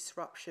and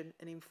disruption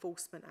and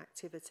enforcement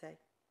activity.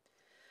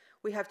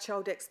 We have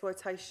child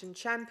exploitation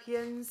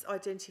champions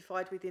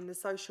identified within the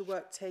social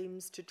work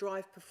teams to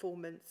drive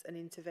performance and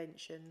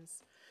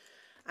interventions.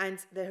 And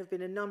there have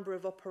been a number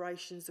of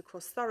operations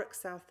across Thurrock,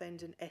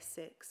 Southend and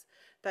Essex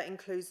that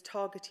includes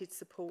targeted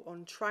support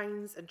on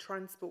trains and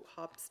transport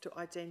hubs to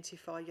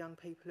identify young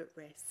people at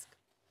risk.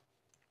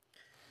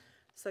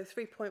 So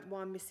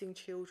 3.1, missing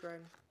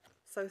children.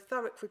 So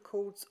Thurrock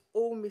records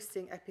all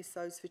missing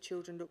episodes for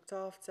children looked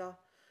after.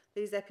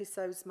 These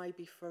episodes may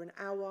be for an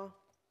hour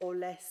or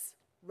less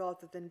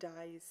rather than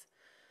days.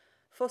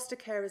 Foster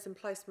carers and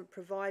placement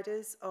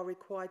providers are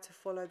required to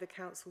follow the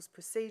council's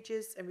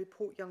procedures and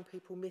report young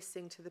people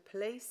missing to the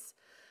police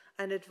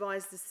and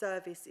advise the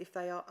service if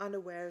they are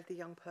unaware of the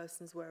young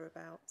person's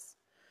whereabouts.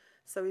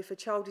 So if a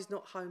child is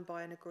not home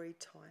by an agreed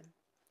time.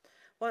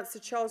 Once the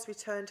child's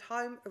returned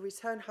home, a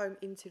return home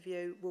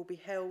interview will be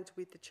held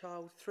with the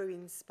child through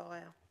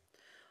Inspire.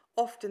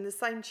 Often the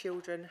same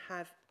children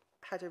have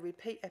had a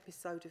repeat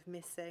episode of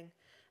missing,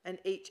 and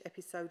each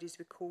episode is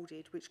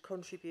recorded, which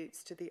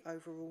contributes to the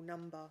overall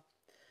number.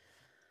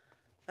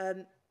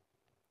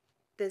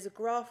 There's a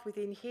graph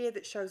within here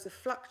that shows a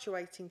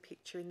fluctuating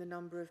picture in the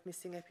number of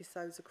missing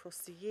episodes across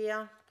the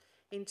year.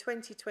 In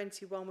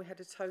 2021, we had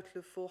a total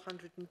of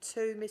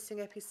 402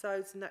 missing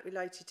episodes, and that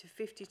related to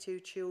 52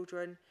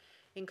 children,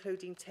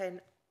 including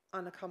 10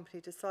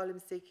 unaccompanied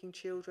asylum-seeking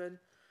children.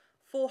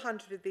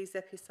 400 of these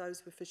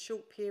episodes were for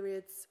short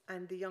periods,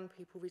 and the young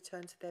people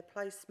returned to their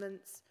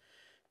placements.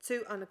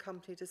 2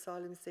 unaccompanied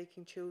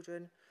asylum-seeking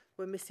children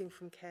were missing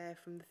from care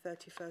from the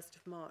 31st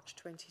of March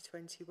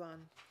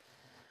 2021.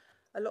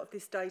 A lot of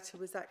this data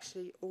was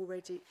actually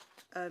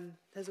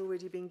has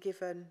already been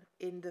given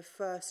in the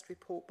first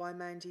report by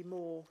Mandy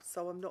Moore,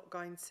 so I'm not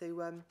going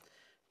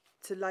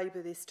to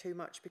labour this too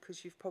much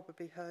because you've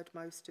probably heard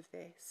most of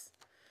this.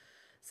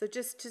 So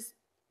just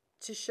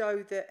to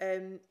show that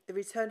the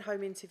return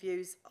home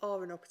interviews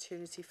are an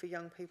opportunity for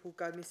young people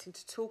go missing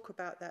to talk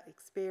about that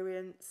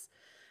experience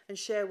and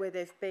share where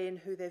they've been,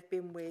 who they've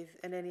been with,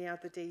 and any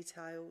other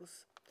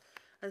details.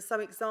 And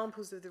some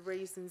examples of the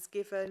reasons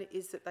given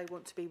is that they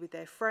want to be with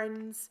their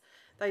friends,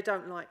 they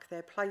don't like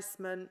their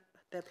placement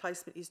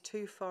is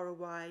too far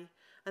away,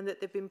 and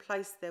that they've been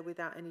placed there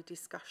without any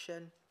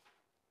discussion.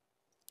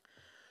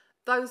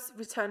 Those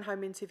return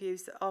home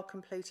interviews that are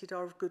completed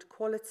are of good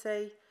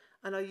quality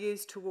and are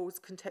used towards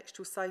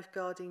contextual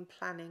safeguarding,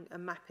 planning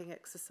and mapping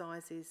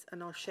exercises,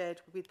 and are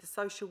shared with the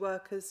social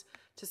workers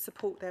to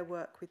support their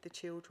work with the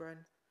children.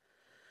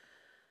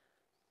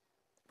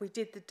 We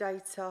did the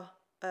data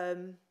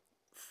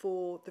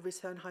for the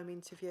return home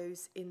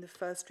interviews in the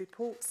first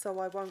report, so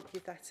I won't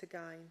give that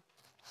again.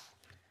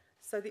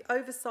 So the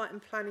oversight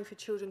and planning for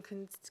children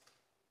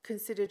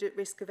considered at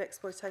risk of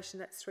exploitation,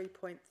 that's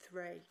 3.3.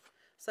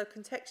 So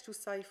contextual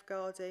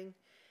safeguarding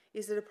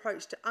is an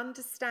approach to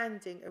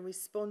understanding and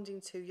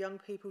responding to young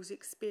people's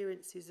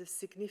experiences of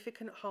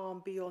significant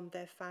harm beyond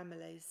their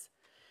families.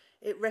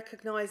 It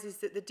recognises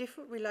that the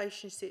different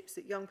relationships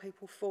that young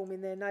people form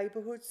in their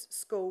neighbourhoods,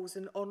 schools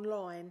and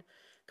online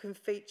can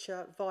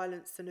feature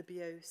violence and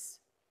abuse.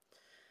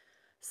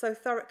 So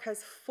Thurrock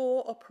has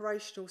 4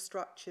 operational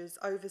structures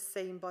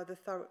overseen by the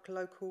Thurrock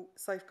Local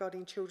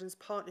Safeguarding Children's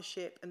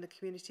Partnership and the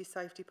Community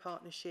Safety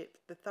Partnership,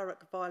 the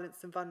Thurrock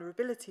Violence and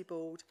Vulnerability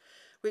Board,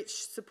 which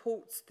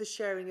supports the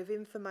sharing of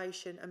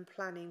information and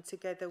planning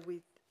together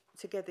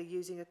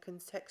using a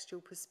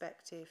contextual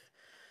perspective.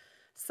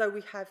 So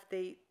we have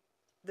the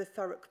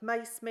Thurrock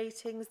MACE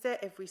meetings,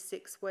 they're every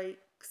 6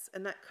 weeks,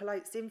 and that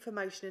collates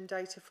information and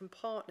data from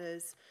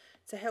partners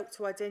to help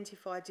to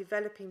identify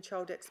developing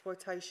child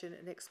exploitation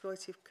and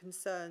exploitive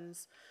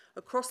concerns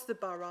across the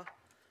borough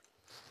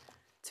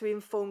to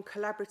inform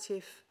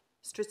collaborative,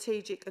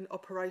 strategic and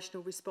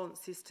operational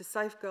responses to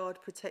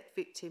safeguard, protect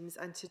victims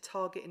and to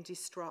target and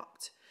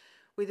disrupt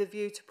with a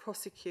view to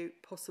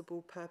prosecute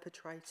possible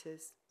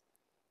perpetrators.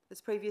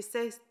 As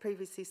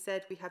previously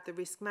said, we have the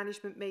risk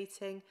management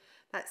meeting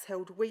that's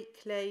held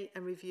weekly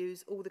and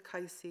reviews all the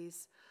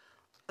cases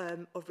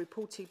of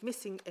reported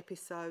missing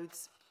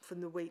episodes from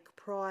the week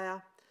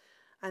prior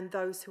and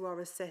those who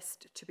are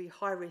assessed to be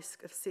high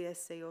risk of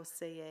CSE or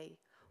CE,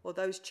 or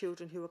those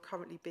children who are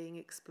currently being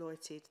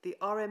exploited. The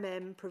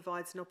RMM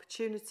provides an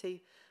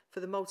opportunity for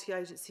the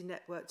multi-agency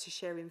network to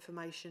share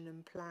information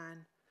and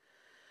plan.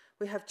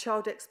 We have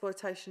child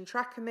exploitation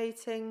tracker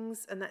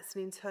meetings, and that's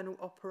an internal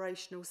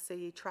operational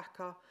CE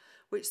tracker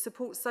which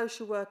supports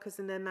social workers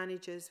and their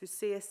managers with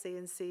CSE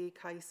and CE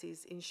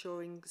cases,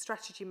 ensuring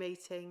strategy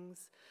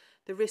meetings,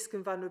 the risk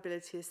and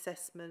vulnerability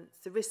assessments,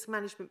 the risk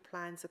management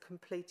plans are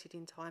completed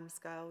in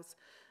timescales,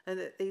 and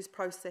that these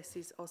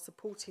processes are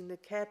supporting the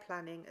care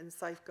planning and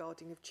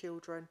safeguarding of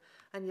children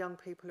and young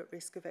people at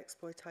risk of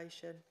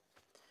exploitation.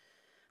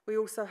 We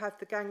also have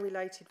the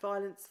Gang-Related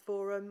Violence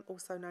Forum,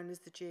 also known as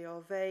the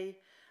GRV,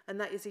 and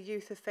that is a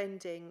youth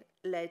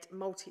offending-led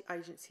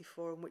multi-agency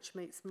forum which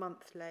meets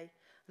monthly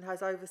and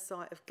has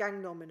oversight of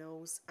gang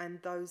nominals and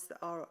those that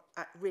are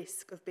at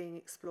risk of being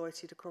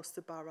exploited across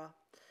the borough.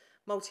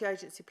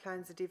 Multi-agency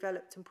plans are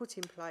developed and put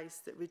in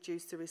place that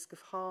reduce the risk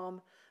of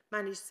harm,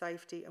 manage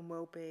safety and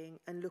well-being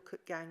and look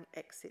at gang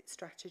exit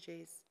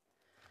strategies.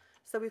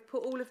 So we've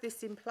put all of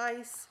this in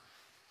place,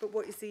 but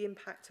what is the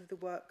impact of the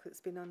work that's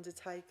been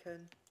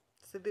undertaken?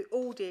 So the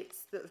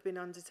audits that have been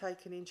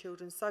undertaken in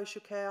children's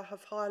social care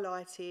have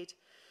highlighted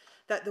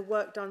that the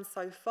work done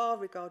so far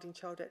regarding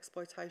child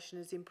exploitation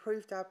has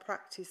improved our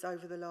practice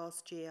over the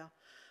last year,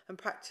 and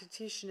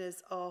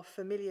practitioners are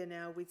familiar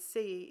now with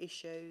CE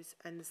issues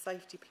and the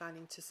safety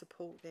planning to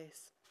support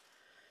this.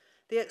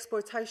 The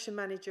exploitation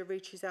manager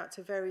reaches out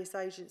to various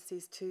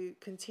agencies to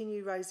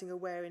continue raising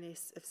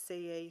awareness of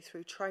CE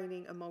through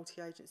training and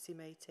multi-agency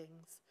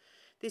meetings.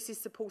 This is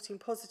supporting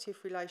positive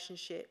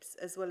relationships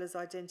as well as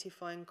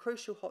identifying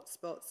crucial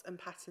hotspots and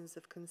patterns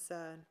of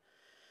concern.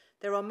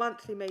 There are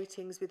monthly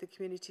meetings with the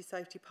Community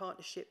Safety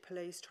Partnership,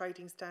 Police,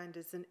 Trading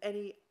Standards and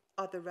any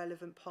other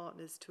relevant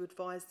partners to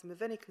advise them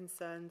of any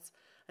concerns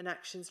and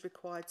actions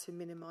required to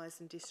minimise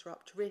and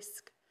disrupt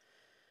risk.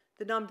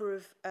 The number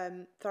of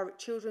Thurrock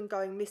children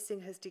going missing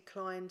has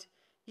declined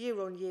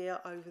year on year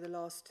over the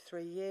last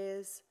 3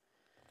 years.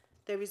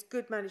 There is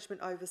good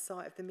management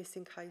oversight of the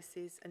missing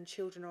cases and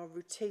children are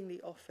routinely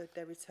offered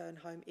their return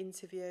home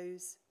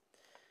interviews.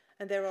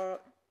 And there are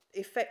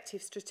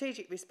effective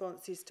strategic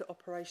responses to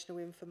operational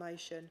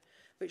information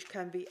which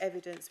can be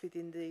evidenced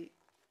within the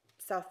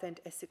Southend,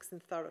 Essex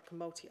and Thurrock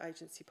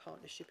multi-agency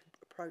partnership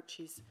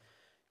approaches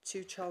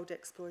to child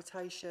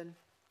exploitation.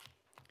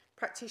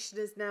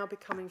 Practitioners now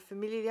becoming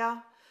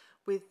familiar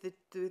with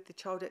the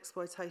child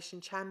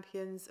exploitation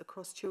champions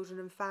across children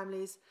and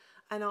families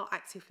and are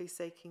actively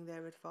seeking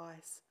their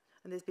advice.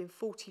 And there's been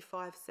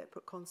 45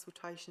 separate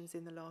consultations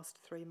in the last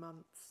 3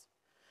 months.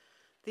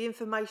 The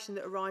information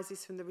that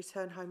arises from the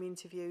return home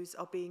interviews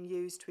are being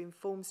used to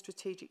inform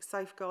strategic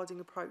safeguarding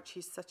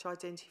approaches such as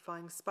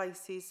identifying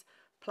spaces,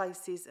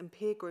 places and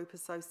peer group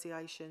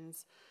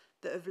associations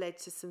that have led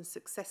to some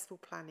successful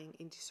planning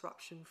in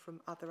disruption from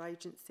other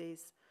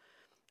agencies.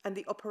 And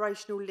the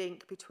operational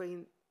link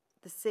between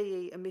the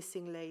CE and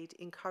missing lead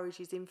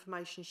encourages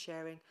information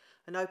sharing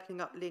and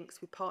opening up links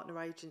with partner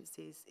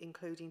agencies,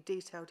 including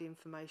detailed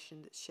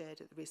information that's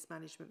shared at the risk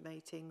management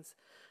meetings,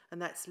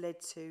 and that's led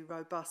to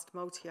robust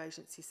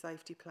multi-agency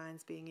safety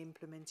plans being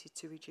implemented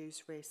to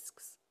reduce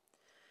risks.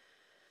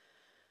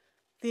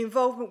 The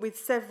involvement with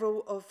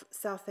several of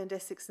Southend,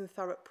 Essex and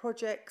Thurrock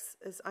projects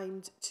has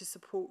aimed to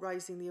support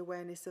raising the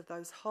awareness of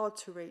those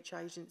hard-to-reach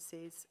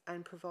agencies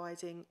and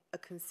providing a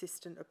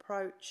consistent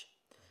approach.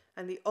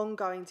 And the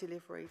ongoing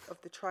delivery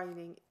of the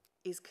training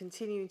is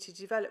continuing to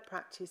develop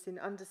practice in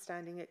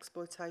understanding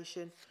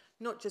exploitation,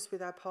 not just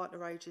with our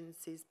partner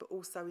agencies, but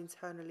also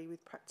internally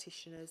with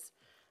practitioners,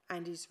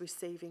 and is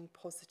receiving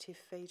positive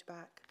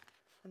feedback.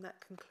 And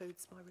that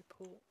concludes my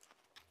report.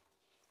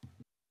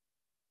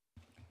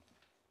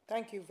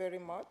 Thank you very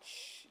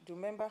much. Do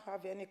members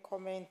have any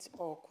comments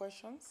or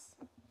questions?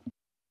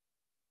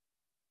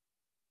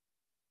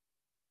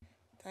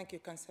 Thank you,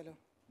 Councillor.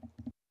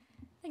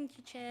 Thank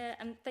you, Chair,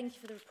 and thank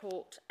you for the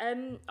report.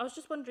 I was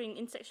just wondering,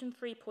 in section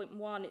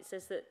 3.1, it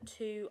says that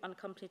 2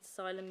 unaccompanied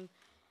asylum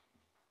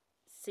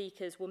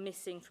seekers were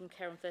missing from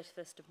care on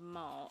 31st of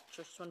March.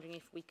 I was just wondering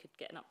if we could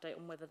get an update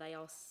on whether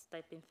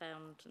they've been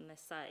found and they're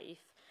safe,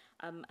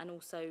 and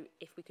also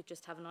if we could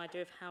just have an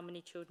idea of how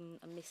many children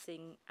are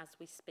missing as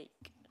we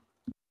speak.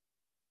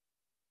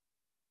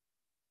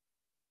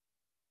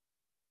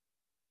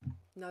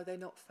 No, they're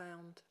not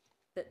found.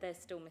 That they're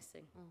still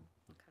missing?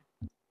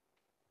 Okay.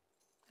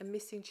 And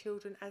missing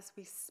children as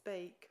we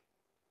speak?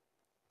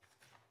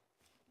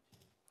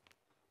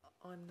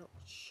 I'm not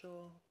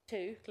sure.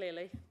 2,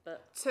 clearly,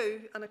 but...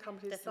 2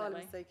 unaccompanied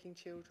Definitely. asylum-seeking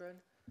children.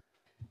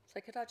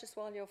 So could I just,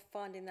 while you're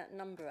finding that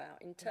number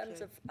out, in terms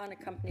of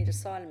unaccompanied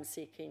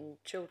asylum-seeking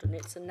children,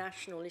 it's a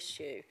national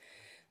issue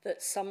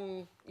that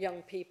some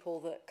young people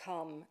that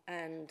come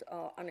and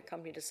are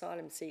unaccompanied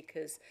asylum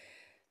seekers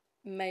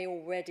may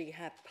already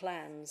have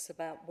plans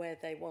about where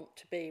they want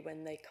to be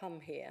when they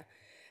come here,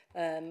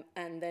 and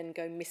then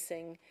go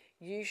missing,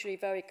 usually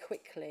very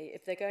quickly.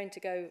 If they're going to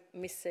go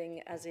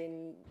missing, as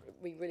in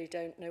we really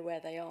don't know where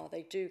they are,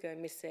 they do go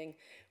missing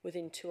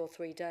within 2 or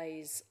 3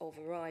 days of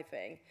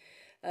arriving.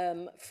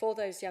 For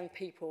those young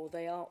people,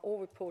 they are all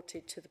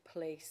reported to the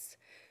police.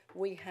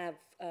 We have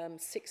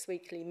 6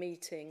 weekly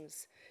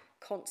meetings,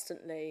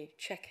 constantly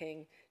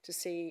checking to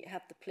see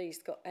have the police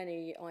got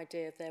any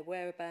idea of their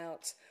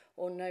whereabouts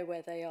or know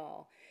where they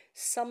are.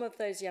 Some of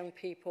those young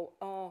people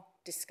are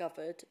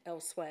discovered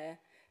elsewhere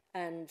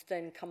and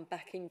then come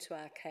back into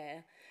our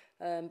care.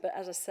 But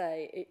as I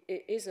say,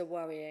 it is a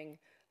worrying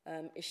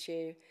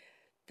issue.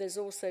 There's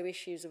also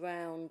issues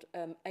around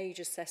age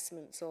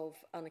assessments of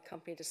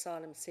unaccompanied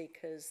asylum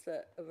seekers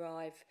that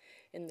arrive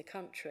in the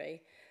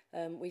country.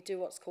 We do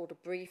what's called a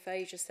brief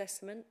age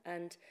assessment,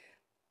 and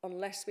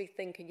unless we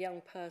think a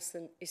young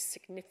person is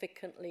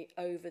significantly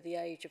over the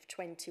age of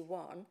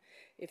 21,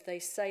 if they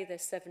say they're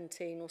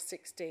 17 or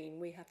 16,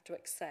 we have to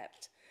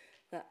accept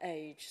that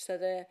age. So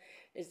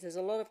there's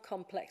a lot of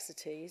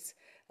complexities.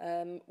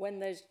 When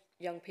those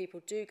young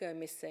people do go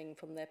missing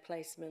from their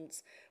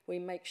placements, we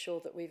make sure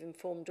that we've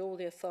informed all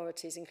the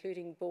authorities,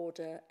 including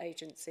border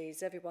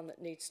agencies, everyone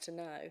that needs to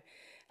know,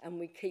 and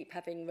we keep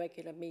having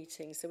regular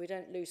meetings so we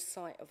don't lose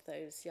sight of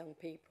those young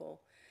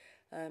people.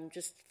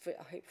 Just for,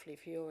 hopefully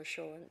for your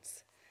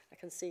assurance. I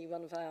can see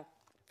one of our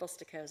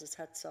foster carers has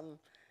had some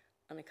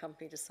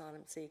unaccompanied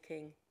asylum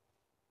seeking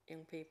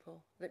young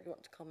people. I don't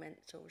want to comment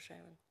at all,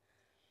 Sharon.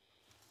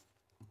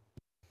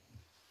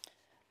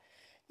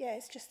 Yeah,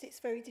 it's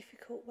very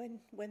difficult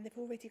when they've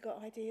already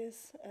got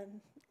ideas,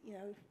 and you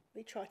know,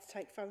 we try to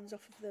take phones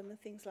off of them and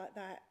things like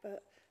that,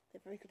 but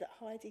they're very good at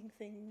hiding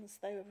things.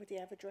 They already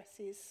have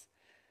addresses.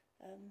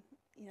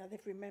 You know, they've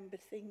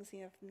remembered things,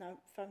 you know,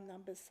 phone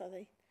numbers, so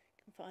they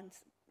can find,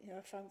 you know,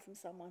 a phone from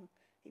someone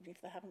even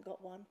if they haven't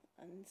got one,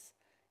 and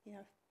you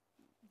know,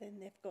 then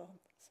they've gone.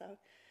 So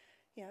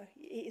you know,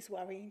 it is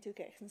worrying to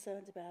get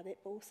concerned about it,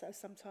 but also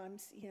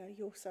sometimes, you know,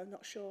 you're also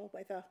not sure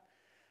whether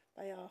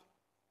they are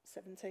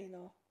 17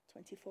 or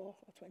 24 or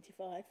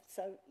 25.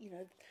 So you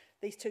know,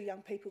 these 2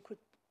 young people could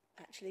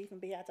actually even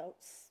be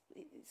adults.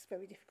 It's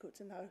very difficult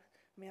to know.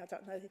 I mean, I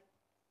don't know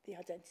the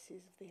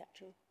identities of the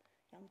actual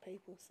young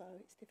people, so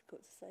it's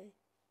difficult to say.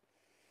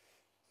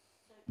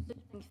 Thank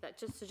you for that.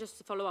 Just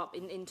to follow up,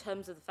 in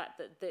terms of the fact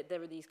that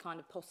there are these kind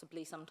of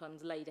possibly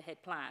sometimes laid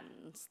ahead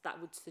plans, that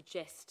would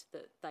suggest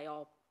that they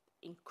are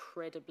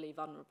incredibly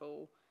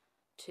vulnerable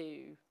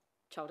to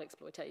child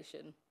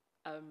exploitation,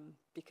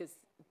 because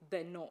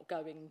they're not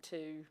going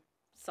to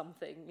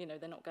something, you know,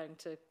 they're not going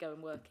to go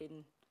and work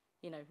in,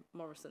 you know,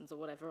 Morrison's or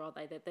whatever, are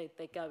they?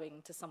 They're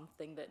going to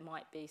something that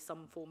might be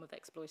some form of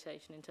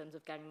exploitation in terms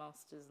of gang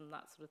masters and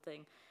that sort of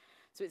thing.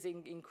 So it's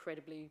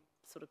incredibly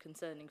sort of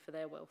concerning for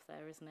their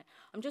welfare, isn't it?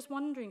 I'm just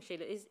wondering,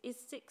 Sheila, is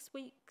 6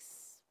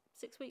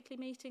 weekly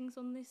meetings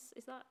on this,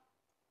 is that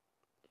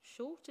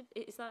short?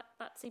 Is that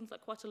seems like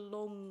quite a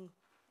long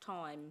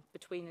time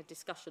between a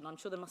discussion? I'm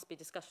sure there must be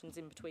discussions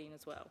in between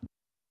as well.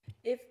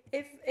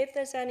 If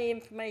there's any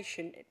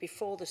information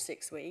before the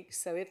 6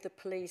 weeks, so if the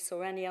police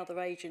or any other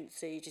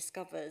agency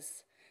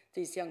discovers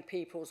these young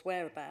people's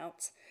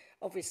whereabouts,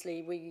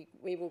 obviously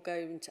we will go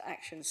into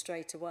action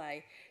straight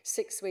away.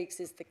 6 weeks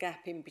is the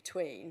gap in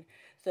between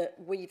that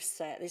we've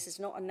set. This is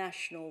not a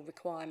national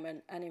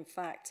requirement, and in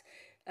fact,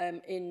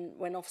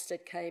 when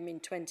Ofsted came in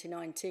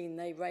 2019,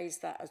 they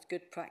raised that as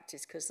good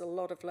practice, because a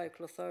lot of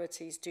local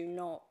authorities do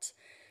not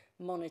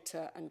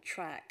monitor and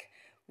track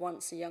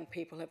once the young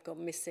people have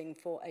gone missing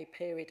for a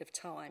period of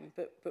time,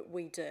 but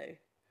we do.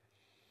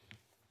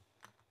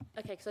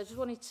 Okay, because I just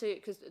wanted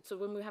to, so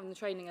when we were having the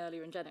training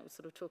earlier, and Janet was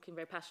sort of talking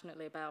very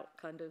passionately about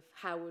kind of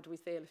how would we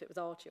feel if it was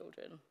our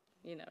children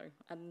you know,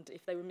 and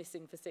if they were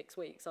missing for 6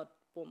 weeks, I'd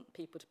want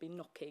people to be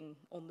knocking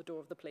on the door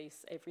of the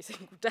police every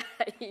single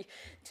day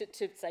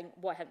to saying,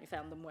 why haven't you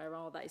found them, where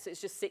are they? So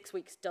it's just 6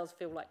 weeks does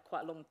feel like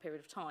quite a long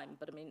period of time,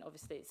 but I mean,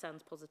 obviously it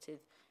sounds positive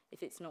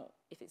if it's not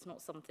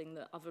something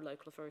that other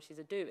local authorities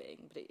are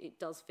doing, but it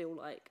does feel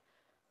like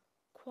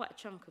quite a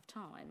chunk of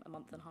time, a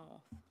month and a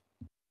half.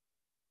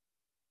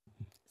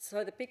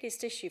 So the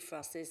biggest issue for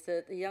us is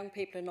that the young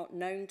people are not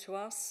known to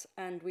us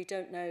and we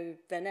don't know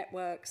their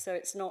network, so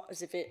it's not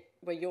as if it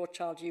were your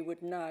child you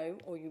would know,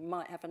 or you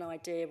might have an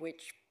idea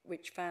which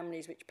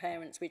families, which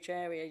parents, which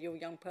area your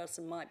young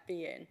person might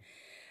be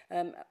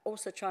in.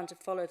 Also trying to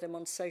follow them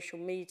on social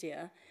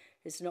media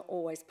is not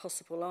always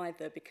possible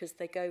either, because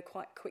they go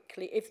quite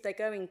quickly, if they're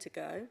going to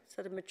go.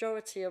 So the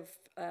majority of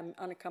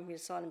unaccompanied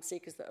asylum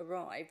seekers that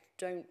arrive,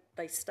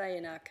 they stay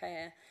in our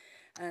care,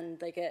 and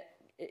they get,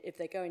 if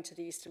they go into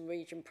the Eastern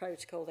Region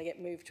protocol, they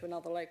get moved to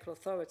another local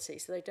authority,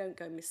 so they don't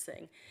go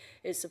missing.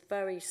 It's a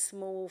very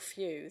small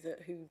few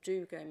who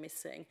do go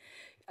missing.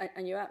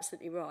 And you're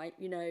absolutely right,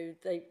 you know,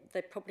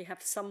 they probably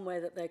have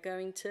somewhere that they're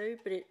going to,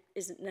 but it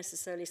isn't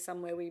necessarily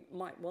somewhere we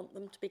might want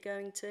them to be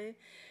going to.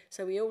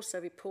 So we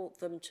also report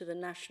them to the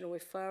National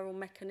Referral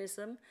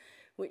Mechanism,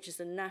 which is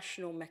a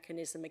national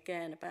mechanism,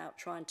 again, about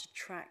trying to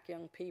track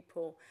young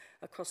people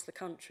across the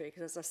country.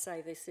 Because as I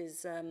say, this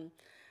is,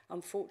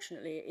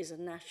 unfortunately, it is a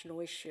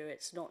national issue.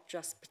 It's not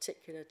just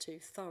particular to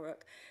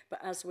Thurrock, but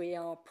as we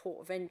are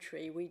port of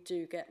entry, we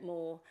do get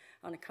more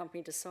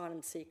unaccompanied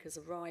asylum seekers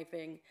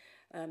arriving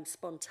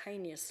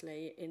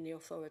spontaneously in the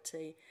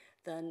authority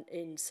than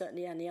in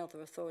certainly any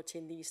other authority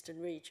in the Eastern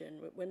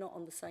Region. We're not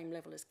on the same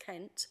level as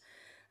Kent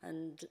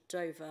and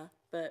Dover,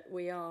 but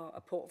we are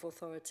a port of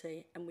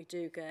authority and we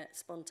do get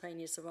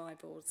spontaneous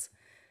arrivals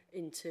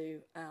into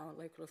our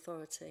local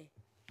authority.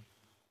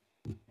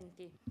 Thank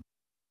you.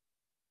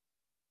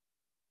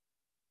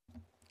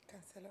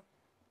 Councillor.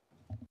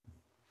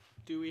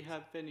 Do we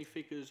have any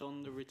figures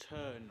on the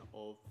return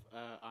of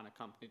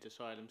unaccompanied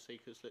asylum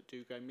seekers that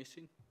do go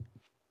missing?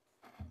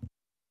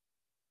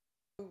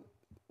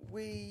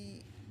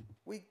 We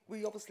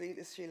obviously,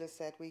 as Sheila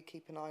said, we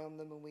keep an eye on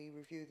them and we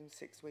review them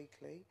 6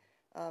 weekly.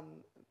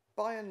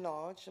 By and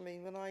large, I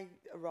mean, when I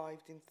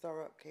arrived in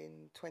Thurrock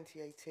in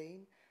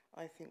 2018,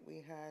 I think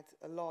we had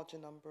a larger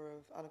number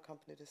of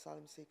unaccompanied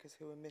asylum seekers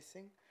who were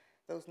missing.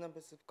 Those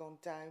numbers have gone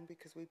down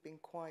because we've been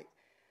quite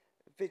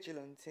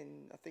vigilant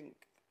in, I think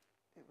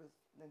it was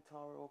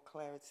Nentara or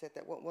Claire had said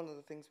that one of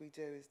the things we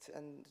do is,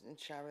 and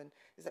Sharon,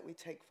 is that we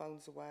take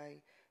phones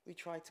away. We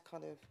try to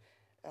kind of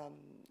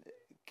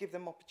give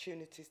them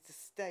opportunities to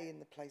stay in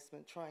the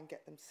placement, try and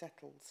get them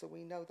settled. So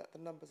we know that the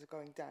numbers are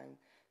going down.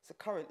 So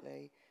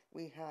currently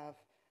we have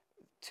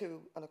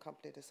 2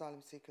 unaccompanied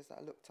asylum seekers that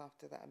are looked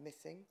after that are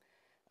missing.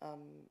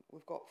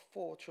 We've got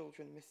 4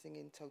 children missing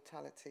in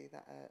totality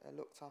that are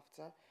looked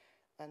after,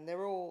 and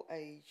they're all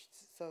aged.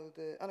 So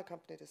the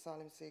unaccompanied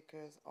asylum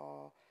seekers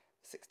are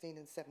 16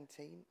 and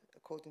 17,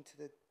 according to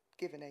the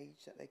given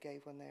age that they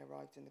gave when they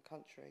arrived in the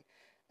country.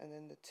 And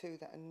then the 2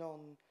 that are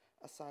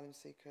non-asylum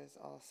seekers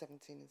are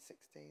 17 and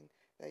 16.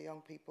 They're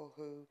young people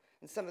who,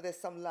 and there's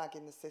some lag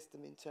in the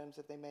system in terms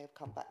of they may have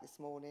come back this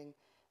morning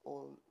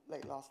or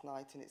late last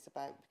night, and it's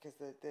about, because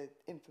the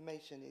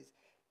information is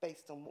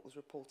based on what was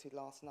reported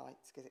last night,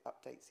 because it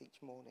updates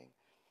each morning.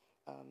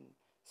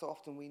 So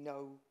often we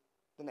know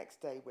the next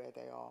day where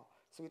they are.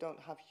 So we don't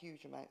have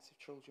huge amounts of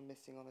children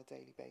missing on a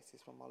daily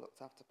basis from our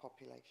looked after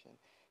population.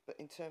 But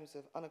in terms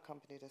of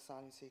unaccompanied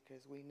asylum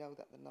seekers, we know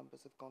that the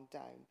numbers have gone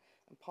down.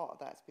 And part of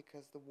that's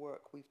because the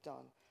work we've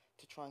done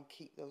to try and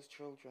keep those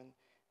children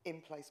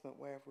in placement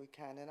wherever we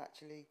can, and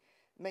actually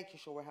making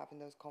sure we're having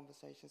those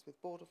conversations with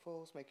Border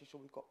Force, making sure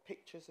we've got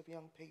pictures of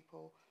young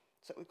people,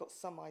 so that we've got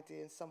some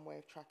idea and some way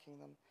of tracking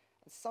them.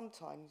 And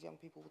sometimes young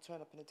people will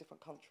turn up in a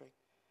different country,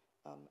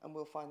 and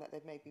we'll find that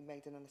they've maybe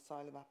made an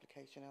asylum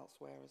application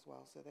elsewhere as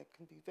well. So there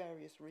can be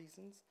various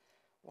reasons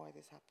why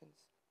this happens.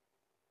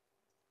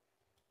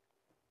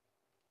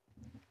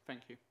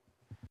 Thank you.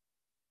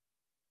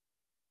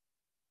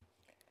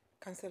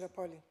 Councillor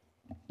Polly.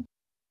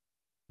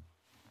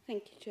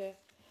 Thank you, Chair.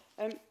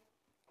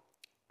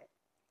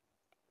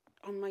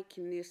 I'm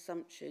making the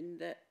assumption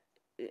that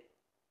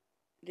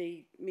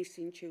the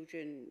missing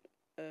children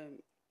are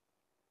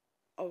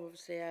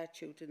obviously our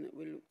children that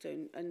we looked at,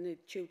 and the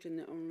children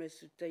that are on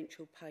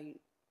residential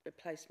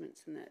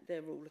placements and that,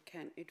 they're all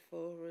accounted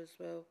for as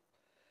well.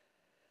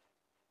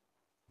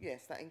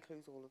 Yes, that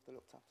includes all of the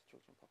looked after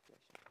children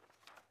population.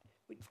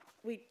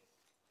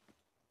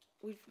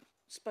 We've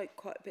spoke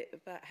quite a bit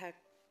about how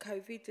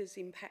COVID has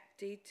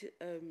impacted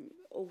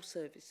all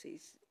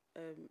services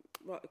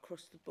right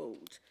across the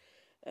board.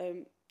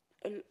 A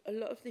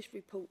lot of this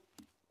report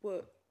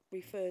work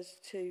refers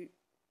to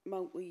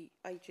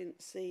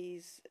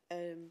multi-agencies.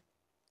 A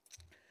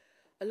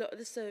lot of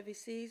the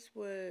services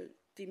were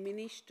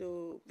diminished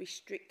or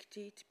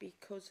restricted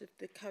because of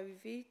the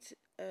COVID.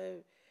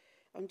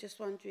 I'm just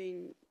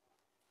wondering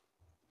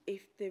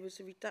if there was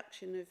a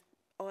reduction of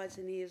eyes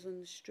and ears on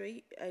the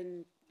street,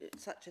 and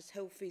such as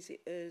health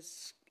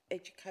visitors,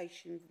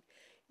 education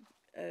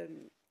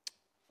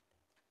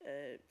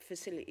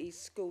facilities,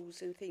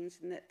 schools and things,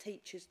 and that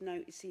teachers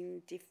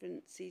noticing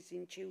differences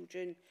in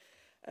children.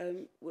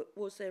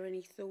 Was there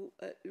any thought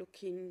at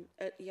looking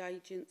at the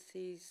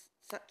agencies,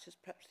 such as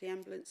perhaps the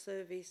ambulance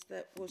service,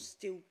 that was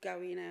still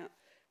going out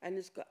and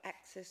has got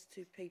access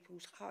to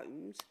people's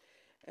homes?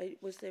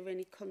 Was there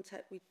any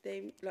contact with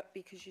them? Like,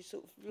 because you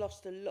sort of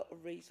lost a lot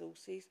of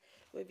resources.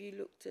 Or have you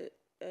looked at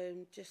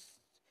just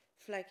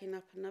flagging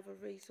up another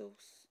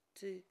resource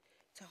to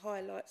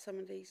highlight some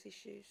of these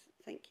issues?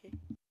 Thank you.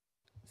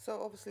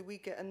 So obviously we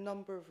get a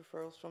number of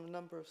referrals from a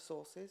number of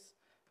sources.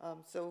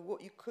 So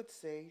what you could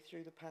see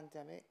through the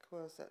pandemic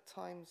was at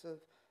times of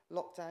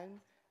lockdown,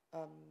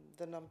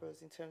 the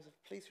numbers in terms of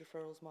police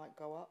referrals might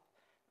go up.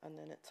 And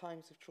then at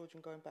times of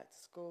children going back to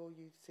school,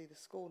 you'd see the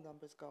school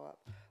numbers go up.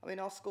 I mean,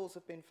 our schools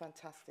have been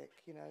fantastic.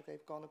 You know,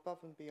 they've gone above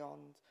and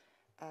beyond.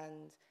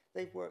 And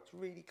they've worked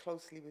really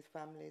closely with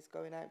families,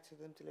 going out to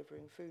them,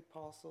 delivering food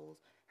parcels,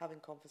 having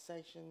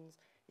conversations,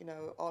 you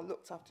know, our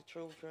looked after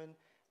children.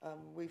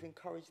 We've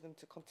encouraged them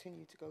to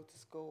continue to go to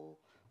school.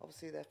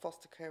 Obviously, their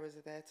foster carers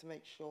are there to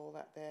make sure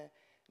that their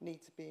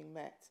needs are being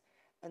met.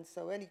 And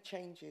so any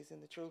changes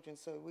in the children,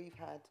 so we've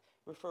had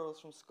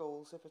referrals from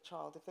schools if a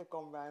child, if they've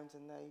gone round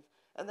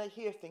and they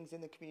hear things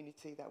in the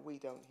community that we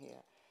don't hear.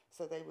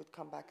 So they would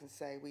come back and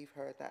say, we've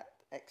heard that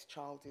X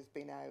child has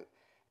been out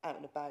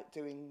and about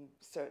doing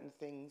certain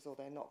things, or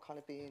they're not kind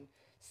of being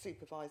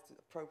supervised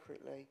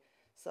appropriately.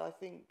 So I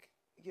think,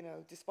 you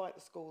know, despite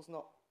the schools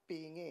not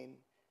being in,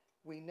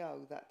 we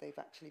know that they've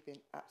actually been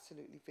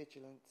absolutely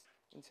vigilant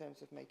in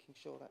terms of making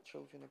sure that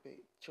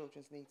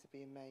children's needs are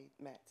being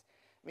met.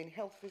 I mean,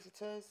 health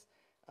visitors,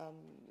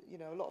 you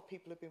know, a lot of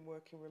people have been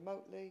working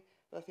remotely,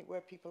 but I think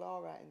where people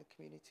are at in the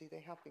community,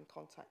 they have been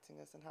contacting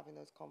us and having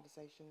those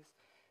conversations.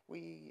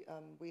 We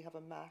have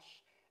a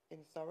MASH in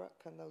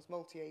Thurrock, and those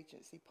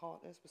multi-agency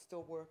partners were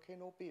still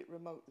working, albeit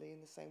remotely, in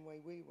the same way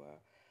we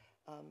were.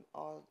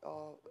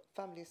 Our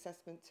family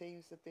assessment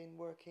teams have been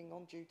working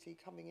on duty,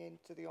 coming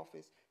into the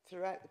office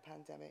throughout the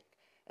pandemic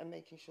and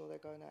making sure they're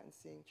going out and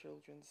seeing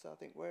children. So I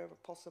think wherever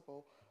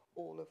possible,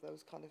 all of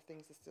those kind of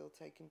things are still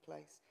taking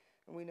place.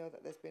 And we know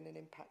that there's been an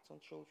impact on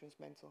children's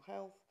mental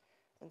health.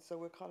 And so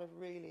we're kind of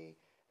really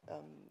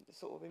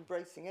sort of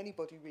embracing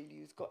anybody really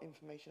who's got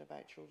information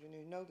about children,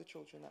 who know the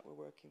children that we're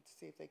working, to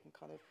see if they can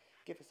kind of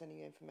give us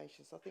any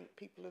information. So I think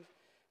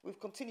we've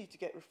continued to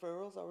get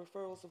referrals. Our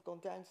referrals have gone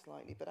down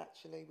slightly, but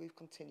actually we've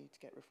continued to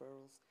get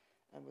referrals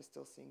and we're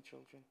still seeing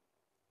children.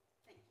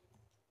 Thank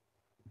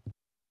you.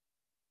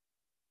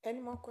 Any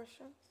more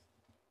questions?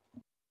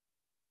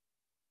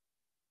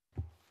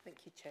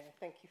 Thank you, Chair.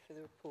 Thank you for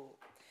the report.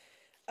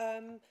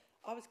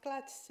 I was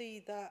glad to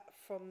see that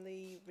from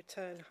the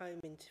return home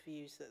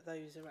interviews that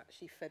those are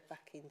actually fed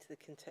back into the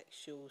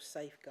contextual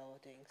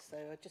safeguarding. So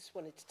I just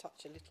wanted to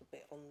touch a little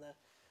bit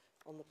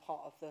on the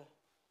part of the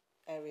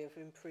area of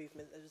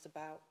improvement that was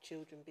about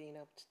children being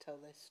able to tell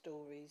their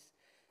stories,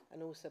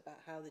 and also about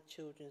how the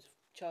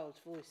child's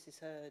voice is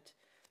heard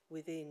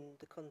within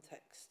the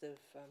context of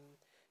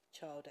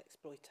child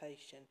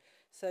exploitation.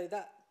 So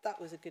that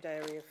was a good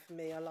area for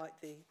me. I like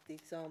the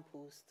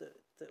examples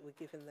that were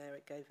given there.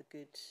 It gave a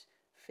good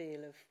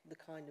feel of the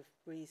kind of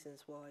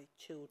reasons why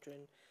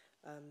children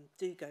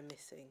do go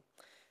missing,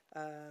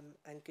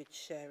 and good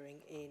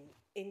sharing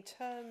in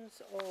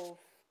terms of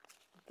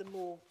the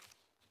more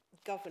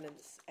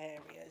governance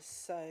areas.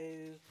 So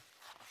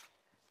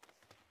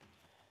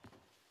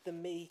the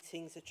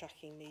meetings, the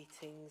tracking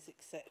meetings,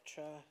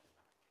 etc.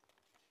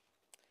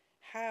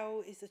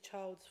 How is the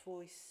child's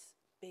voice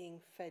being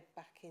fed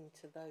back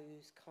into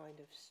those kind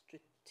of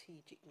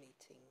strategic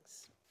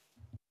meetings?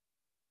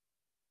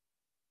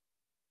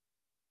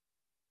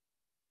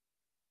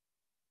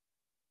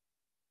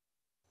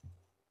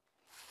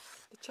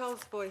 The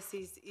child's voice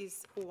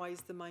is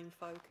always the main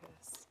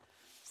focus.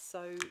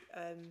 So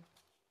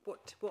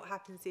what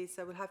happens is,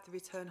 so we'll have the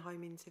return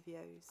home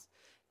interviews,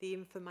 the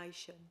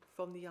information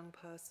from the young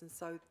person,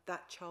 so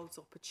that child's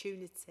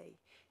opportunity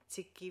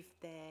to give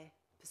their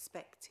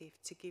perspective,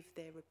 to give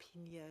their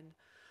opinion,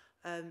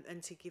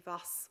 and to give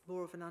us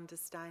more of an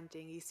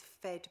understanding is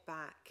fed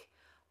back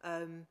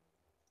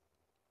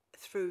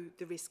through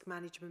the risk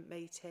management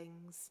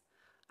meetings,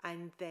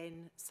 and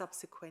then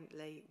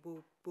subsequently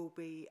will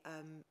be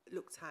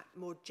looked at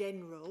more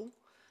general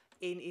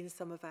in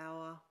some of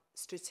our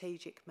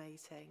strategic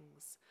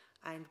meetings,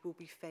 and will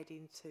be fed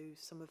into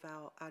some of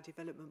our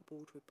development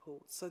board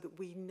reports, so that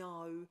we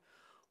know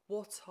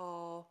what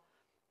are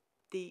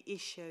the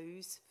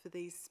issues for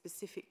these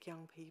specific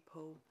young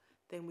people.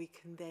 Then we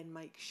can then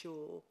make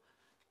sure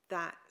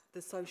that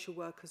the social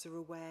workers are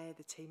aware,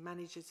 the team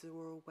managers are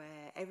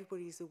aware,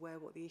 everybody's aware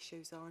what the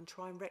issues are, and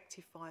try and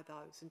rectify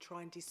those and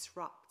try and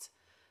disrupt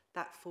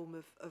that form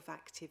of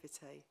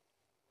activity.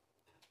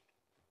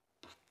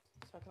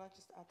 So can I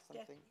just add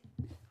something?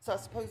 Yeah. So I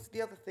suppose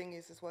the other thing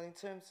is as well, in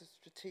terms of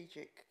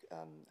strategic,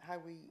 how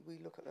we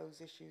look at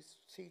those issues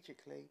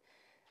strategically,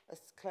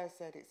 as Claire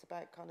said, it's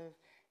about kind of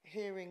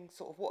hearing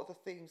sort of what are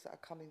the themes that are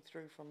coming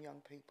through from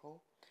young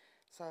people.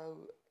 So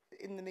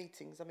in the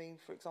meetings, I mean,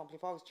 for example,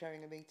 if I was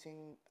chairing a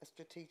meeting, a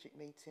strategic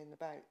meeting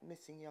about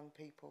missing young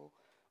people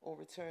or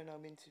return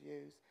home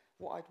interviews,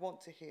 what I'd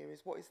want to hear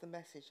is what is the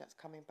message that's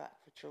coming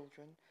back for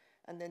children,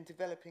 and then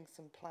developing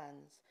some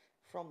plans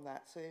from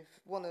that. So if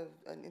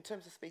in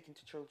terms of speaking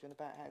to children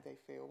about how they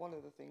feel, one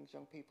of the things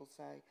young people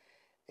say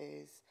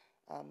is,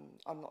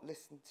 I'm not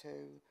listened to,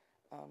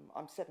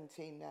 I'm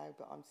 17 now,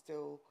 but I'm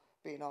still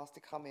being asked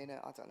to come in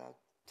at, I don't know,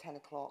 10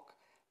 o'clock.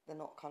 They're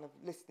not kind of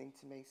listening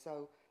to me.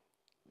 So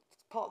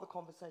part of the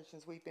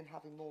conversations we've been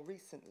having more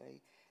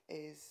recently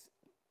is,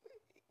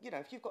 you know,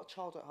 if you've got a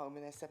child at home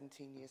and they're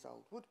 17 years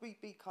old, would we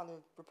be kind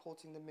of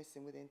reporting them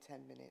missing within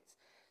 10 minutes?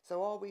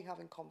 So are we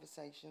having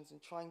conversations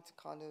and trying to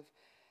kind of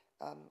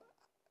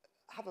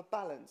have a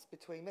balance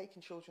between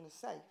making sure children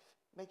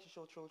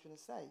are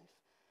safe,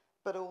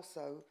 but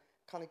also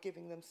kind of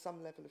giving them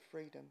some level of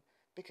freedom?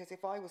 Because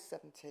if I was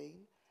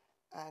 17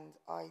 and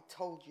I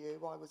told you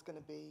I was going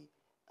to be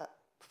at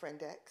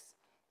friend X,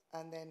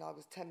 and then I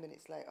was 10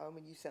 minutes late home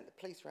and you sent the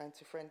police round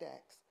to friend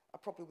X, I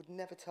probably would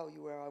never tell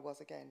you where I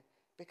was again,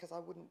 because I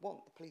wouldn't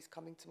want the police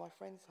coming to my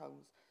friends'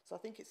 homes. So I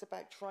think it's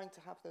about trying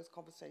to have those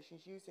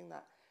conversations, using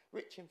that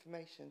rich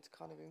information to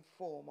kind of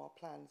inform our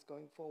plans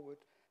going forward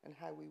and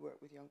how we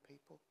work with young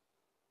people.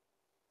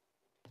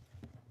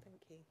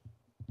 Thank you.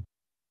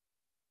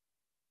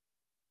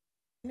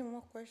 Any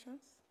more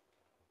questions?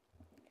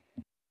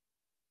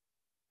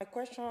 My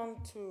question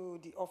to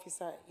the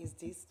officer is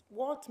this: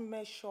 what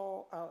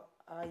measures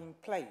are in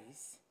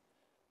place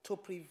to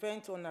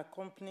prevent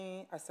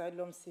unaccompanied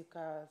asylum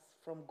seekers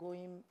from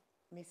going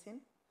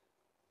missing?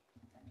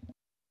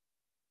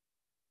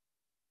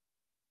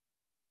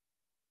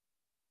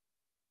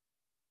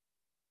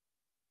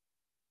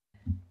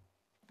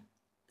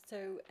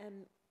 So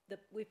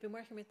we've been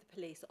working with the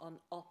police on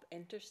op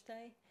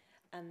interstay,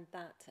 and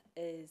that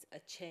is a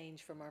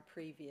change from our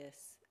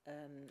previous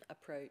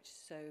approach.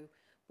 So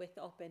with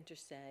op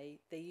interstay,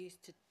 they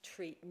used to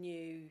treat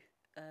new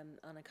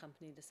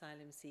unaccompanied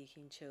asylum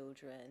seeking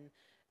children.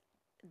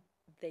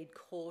 They'd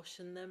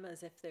caution them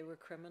as if they were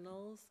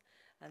criminals,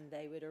 and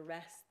they would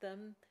arrest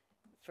them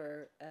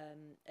for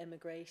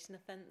immigration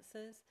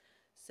offences.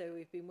 So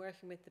we've been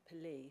working with the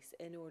police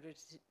in order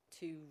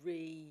to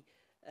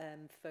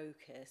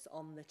focus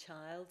on the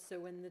child. So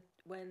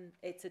when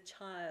it's a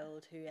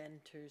child who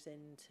enters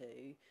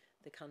into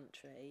the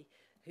country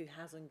who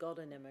hasn't got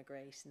an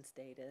immigration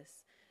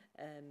status,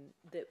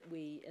 that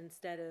we,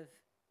 instead of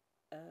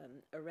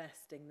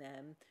arresting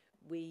them,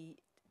 we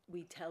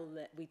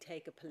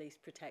take a police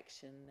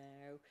protection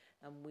now,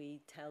 and we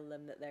tell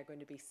them that they're going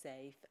to be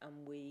safe,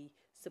 and we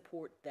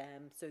support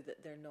them so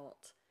that they're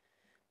not,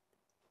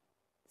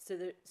 so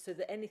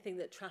that anything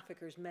that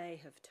traffickers may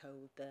have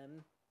told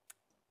them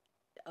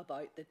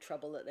about the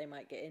trouble that they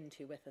might get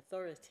into with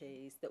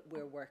authorities, that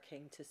we're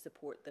working to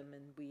support them,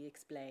 and we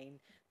explain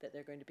that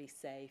they're going to be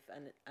safe,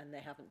 and they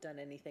haven't done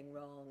anything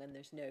wrong, and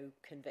there's no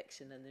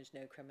conviction and there's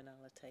no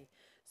criminality.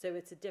 So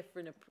it's a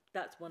different,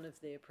 that's one of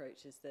the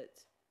approaches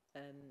that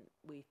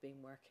we've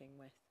been working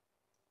with.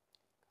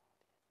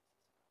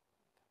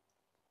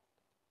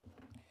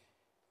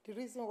 The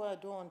reason why I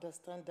don't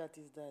understand that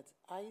is that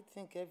I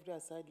think every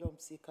asylum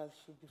seeker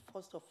should be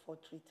first of all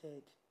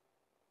treated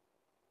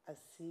as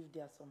if they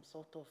are some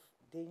sort of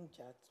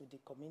danger to the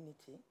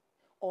community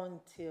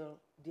until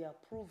they are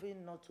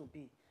proven not to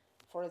be.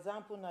 For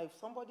example, now if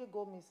somebody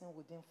go missing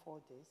within 4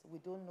 days, we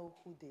don't know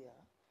who they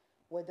are,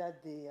 whether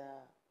they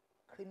are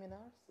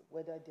criminals,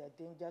 whether they are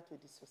danger to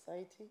the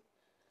society.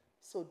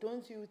 So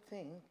don't you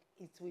think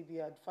it will be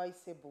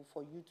advisable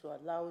for you to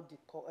allow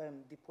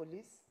the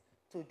police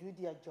to do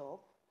their job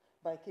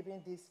by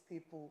keeping these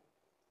people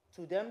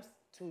to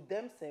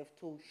themselves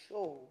to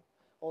show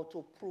or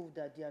to prove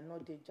that they are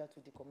not danger to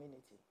the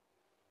community?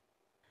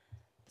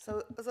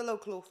 So as a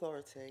local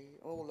authority,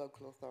 all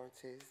local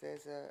authorities,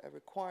 there's a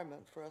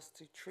requirement for us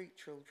to treat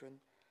children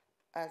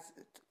as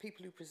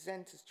people who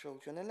present as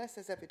children, unless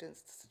there's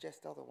evidence to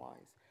suggest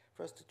otherwise,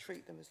 for us to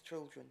treat them as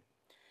children.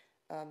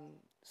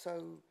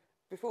 So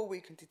before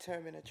we can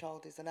determine a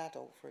child is an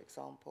adult, for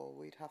example,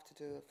 we'd have to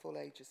do a full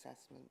age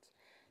assessment.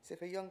 So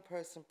if a young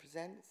person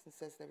presents and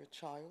says they're a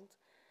child,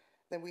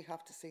 then we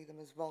have to see them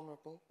as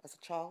vulnerable as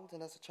a child,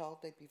 and as a child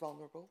they'd be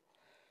vulnerable.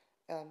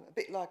 A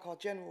bit like our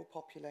general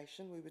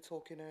population, we were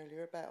talking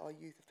earlier about our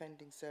youth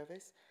offending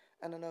service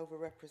and an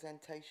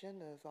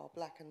overrepresentation of our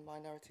black and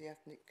minority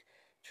ethnic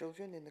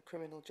children in the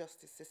criminal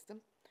justice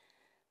system.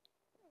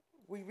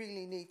 We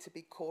really need to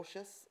be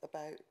cautious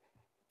about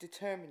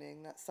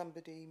determining that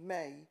somebody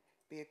may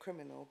be a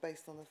criminal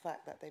based on the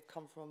fact that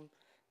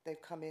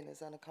they've come in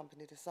as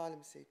unaccompanied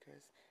asylum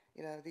seekers.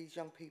 You know, these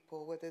young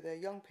people, whether they're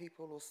young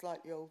people or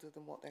slightly older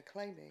than what they're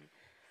claiming,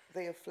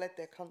 they have fled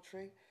their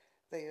country.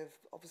 They have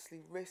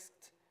obviously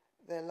risked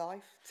their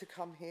life to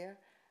come here,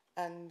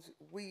 and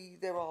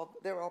there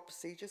are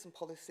procedures and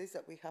policies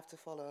that we have to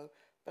follow,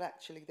 but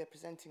actually they're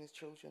presenting as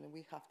children, and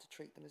we have to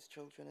treat them as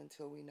children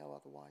until we know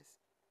otherwise.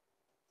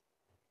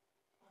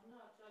 I'm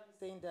not actually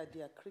saying that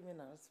they are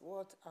criminals.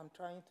 What I'm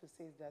trying to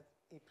say is that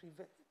a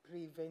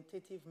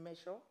preventative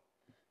measure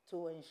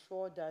to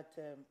ensure that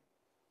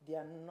they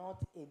are not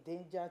a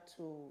danger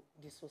to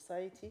the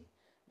society,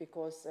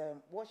 because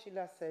what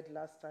Sheila said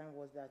last time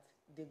was that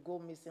they go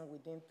missing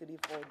within 3-4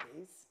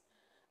 days,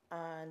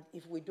 and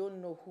if we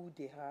don't know who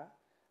they are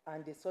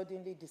and they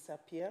suddenly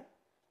disappear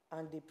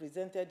and they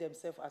presented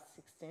themselves at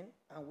 16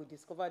 and we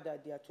discover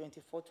that they are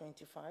 24,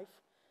 25,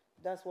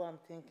 that's why I'm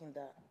thinking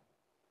that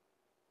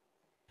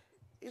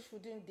if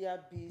wouldn't there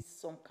be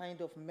some kind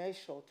of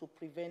measure to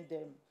prevent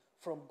them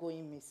from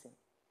going missing?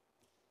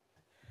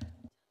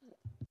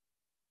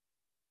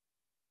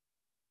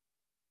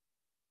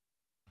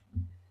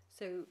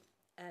 So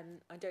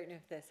I don't know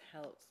if this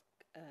helps,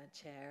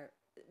 Chair.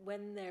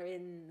 When they're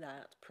in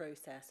that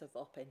process of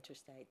up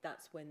interstate,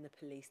 that's when the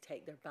police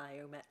take their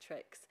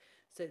biometrics.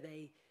 So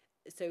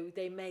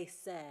they may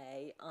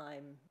say,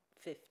 I'm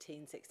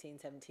 15, 16,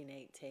 17,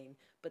 18,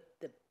 but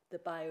the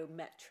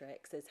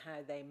biometrics is how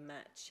they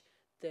match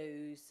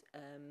those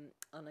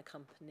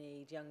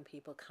unaccompanied young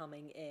people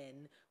coming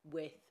in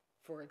with,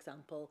 for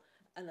example,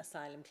 an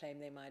asylum claim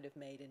they might have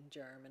made in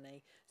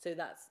Germany.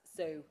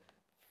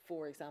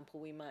 For example,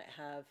 we might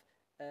have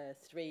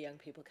 3 young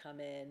people come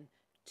in,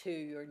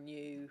 2 are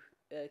new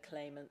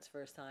claimants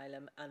for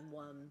asylum, and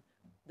 1,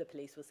 the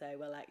police will say,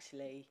 well,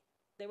 actually,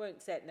 they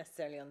won't say it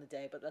necessarily on the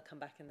day, but they'll come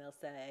back and they'll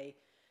say,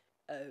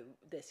 oh,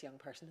 this young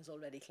person has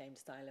already claimed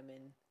asylum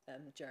in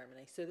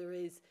Germany. So there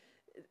is,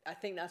 I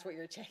think that's what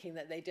you're checking,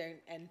 that they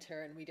don't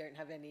enter and we don't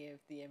have any of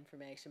the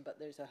information, but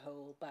there's a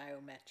whole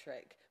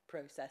biometric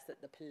process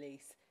that the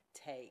police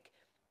take.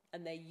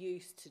 And they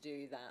used to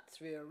do that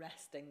through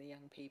arresting the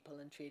young people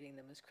and treating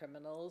them as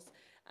criminals.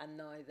 And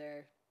now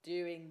they're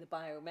doing the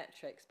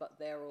biometrics, but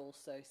they're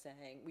also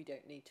saying, we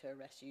don't need to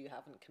arrest you, you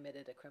haven't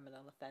committed a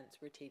criminal offence,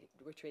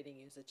 we're treating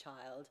you as a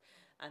child,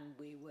 and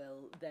we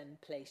will then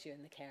place you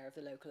in the care of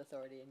the local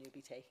authority and you'll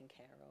be taken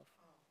care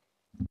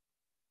of.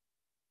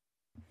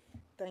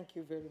 Thank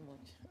you very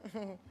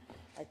much.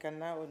 I can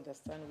now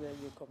understand where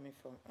you're coming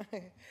from.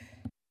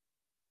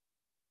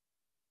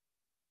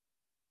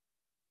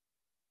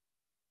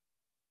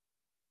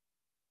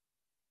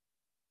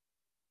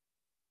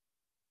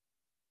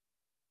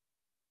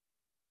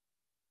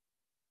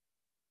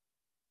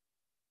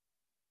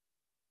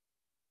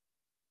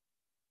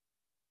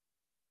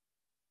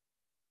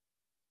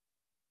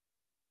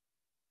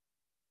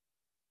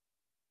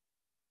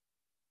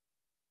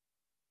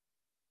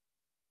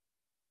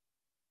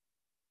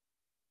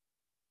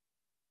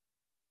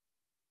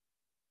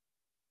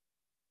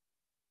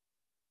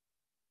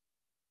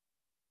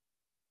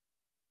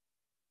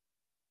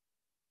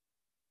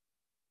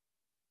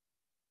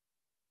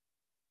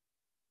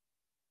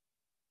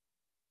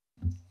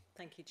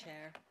 Thank you,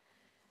 Chair.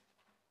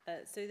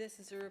 So this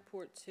is a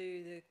report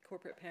to the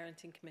Corporate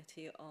Parenting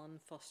Committee on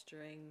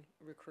fostering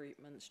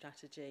recruitment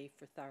strategy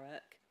for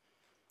Thurrock.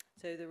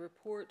 So the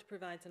report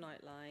provides an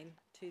outline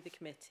to the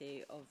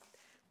committee of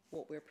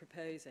what we're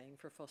proposing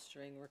for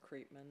fostering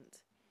recruitment.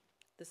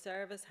 The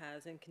service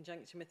has, in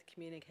conjunction with the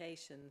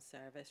communications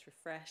service,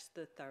 refreshed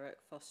the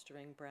Thurrock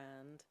fostering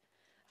brand,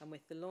 and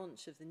with the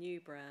launch of the new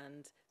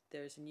brand,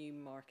 there's a new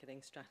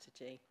marketing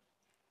strategy.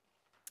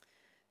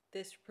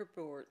 This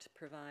report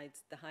provides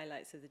the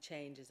highlights of the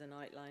changes and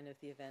outline of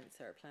the events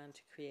that are planned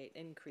to create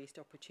increased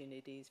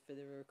opportunities for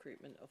the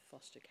recruitment of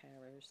foster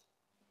carers.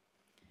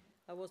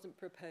 I wasn't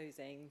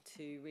proposing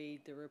to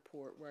read the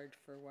report word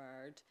for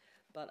word,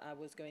 but I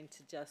was going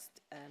to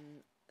just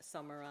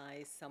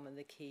summarise some of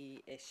the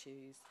key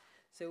issues.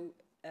 So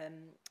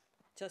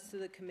just so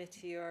the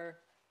committee are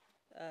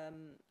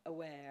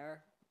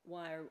aware,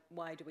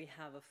 why do we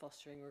have a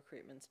fostering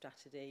recruitment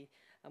strategy?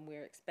 And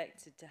we're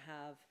expected to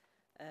have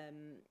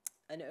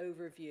an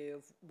overview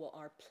of what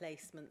our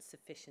placement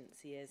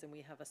sufficiency is, and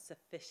we have a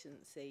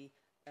sufficiency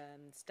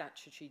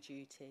statutory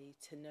duty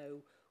to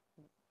know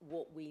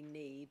what we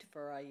need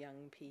for our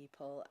young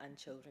people and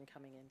children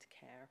coming into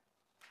care.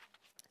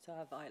 So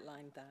I've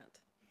outlined that.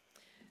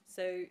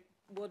 So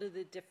what are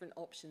the different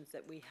options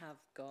that we have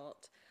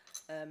got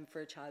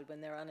for a child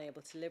when they're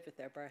unable to live with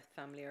their birth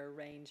family? Are a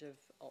range of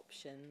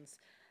options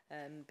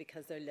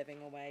because they're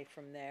living away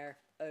from their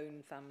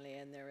own family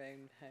and their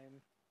own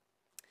home.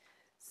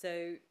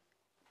 So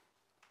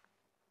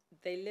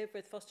they live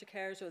with foster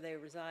carers, or they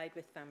reside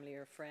with family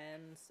or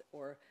friends,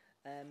 or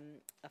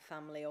a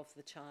family of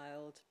the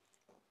child.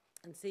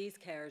 And these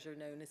carers are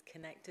known as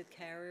connected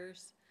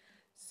carers.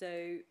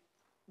 So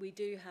we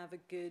do have a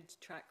good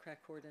track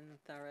record in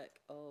Thurrock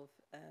of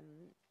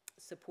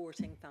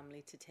supporting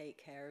family to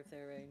take care of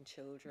their own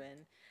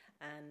children,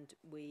 and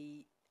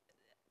we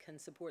can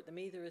support them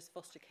either as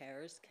foster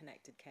carers,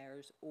 connected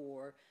carers,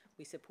 or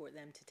we support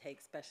them to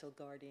take special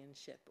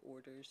guardianship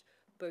orders,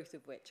 both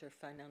of which are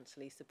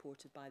financially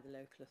supported by the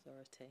local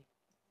authority.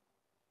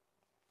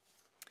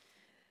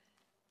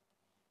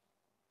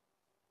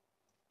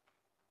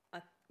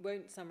 I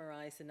won't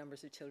summarise the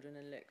numbers of children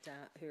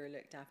who are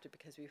looked after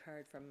because we've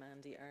heard from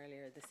Mandy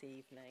earlier this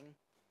evening.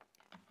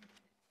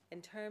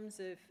 In terms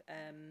of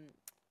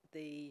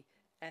the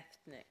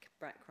ethnic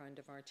background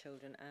of our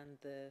children and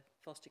the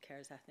foster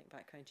carers' ethnic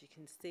background, you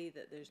can see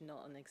that there's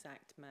not an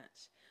exact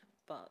match,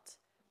 but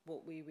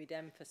what we would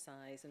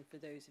emphasise, and for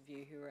those of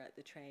you who were at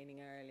the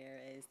training earlier,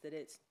 is that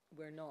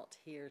we're not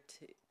here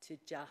to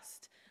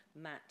just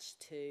match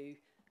to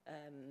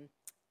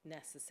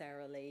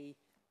necessarily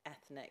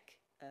ethnic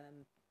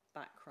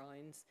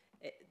backgrounds.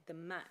 The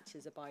match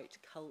is about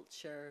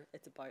culture,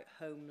 it's about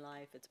home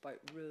life, it's about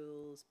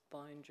rules,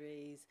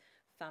 boundaries,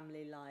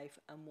 family life,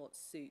 and what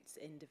suits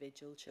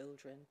individual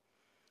children.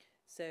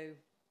 So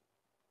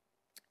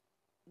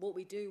what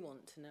we do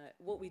want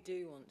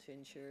to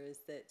ensure is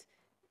that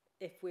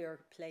if we are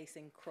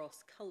placing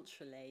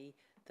cross-culturally,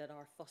 that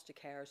our foster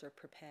carers are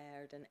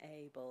prepared and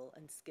able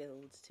and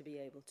skilled to be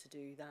able to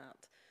do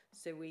that.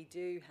 So we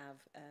do have,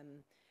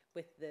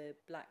 with the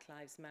Black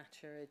Lives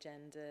Matter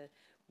agenda,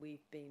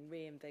 we've been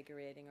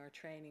reinvigorating our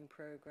training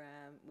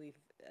programme.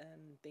 We've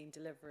been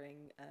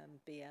delivering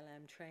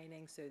BLM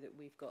training so that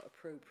we've got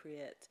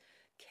appropriate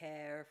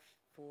care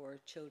for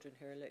children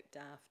who are looked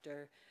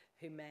after,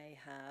 who may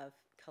have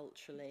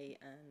culturally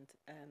and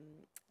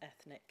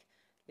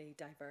ethnically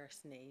diverse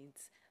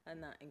needs,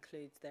 and that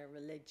includes their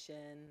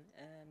religion,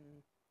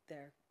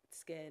 their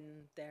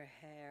skin, their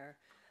hair.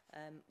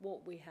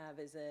 What we have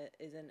is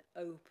an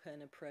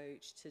open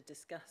approach to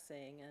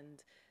discussing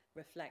and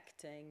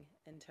reflecting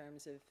in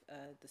terms of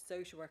the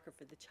social worker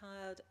for the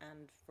child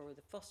and for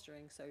the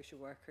fostering social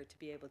worker to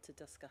be able to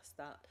discuss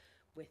that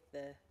with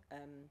the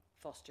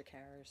foster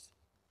carers.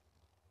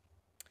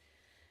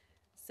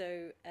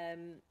 So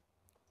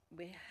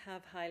we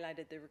have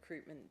highlighted the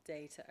recruitment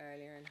data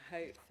earlier, and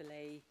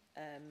hopefully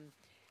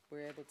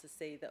we're able to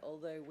see that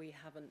although we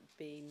haven't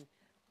been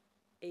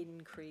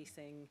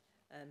increasing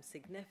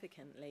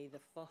significantly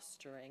the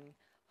fostering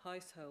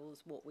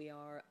households, what we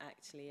are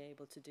actually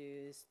able to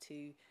do is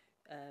to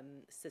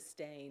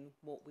sustain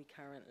what we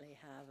currently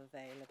have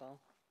available.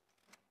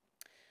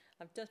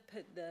 I've just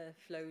put the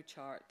flow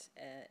chart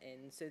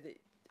in so that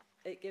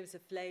it gives a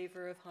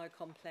flavour of how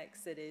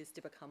complex it is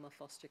to become a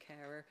foster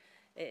carer.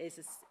 It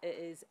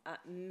is at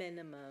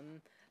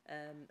minimum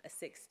a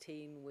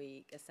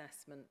 16-week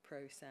assessment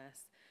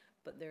process,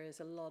 but there is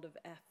a lot of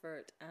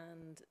effort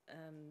and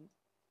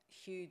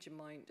huge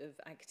amount of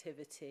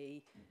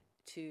activity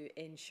to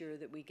ensure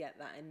that we get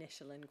that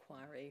initial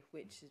inquiry,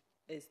 which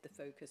is the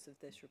focus of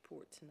this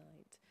report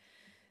tonight.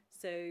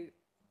 So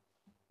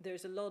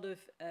there's a lot of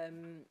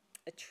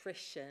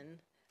attrition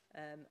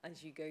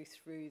as you go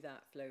through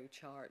that flow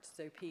chart.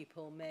 So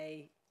people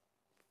may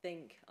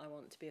think, I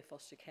want to be a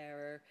foster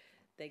carer,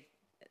 they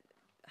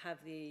have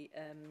the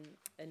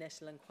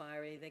initial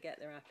inquiry, they get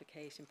their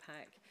application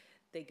pack,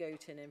 they go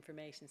to an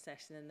information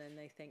session, and then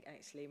they think,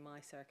 actually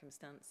my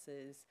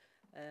circumstances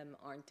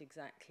aren't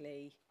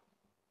exactly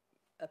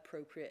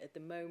appropriate at the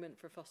moment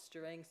for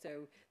fostering,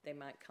 so they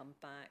might come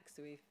back.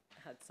 So we've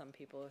had some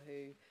people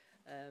who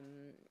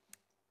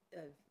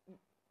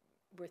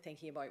were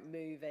thinking about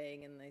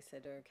moving, and they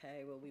said,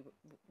 okay, well,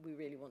 we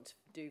really want to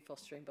do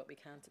fostering, but we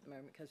can't at the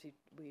moment because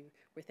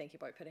we're thinking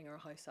about putting our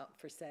house up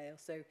for sale.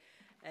 So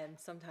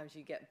sometimes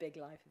you get big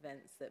life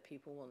events that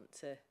people want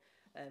to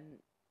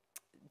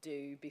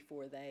do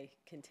before they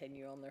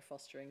continue on their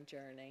fostering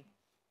journey.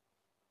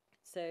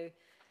 So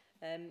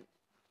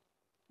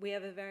we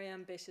have a very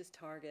ambitious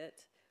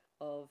target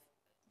of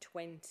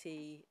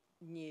 20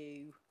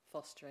 new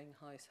fostering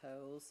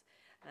households,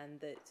 and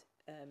that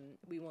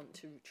we want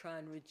to try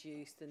and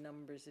reduce the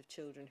numbers of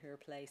children who are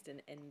placed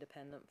in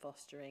independent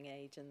fostering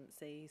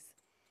agencies.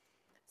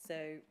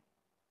 So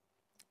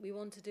we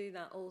want to do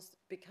that also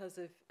because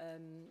of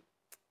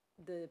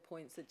the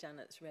points that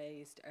Janet's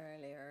raised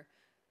earlier,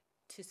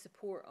 to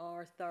support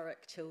our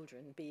Thurrock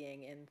children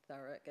being in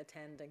Thurrock,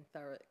 attending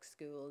Thurrock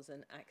schools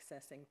and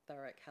accessing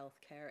Thurrock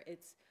healthcare.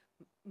 It's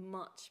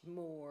much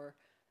more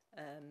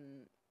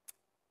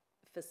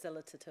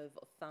facilitative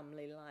of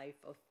family life,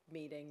 of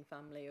meeting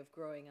family, of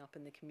growing up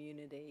in the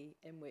community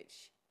in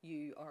which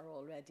you are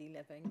already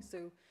living.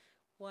 So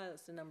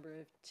whilst a number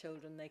of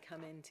children, they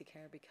come into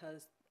care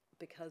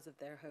because of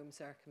their home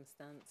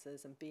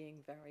circumstances and being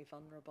very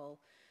vulnerable,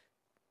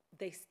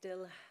 they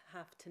still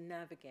have to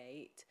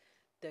navigate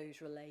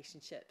those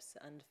relationships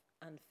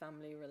and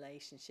family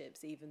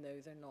relationships, even though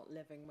they're not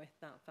living with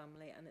that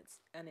family,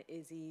 and it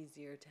is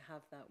easier to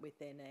have that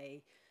within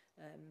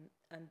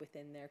and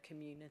within their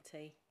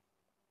community.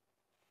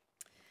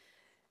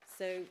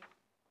 So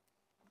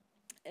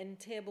in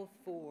table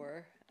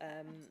 4,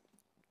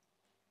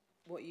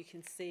 what you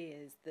can see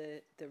is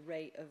the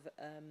rate of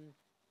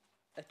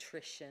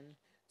attrition.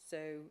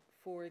 So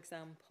for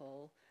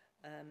example,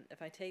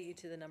 if I take you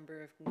to the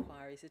number of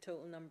inquiries, the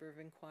total number of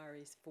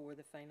inquiries for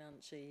the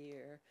financial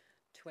year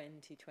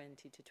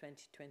 2020 to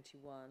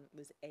 2021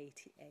 was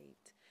 88.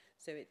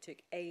 So it took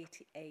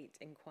 88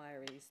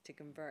 inquiries to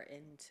convert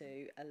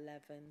into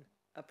 11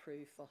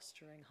 approved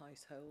fostering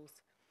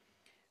households.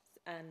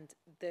 And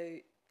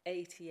the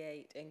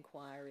 88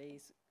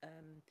 inquiries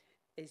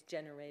is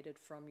generated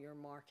from your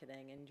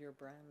marketing and your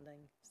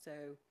branding.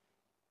 So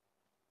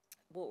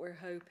what we're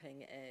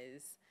hoping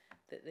is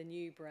that the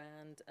new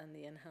brand and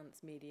the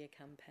enhanced media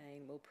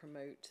campaign will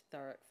promote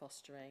Thurrock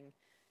fostering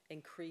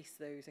increase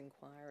those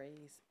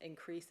inquiries,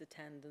 increase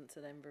attendance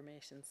at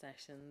information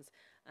sessions,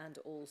 and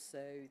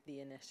also the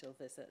initial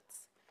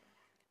visits.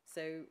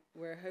 So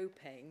we're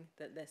hoping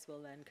that this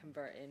will then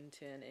convert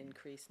into an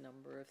increased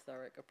number of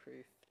Thurrock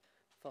approved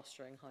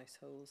fostering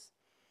households.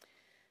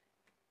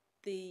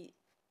 The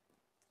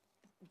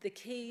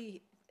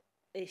key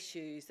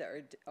issues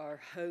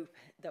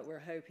that we're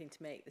hoping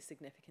to make the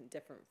significant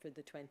difference for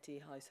the 20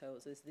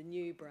 households is the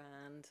new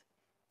brand,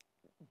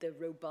 the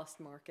robust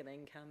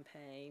marketing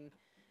campaign,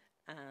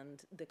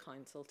 and the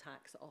council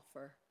tax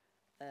offer.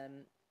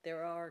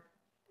 There are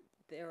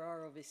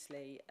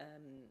obviously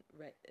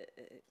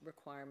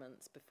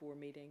requirements before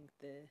meeting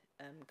the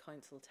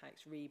council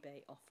tax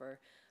rebate offer,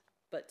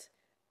 but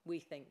we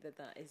think that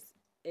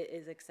it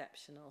is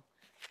exceptional.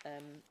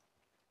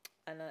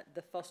 And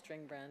the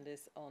fostering brand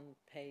is on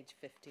page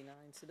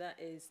 59. So that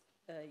is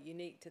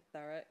unique to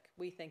Thurrock.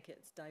 We think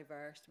it's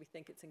diverse. We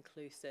think it's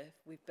inclusive.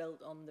 We've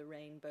built on the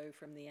rainbow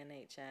from the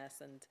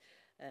NHS and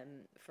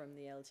from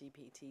the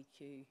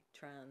LGBTQ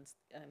trans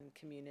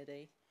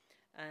community.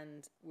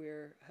 And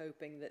we're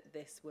hoping that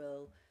this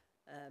will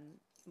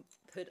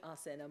put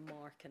us in a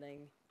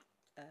marketing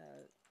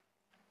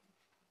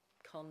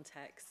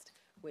context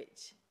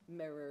which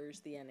mirrors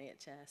the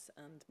NHS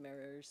and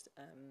mirrors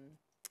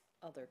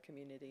other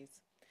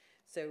communities.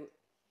 So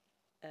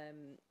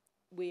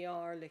we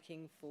are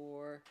looking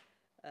for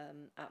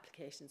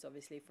applications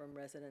obviously from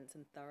residents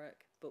in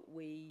Thurrock, but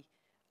we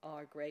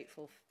are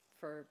grateful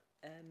for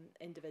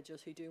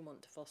individuals who do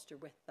want to foster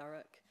with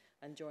Thurrock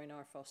and join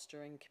our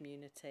fostering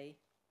community.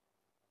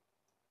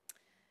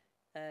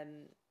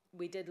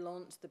 We did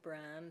launch the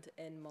brand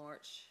in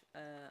March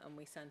and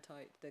we sent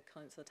out the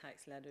council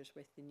tax letters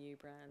with the new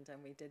brand,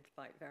 and we did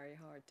fight very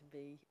hard to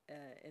be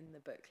in the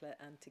booklet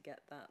and to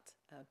get that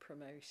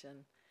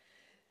promotion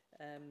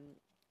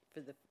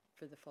for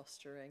the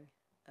fostering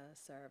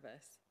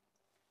service.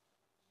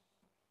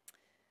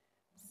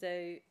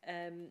 So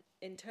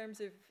in terms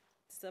of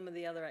some of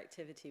the other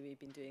activity we've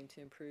been doing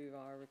to improve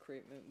our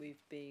recruitment,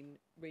 we've been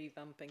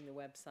revamping the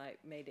website,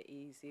 made it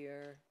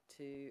easier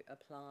to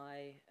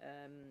apply,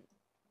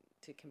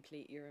 to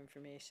complete your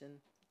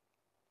information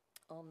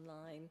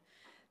online.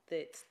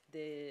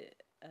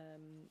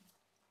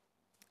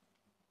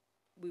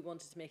 We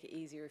wanted to make it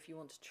easier if you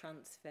want to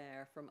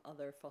transfer from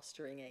other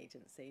fostering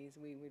agencies.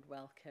 We would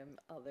welcome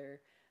other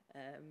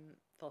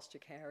foster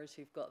carers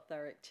who've got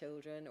Thurrock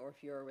children, or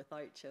if you're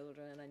without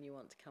children and you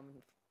want to come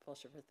and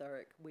foster for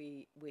Thurrock,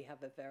 we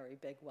have a very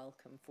big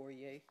welcome for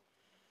you.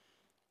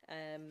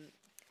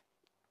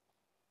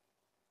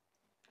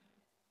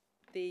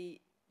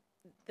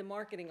 The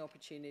marketing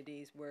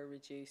opportunities were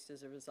reduced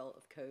as a result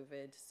of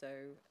COVID,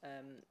 so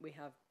we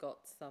have got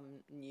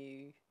some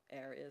new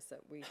areas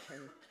that we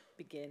can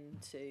begin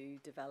to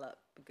develop.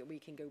 We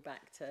can go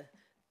back to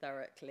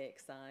Thurrock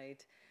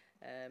Lakeside,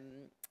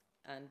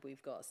 and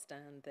we've got a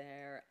stand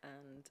there,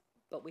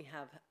 but we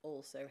have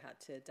also had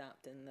to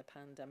adapt in the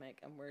pandemic,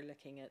 and we're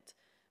looking at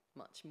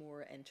much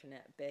more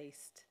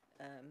internet-based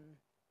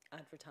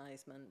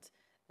advertisement.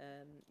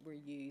 We're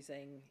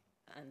using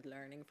and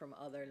learning from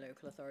other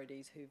local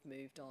authorities who've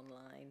moved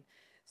online,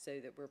 so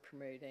that we're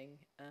promoting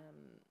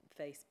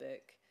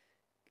Facebook,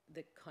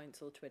 the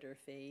council Twitter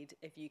feed.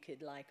 If you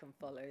could like and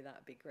follow,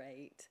 that'd be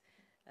great.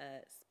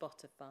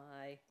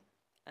 Spotify,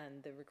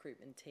 and the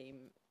recruitment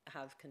team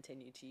have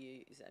continued to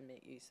use and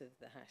make use of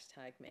the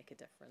hashtag Make a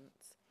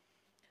Difference.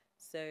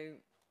 So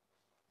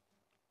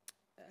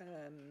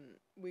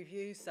we've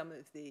used some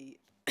of the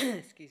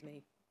excuse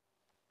me,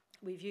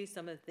 we've used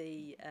some of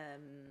the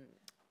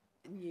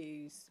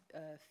news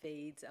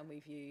feeds, and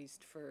we've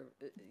used for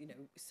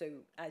so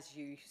as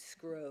you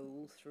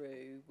scroll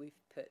through, we've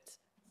put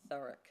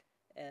Thurrock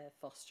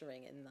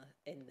fostering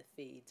in the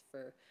feeds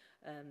for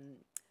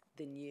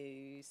the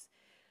news,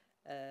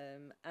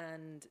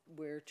 and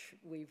we're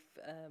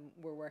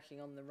working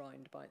on the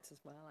roundabouts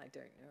as well. I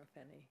don't know if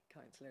any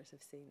councillors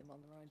have seen them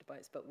on the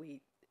roundabouts, but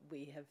we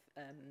have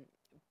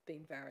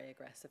been very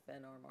aggressive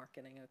in our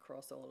marketing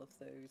across all of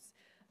those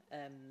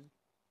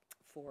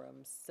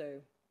forums.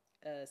 So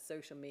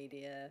social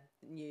media,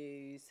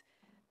 news,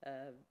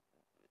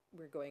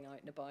 we're going out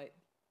and about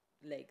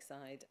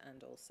Lakeside,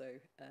 and also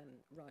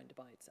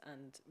roundabouts,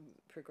 and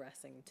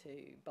progressing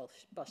to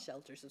bus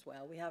shelters as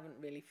well. We haven't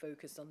really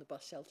focused on the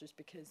bus shelters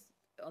because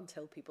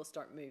until people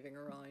start moving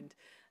around,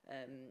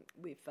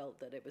 we felt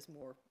that it was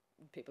more,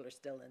 people are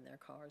still in their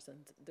cars,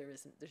 and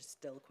there's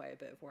still quite a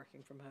bit of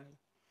working from home.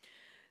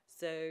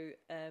 So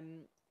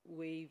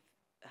we've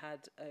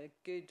had a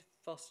good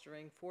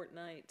fostering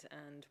fortnight,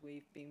 and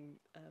we've been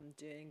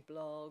doing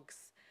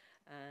blogs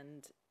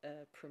and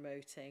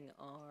promoting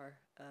our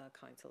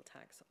council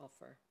tax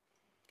offer.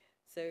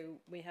 So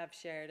we have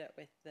shared it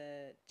with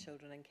the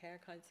Children and Care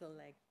Council.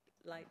 They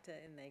liked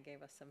it, and they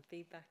gave us some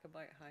feedback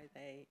about how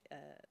they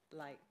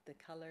liked the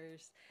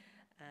colours,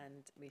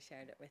 and we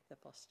shared it with the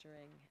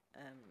Fostering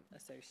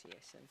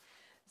Association.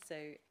 So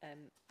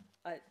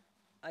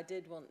I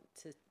did want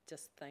to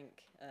just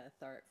thank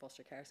Thurrock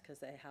Foster Carers, because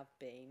they have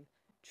been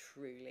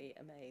truly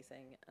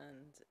amazing,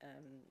 and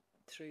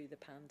through the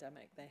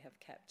pandemic, they have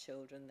kept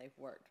children, they've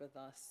worked with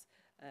us.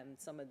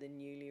 Some of the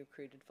newly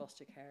recruited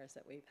foster carers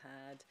that we've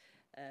had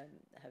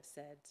have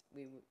said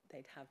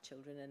they'd have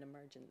children in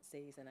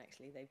emergencies, and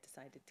actually they've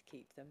decided to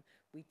keep them.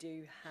 We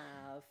do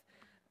have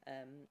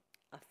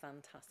a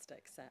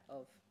fantastic set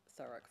of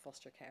Thurrock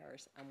foster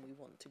carers, and we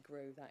want to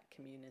grow that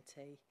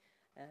community,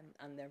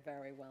 and they're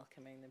very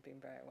welcoming. They've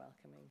been very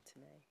welcoming to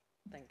me.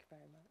 Thank you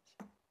very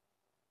much.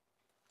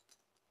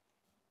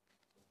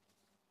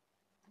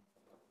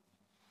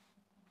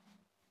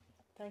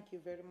 Thank you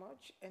very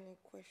much. Any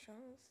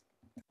questions?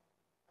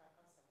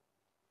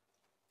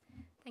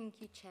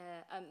 Thank you,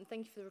 Chair.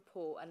 Thank you for the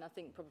report, and I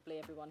think probably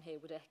everyone here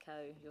would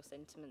echo your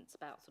sentiments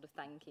about sort of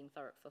thanking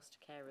Thurrock foster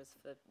carers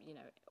for, you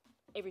know,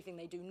 everything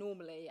they do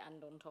normally,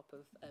 and on top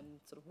of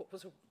sort of what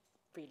was a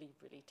really,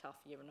 really tough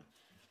year and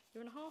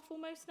a half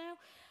almost now.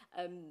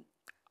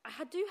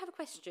 I do have a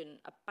question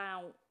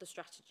about the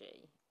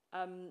strategy.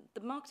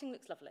 The marketing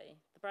looks lovely,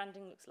 the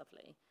branding looks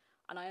lovely,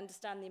 and I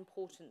understand the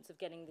importance of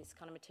getting this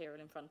kind of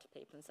material in front of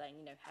people and saying,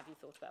 you know, have you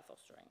thought about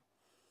fostering?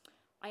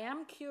 I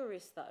am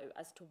curious, though,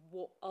 as to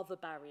what other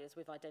barriers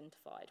we've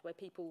identified where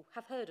people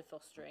have heard of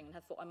fostering and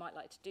have thought, I might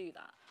like to do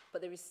that,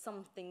 but there is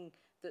something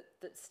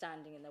that's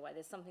standing in their way.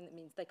 There's something that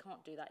means they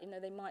can't do that. You know,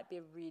 they might be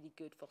a really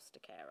good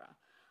foster carer.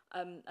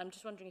 I'm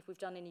just wondering if we've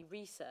done any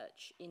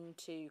research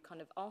into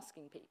kind of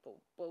asking people,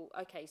 well,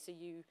 okay, so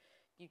you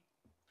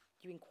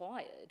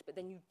inquired, but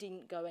then you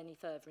didn't go any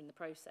further in the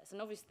process.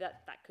 And obviously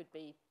that could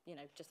be, you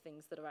know, just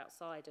things that are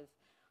outside of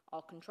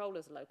our control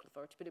as a local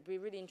authority, but it'd be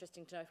really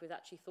interesting to know if we've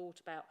actually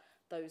thought about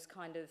those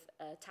kind of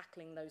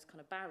tackling those kind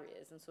of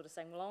barriers and sort of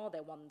saying, well, are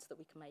there ones that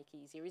we can make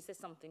easier? Is there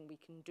something we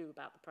can do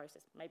about the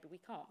process? Maybe we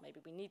can't,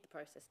 maybe we need the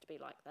process to be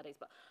like that is,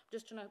 but I'm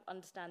just trying to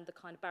understand the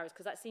kind of barriers,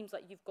 because that seems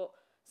like you've got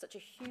such a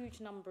huge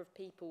number of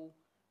people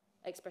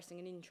expressing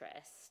an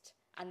interest,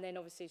 and then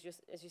obviously,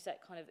 as you said,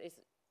 kind of is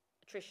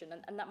attrition,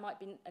 and that might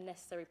be a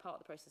necessary part of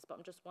the process, but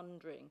I'm just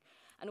wondering,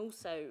 and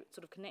also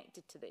sort of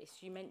connected to this,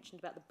 you mentioned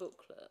about the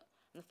booklet,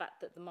 and the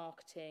fact that the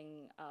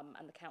marketing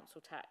and the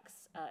council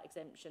tax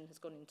exemption has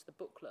gone into the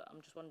booklet.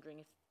 I'm just wondering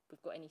if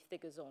we've got any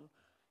figures on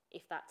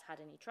if that's had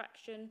any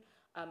traction,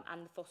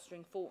 and the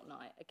fostering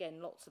fortnight.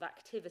 Again, lots of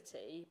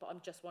activity, but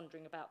I'm just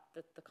wondering about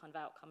the kind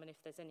of outcome and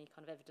if there's any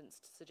kind of evidence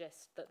to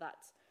suggest that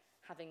that's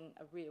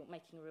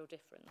making a real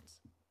difference.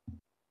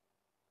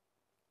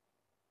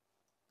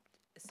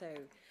 So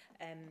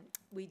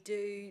we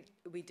do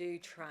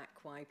track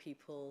why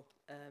people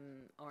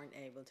aren't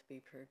able to be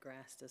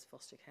progressed as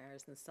foster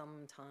carers, and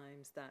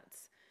sometimes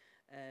that's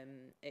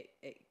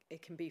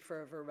it can be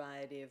for a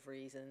variety of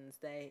reasons.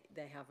 They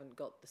haven't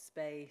got the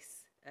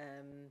space.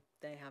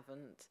 They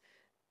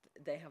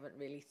haven't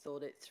really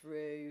thought it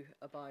through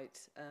about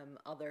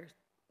other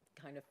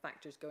kind of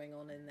factors going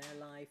on in their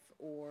life,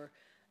 or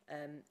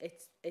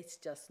it's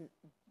just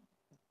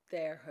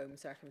their home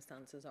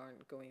circumstances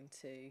aren't going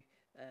to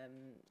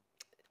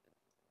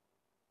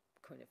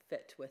kind of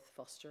fit with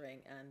fostering,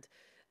 and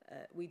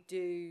we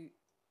do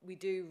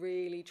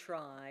really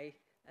try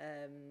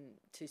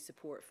to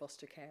support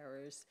foster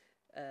carers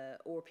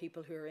or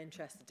people who are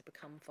interested to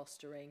become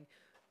fostering,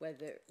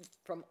 whether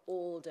from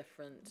all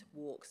different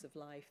walks of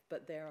life,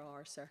 but there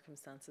are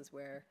circumstances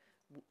where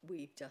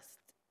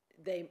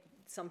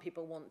some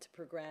people want to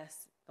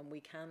progress and we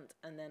can't,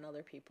 and then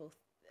other people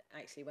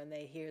actually, when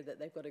they hear that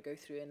they've got to go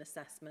through an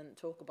assessment,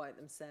 talk about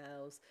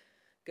themselves,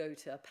 go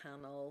to a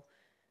panel,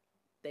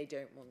 they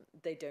don't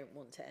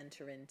want to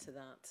enter into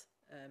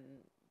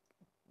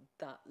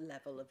that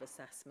level of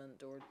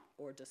assessment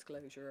or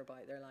disclosure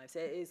about their lives.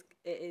 It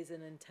is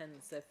an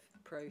intensive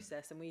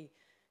process,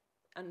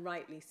 and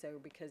rightly so,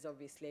 because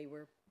obviously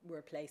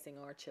we're placing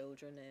our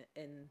children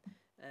in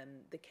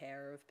the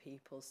care of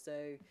people.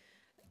 So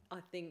I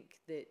think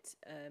that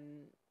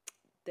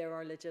there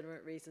are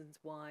legitimate reasons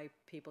why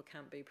people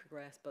can't be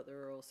progressed, but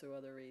there are also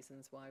other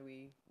reasons why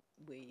we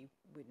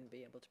wouldn't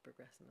be able to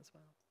progress them as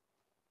well.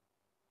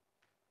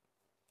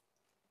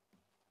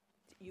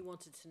 You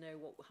wanted to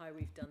know how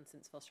we've done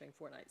since Fostering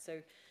Fortnight.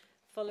 So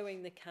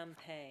following the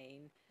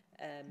campaign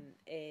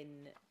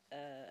in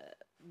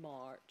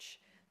March,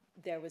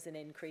 there was an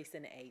increase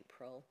in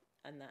April,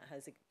 and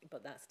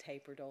but that's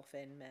tapered off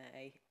in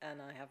May, and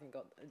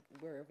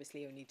we're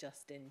obviously only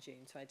just in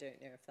June, so I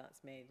don't know if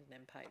that's made an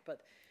impact.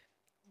 But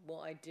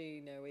what I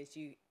do know is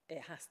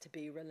it has to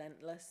be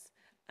relentless,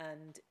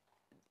 and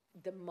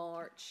the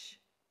March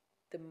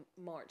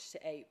to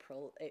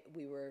April,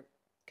 we were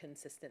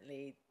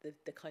consistently,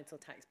 the council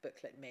tax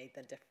booklet made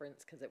the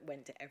difference because it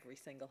went to every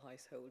single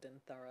household in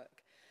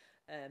Thurrock,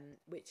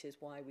 which is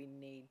why we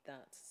need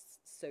that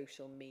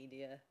social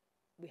media.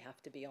 We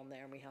have to be on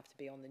there, and we have to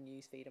be on the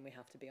newsfeed, and we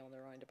have to be on the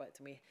roundabouts,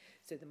 and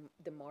so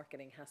the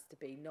marketing has to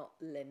be not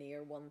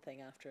linear, one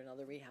thing after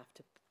another. We have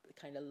to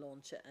kind of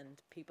launch it,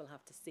 and people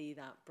have to see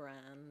that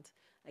brand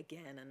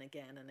again and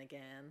again and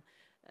again,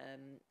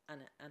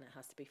 and it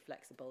has to be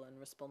flexible and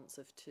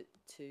responsive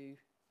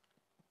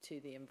to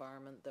the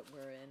environment that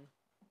we're in.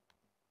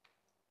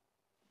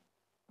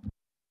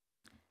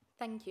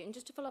 Thank you. And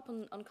just to follow up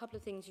on a couple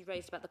of things you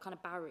raised about the kind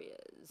of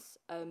barriers,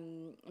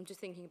 I'm just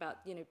thinking about,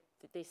 you know,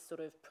 this sort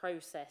of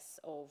process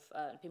of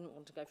people not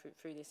wanting to go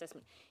through the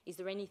assessment. Is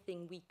there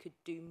anything we could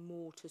do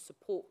more to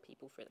support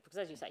people through it? Because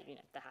as you say, you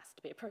know, there has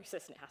to be a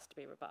process and it has to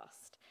be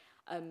robust.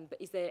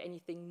 But is there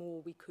anything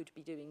more we could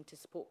be doing to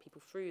support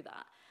people through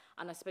that?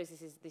 And I suppose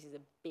this is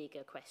a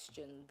bigger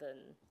question than,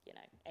 you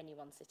know,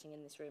 anyone sitting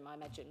in this room, I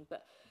imagine.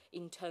 But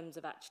in terms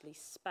of actually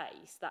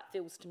space, that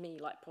feels to me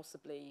like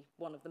possibly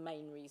one of the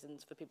main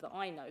reasons for people that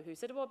I know who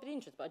said, oh, I'd be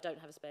interested, but I don't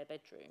have a spare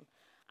bedroom.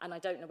 And I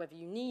don't know whether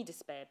you need a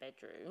spare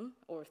bedroom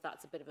or if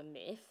that's a bit of a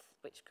myth,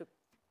 which could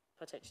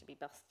potentially be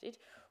busted,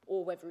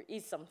 or whether it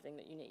is something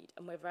that you need,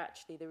 and whether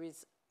actually there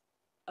is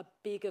a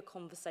bigger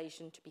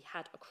conversation to be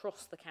had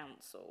across the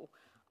council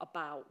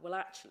about, well,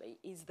 actually,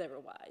 is there a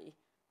way,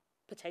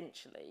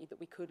 potentially, that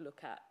we could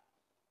look at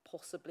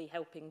possibly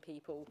helping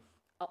people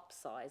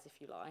upsize, if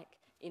you like,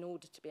 in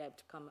order to be able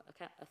to become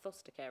a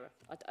foster carer?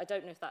 I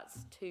don't know if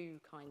that's too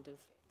kind of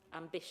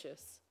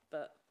ambitious,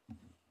 but...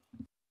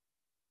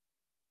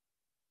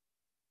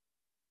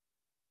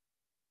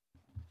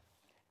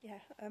 Yeah,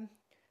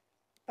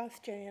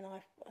 both Jenny and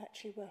I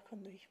actually work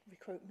on the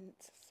recruitment,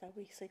 so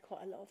we see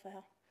quite a lot of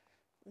the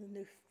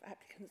new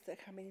applicants that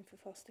are coming in for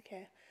foster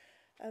care.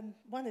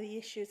 One of the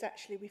issues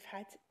actually we've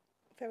had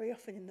very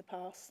often in the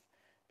past,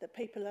 that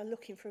people are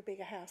looking for a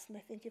bigger house and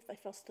they think if they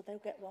foster they'll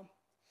get one.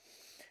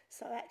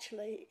 So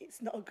actually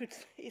it's not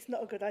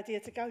a good idea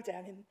to go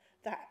down in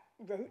that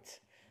route,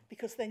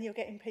 because then you're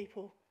getting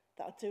people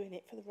that are doing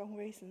it for the wrong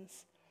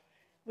reasons.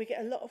 We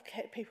get a lot of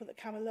people that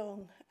come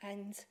along,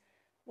 and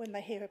when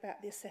they hear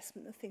about the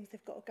assessment and things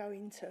they've got to go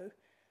into,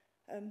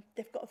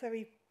 they've got a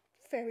very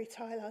fairy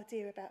tale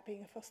idea about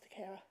being a foster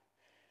carer.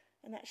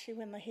 And actually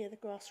when they hear the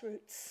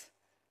grassroots,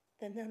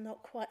 then they're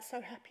not quite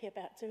so happy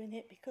about doing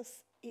it,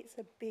 because it's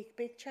a big,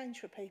 big change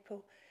for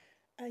people.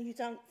 And you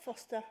don't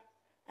foster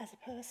as a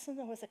person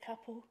or as a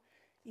couple,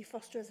 you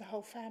foster as a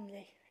whole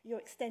family. Your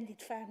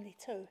extended family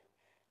too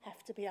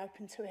have to be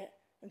open to it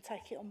and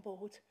take it on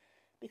board.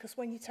 Because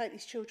when you take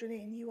these children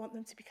in, you want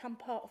them to become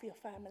part of your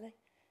family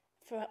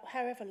for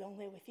however long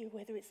they're with you,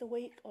 whether it's a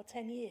week or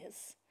 10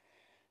 years.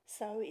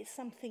 So it's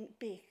something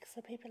big,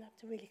 so people have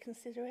to really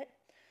consider it.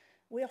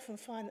 We often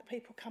find that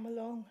people come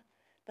along,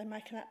 they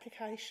make an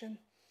application,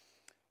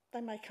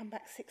 they may come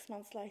back 6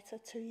 months later,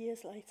 2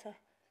 years later,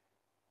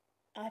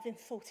 having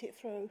thought it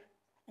through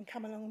and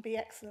come along and be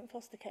excellent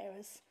foster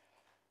carers.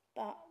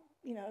 But,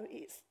 you know,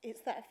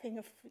 it's that thing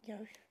of, you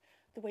know,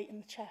 the wheat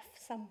and the chaff.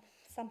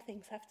 Some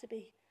things have to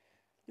be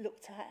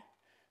looked at.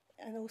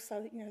 And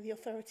also, you know, the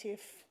authority,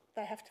 if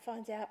they have to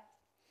find out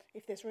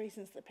if there's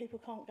reasons that people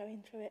can't go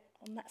into it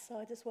on that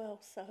side as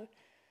well. So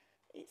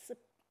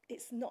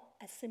it's not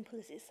as simple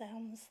as it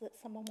sounds, that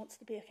someone wants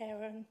to be a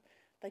carer and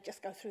they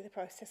just go through the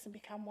process and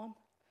become one.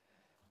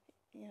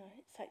 You know,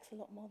 it takes a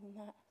lot more than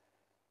that.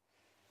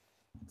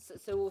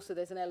 So also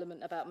there's an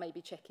element about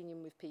maybe checking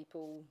in with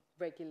people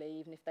regularly,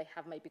 even if they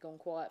have maybe gone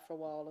quiet for a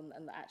while,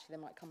 and that actually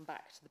they might come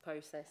back to the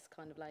process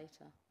kind of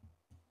later.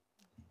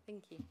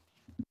 Thank you.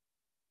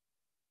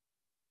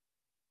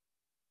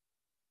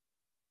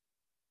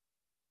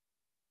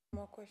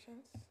 More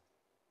questions?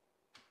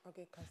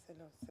 Okay,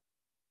 Councillor.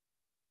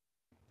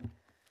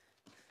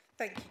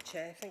 Thank you,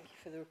 Chair. Thank you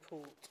for the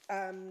report.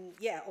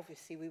 Yeah,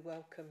 obviously we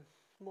welcome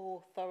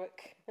more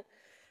Thurrock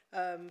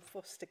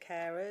foster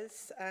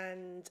carers,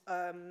 and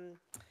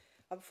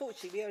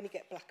unfortunately we only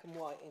get black and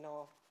white in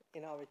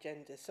our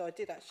agenda. So I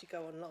did actually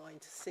go online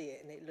to see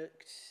it, and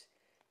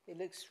it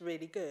looks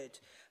really good.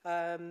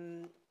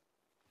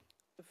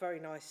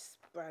 Very nice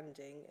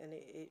branding, and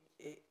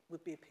it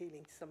would be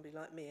appealing to somebody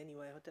like me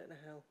anyway. I don't know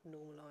how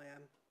normal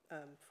I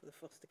am for the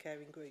foster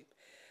caring group.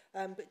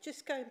 But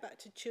just going back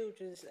to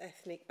children's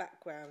ethnic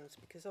backgrounds,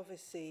 because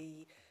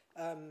obviously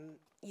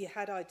you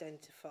had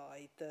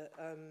identified that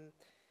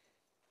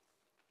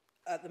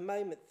at the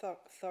moment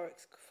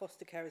Thurrock's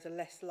foster carers are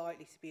less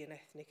likely to be an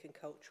ethnic and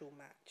cultural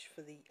match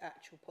for the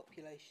actual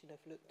population of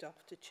looked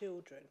after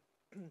children.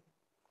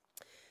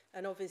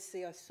 And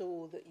obviously I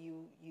saw that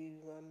you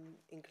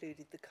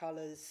included the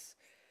colours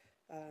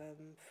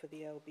for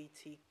the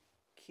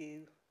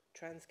LGBTQ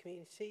trans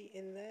community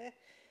in there.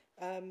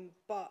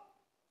 But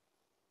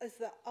as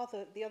the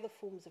other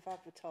forms of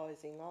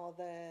advertising, are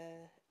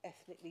there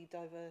ethnically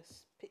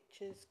diverse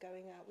pictures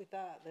going out with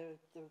that? There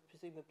are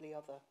presumably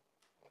other.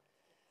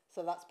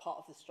 So that's part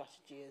of the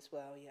strategy as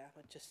well, yeah.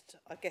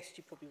 I guess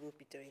you probably would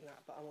be doing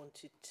that, but I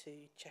wanted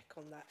to check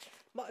on that.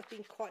 Might have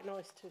been quite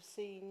nice to have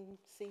seen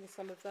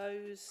some of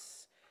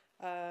those,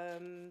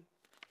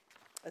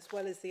 as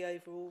well as the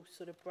overall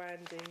sort of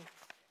branding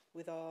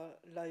with our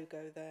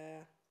logo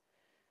there.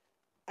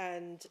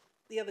 And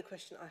the other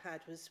question I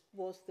had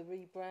was the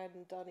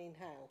rebrand done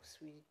in-house?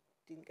 We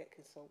didn't get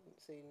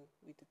consultants in.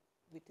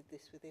 We did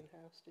this with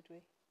in-house, did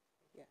we?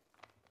 Yeah.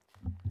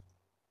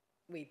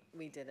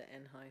 We did it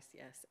in-house,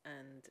 yes,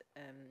 and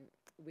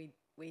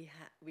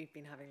we've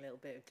been having a little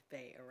bit of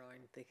debate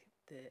around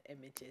the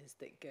images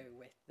that go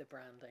with the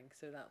branding,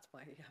 so that's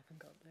why we haven't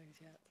got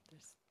those yet.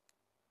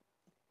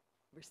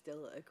 we're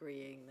still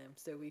agreeing them.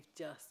 So we've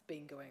just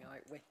been going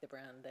out with the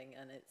branding,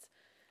 and it's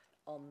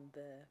on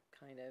the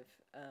kind of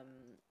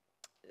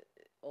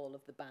all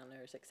of the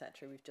banners,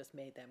 etc. We've just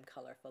made them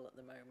colourful at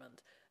the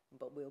moment,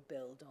 but we'll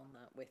build on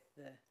that with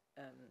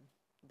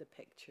the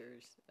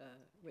pictures,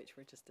 which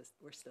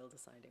we're still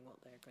deciding what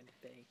they're going to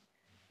be.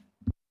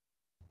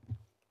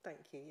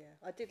 Thank you. Yeah,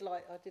 I did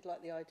like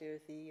the idea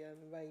of the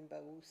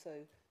rainbow also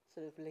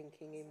sort of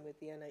linking in with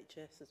the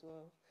NHS as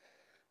well.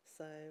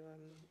 So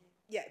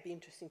yeah, it'd be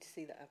interesting to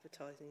see that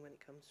advertising when it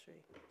comes through.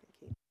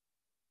 Thank you.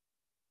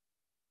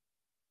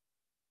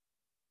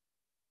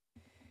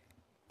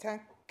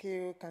 Thank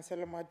you,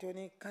 Councillor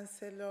Madoni.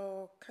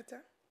 Councillor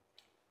Kata?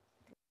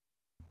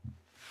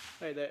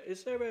 Hey there,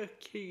 is there a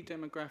key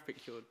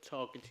demographic you're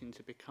targeting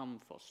to become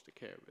foster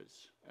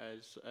carers?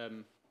 As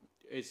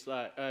is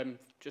that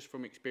just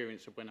from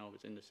experience of when I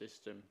was in the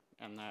system,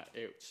 and that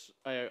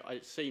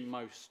I'd seen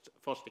most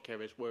foster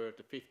carers were of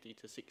the 50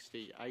 to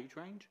 60 age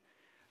range.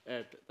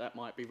 That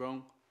might be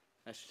wrong.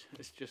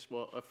 That's just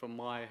what from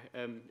my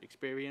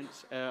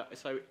experience.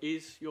 So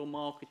is your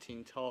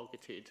marketing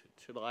targeted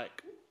to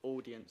like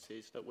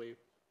audiences that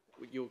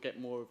you'll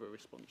get more of a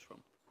response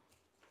from?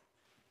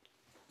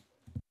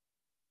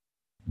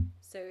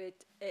 So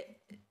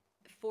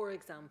for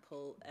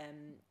example,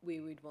 we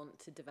would want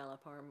to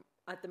develop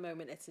at the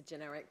moment it's a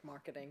generic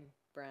marketing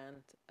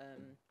brand.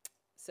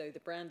 So the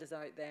brand is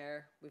out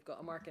there. We've got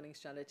a marketing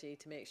strategy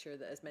to make sure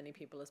that as many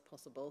people as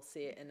possible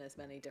see it in as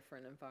many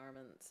different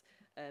environments.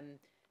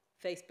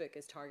 Facebook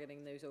is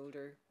targeting those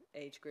older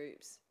age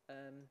groups,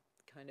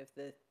 kind of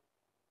the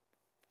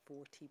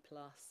 40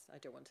 plus. I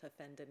don't want to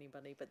offend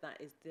anybody, but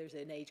there's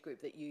an age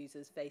group that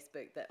uses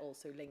Facebook that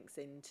also links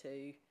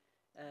into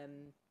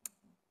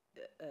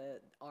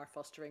our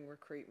fostering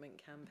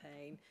recruitment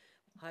campaign.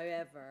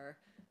 However,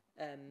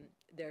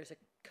 there's a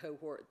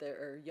cohort that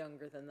are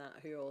younger than that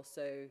who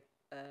also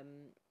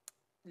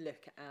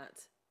look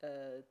at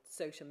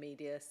social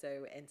media,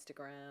 so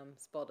Instagram,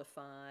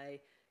 Spotify,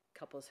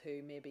 couples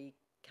who maybe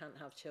can't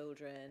have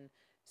children.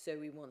 So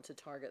we want to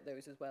target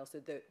those as well. So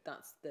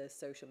that's the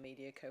social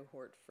media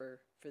cohort for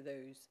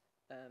those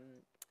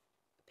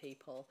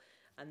people.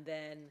 And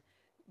then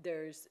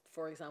there's,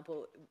 for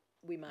example,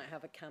 we might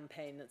have a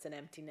campaign that's an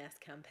empty nest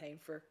campaign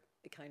for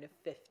the kind of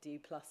 50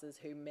 pluses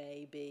who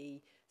may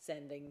be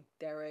sending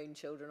their own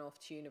children off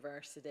to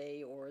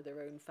university or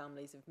their own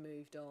families have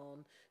moved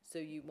on. So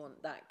you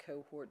want that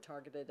cohort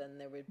targeted, and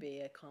there would be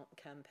a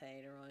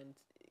campaign around,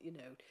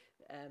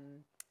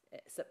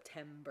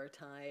 September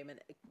time and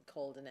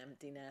called an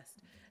empty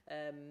nest.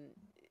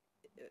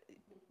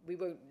 We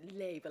won't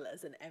label it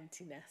as an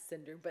empty nest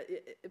syndrome,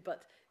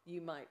 but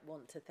you might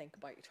want to think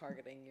about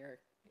targeting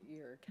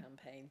your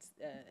campaigns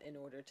in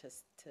order to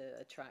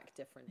attract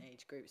different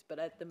age groups. But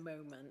at the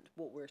moment,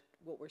 what we're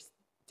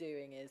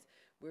doing is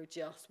we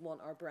just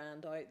want our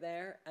brand out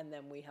there, and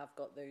then we have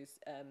got those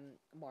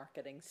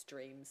marketing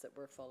streams that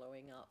we're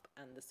following up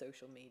and the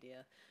social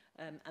media,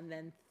 and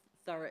then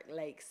Thurrock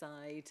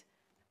Lakeside.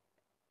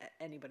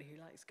 Anybody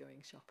who likes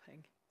going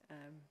shopping,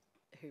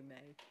 who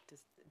may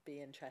just be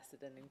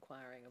interested in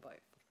inquiring about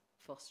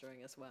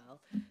fostering as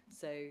well.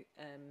 So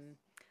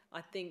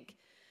I think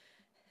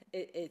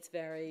it is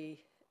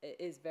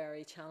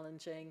very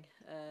challenging.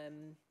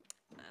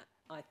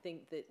 I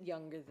think that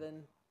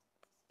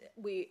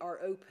we are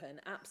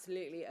open,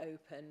 absolutely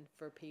open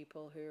for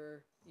people who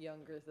are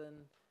younger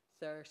than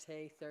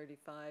 30,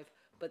 35,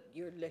 but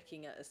you're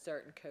looking at a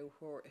certain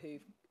cohort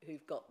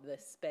who've got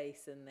this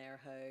space in their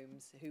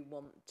homes, who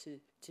want to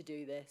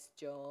do this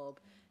job,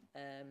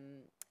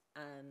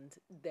 and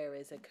there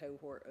is a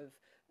cohort of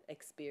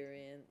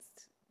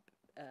experienced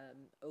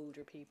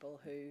older people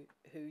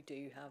who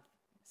do have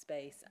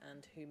space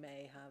and who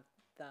may have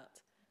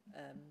that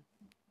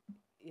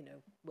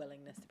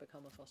willingness to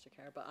become a foster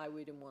carer. But I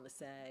wouldn't want to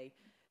say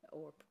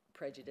or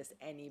prejudice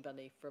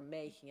anybody from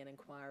making an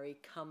inquiry.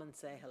 Come and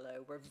say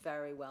hello. We're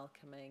very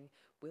welcoming.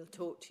 We'll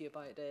talk to you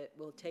about it.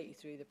 We'll take you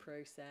through the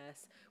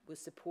process. We'll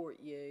support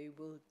you.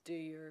 We'll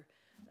do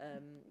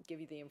give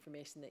you the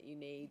information that you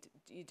need.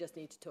 You just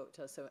need to talk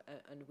to us,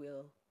 and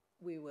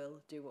we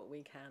will do what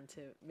we can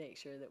to make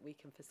sure that we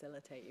can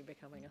facilitate you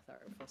becoming a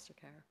Thurrock foster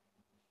carer.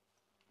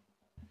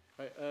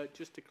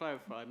 Just to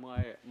clarify,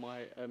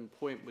 my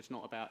point was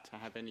not about to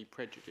have any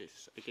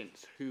prejudice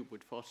against who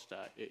would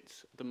foster.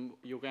 It's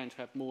you're going to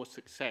have more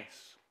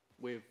success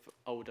with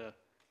older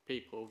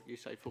people. You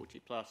say 40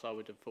 plus, I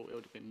would have thought it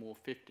would have been more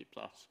 50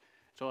 plus.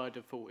 So I'd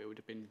have thought it would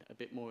have been a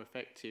bit more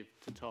effective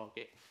to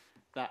target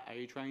that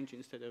age range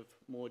instead of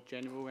more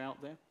general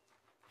out there.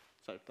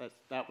 So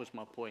that was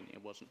my point.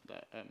 It wasn't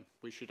that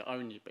we should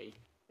only be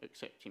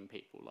accepting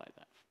people like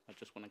that. I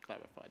just want to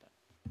clarify that.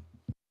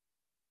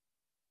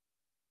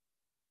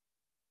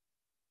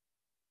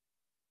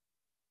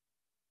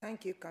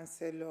 Thank you,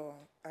 Councillor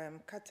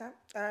Kata.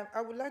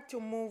 I would like to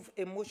move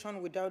a motion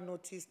without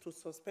notice to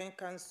suspend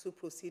Council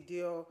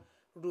Procedure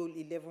Rule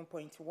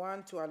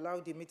 11.1 to allow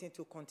the meeting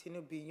to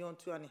continue beyond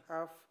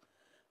 2.5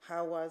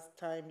 hours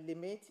time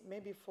limit,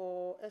 maybe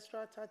for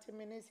extra 30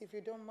 minutes, if you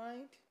don't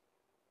mind.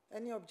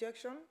 Any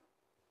objection?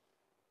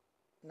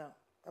 No.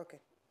 Okay.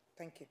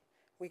 Thank you.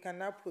 We can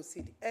now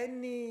proceed.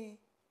 Any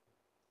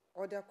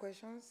other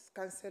questions?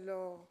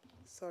 Councillor,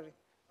 sorry,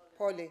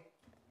 Polly.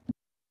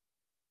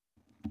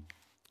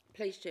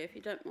 Please, Chair, if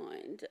you don't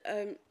mind.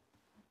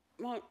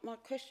 My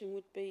question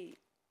would be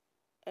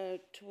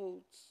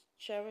towards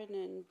Sharon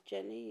and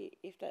Jenny,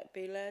 if that'd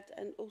be allowed,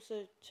 and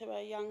also to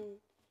our young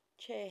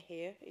chair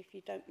here, if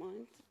you don't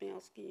mind me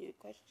asking you a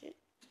question.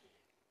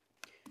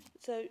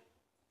 So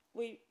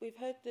we've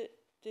heard that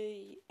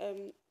the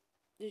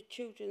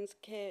Children's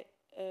Care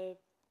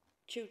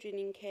Children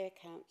in Care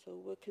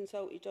Council were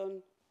consulted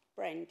on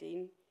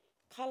branding.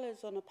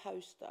 Colours on a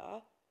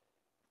poster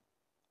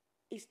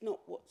is not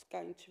what's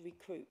going to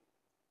recruit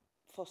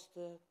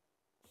foster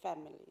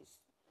families.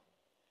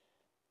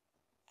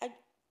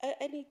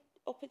 Any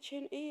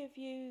opportunity have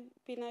you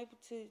been able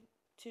to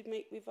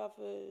meet with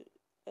other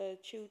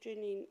children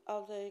in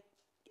other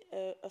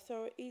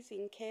authorities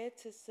in care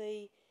to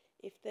see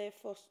if they're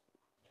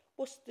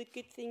what's the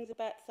good things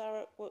about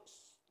Thurrock,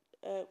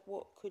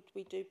 what could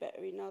we do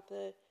better in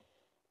other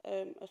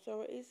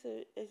authorities?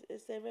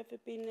 Has there ever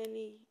been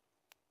any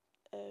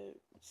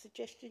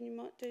suggestion you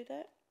might do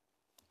that?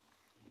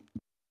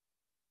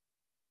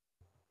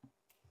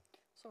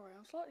 Sorry,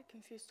 I'm slightly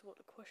confused to what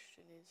the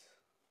question is.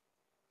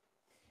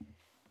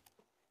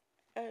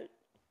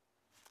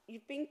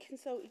 You've been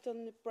consulted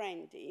on the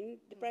branding.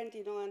 The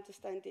branding, I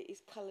understand it,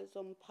 is colours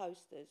on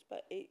posters.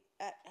 But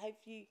have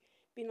you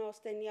been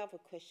asked any other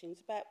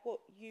questions about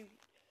what you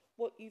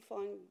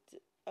find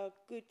are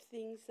good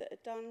things that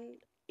are done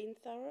in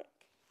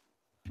Thurrock?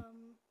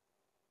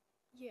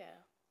 Yeah.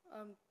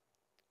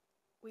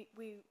 We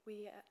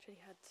actually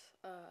had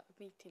a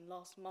meeting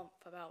last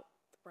month about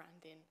the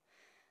branding,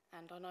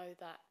 and I know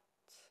that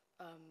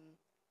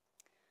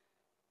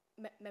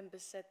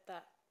members said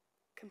that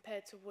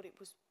compared to what it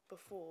was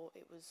before,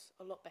 it was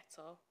a lot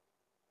better.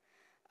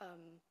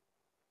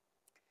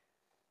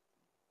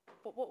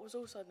 But what was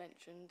also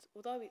mentioned,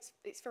 although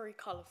it's very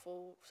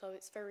colourful, so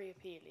it's very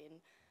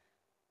appealing,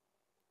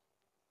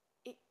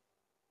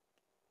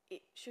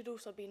 it should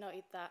also be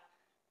noted that,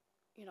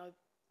 you know,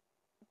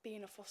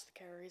 being a foster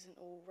carer isn't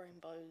all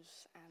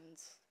rainbows and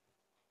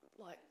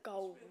like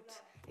gold.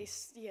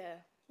 It's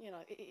you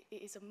know, it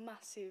is a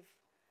massive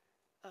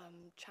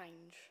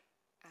change,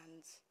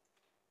 and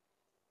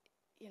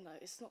you know,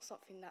 it's not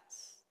something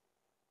that's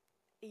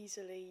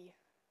easily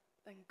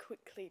and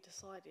quickly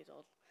decided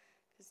on,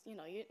 because you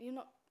know,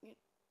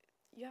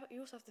 you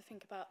also have to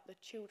think about the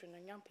children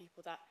and young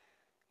people that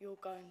you're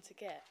going to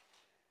get.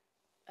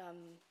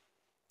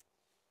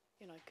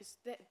 You know, because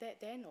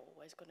they're not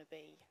always going to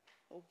be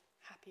all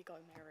happy go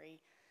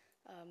merry.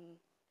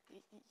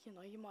 You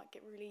know, you might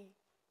get really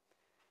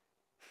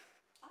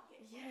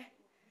yeah.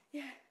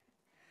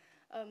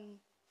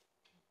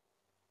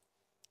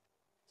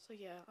 So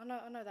yeah, I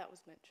know that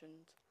was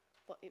mentioned,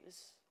 but it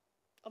was.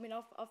 I mean,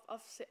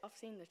 I've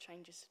seen the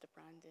changes to the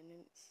branding,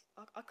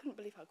 and I couldn't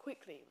believe how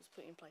quickly it was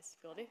put in place, to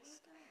be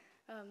honest.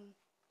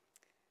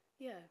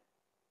 Yeah.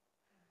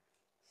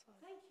 So,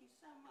 thank you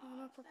so much.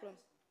 No problem.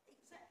 That was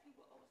exactly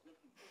what I was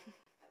looking for.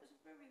 That was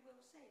very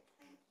well said.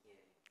 Thank you.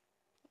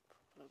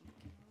 No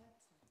problem.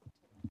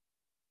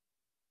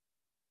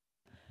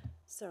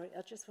 Sorry,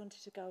 I just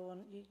wanted to go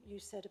on. You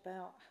said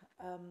about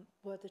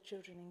were the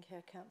Children in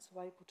Care Council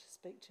able to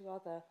speak to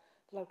other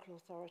local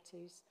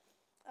authorities.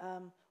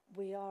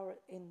 We are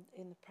in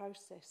the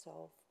process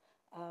of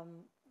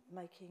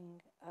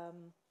making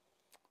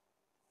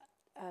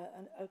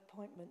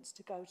appointments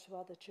to go to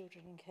other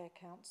Children in Care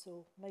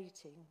Council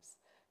meetings.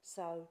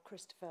 So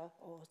Christopher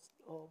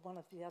or one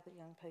of the other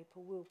young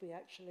people will be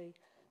actually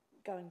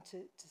going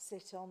to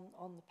sit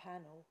on the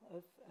panel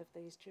of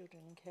these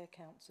Children in Care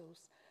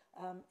Councils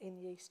in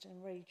the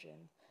Eastern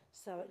region.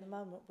 So at the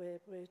moment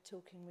we're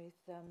talking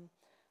with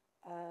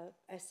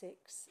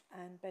Essex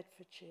and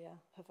Bedfordshire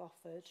have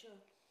offered. Sure.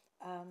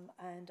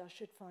 And I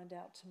should find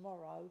out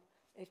tomorrow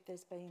if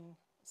there's been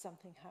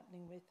something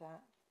happening with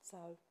that. So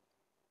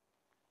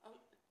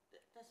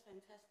that's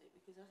fantastic,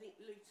 because I think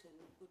Luton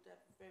would have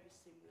very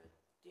similar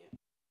deal.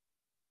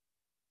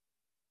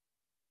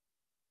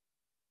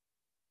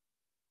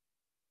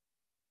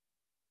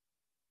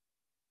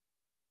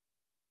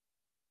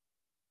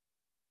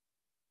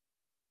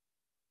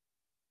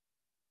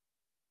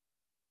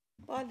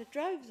 By the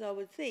droves, I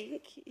would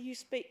think. You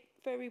speak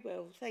very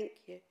well, thank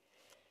you.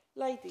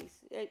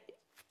 Ladies,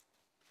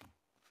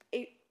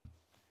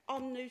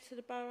 I'm new to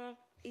the borough.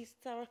 Is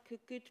Thurrock a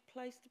good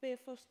place to be a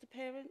foster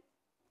parent?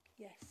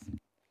 Yes.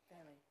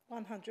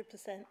 Very.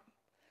 100%.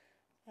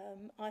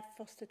 I've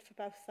fostered for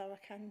both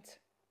Thurrock and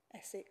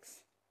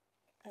Essex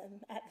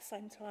at the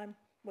same time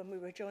when we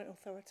were a joint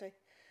authority.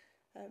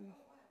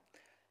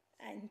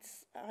 And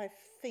I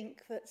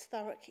think that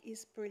Thurrock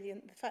is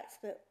brilliant. The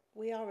fact that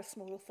we are a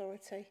small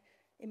authority,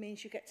 it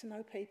means you get to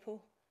know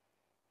people,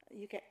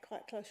 you get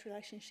quite close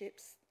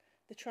relationships.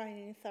 The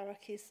training in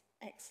Thurrock is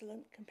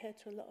excellent compared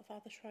to a lot of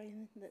other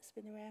training that's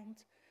been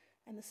around,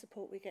 and the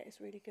support we get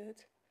is really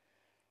good.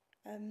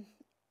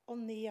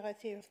 On the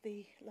idea of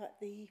the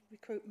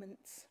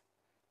recruitment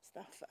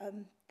stuff,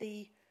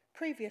 the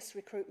previous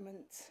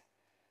recruitment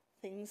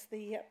things,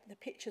 the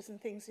pictures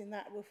and things in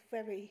that were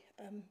very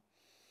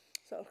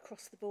sort of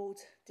across the board,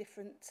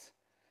 different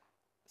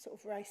sort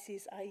of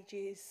races,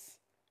 ages,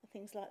 and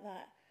things like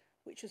that,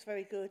 which was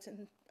very good,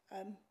 and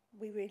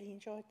we really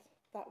enjoyed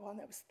that one.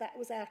 That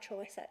was our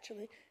choice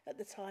actually at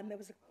the time. There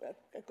was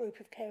a group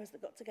of carers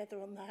that got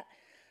together on that,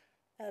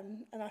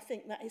 and I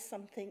think that is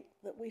something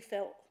that we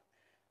felt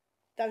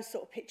those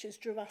sort of pictures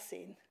drew us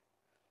in.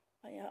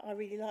 I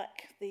really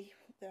like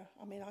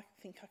I mean, I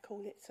think I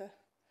call it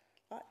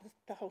like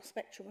the whole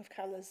spectrum of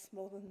colours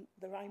more than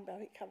the rainbow.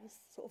 It covers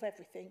sort of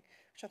everything,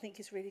 which I think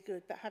is really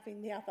good. But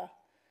having the other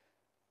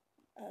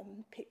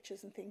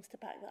pictures and things to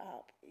back that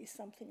up is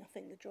something I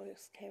think that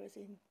draws carers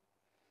in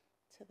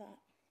to that.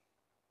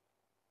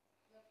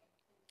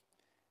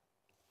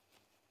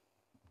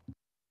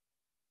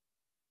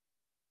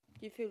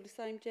 Do you feel the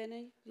same,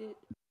 Jenny?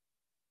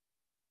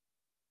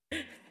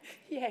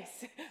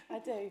 Yes, I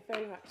do,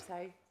 very much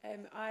so.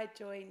 I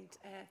joined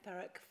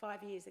Thurrock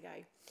 5 years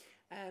ago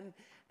and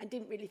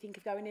didn't really think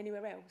of going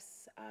anywhere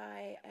else.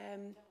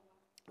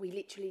 We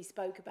literally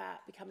spoke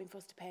about becoming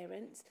foster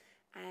parents,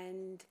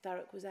 and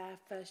Thurrock was our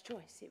first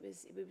choice. It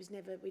was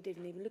never, we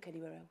didn't even look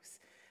anywhere else.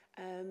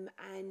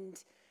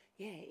 And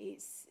yeah,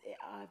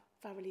 I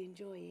thoroughly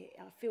enjoy it.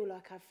 I feel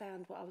like I've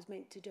found what I was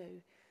meant to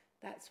do.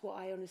 That's what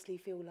I honestly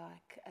feel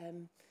like.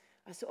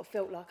 I sort of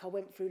felt like I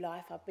went through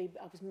life. I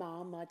was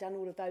mum, I'd done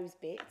all of those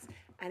bits,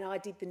 and I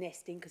did the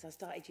nesting because I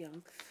started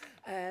young.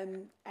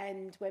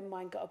 And when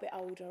mine got a bit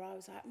older, I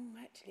was like,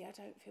 actually, I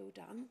don't feel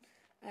done.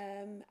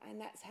 And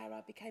that's how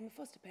I became a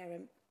foster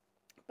parent.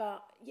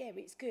 But yeah,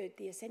 it's good.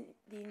 The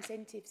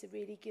incentives are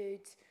really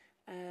good.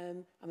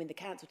 I mean, the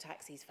council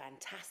tax is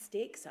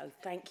fantastic, so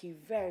thank you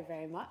very,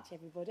 very much,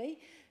 everybody.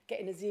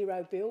 Getting a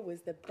zero bill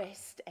was the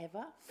best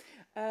ever.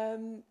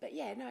 But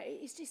yeah, no,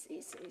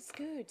 it's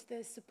good.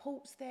 The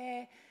support's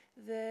there.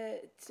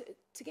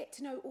 To get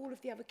to know all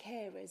of the other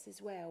carers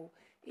as well.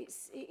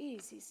 It's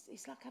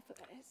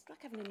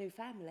like having a new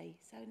family.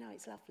 So no,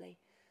 it's lovely.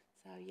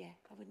 So yeah,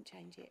 I wouldn't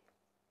change it.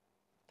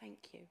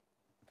 Thank you.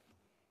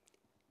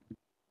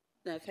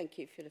 No, thank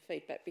you for the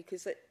feedback,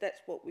 because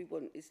that's what we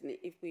want, isn't it?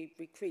 If we're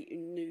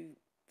recruiting new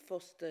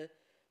foster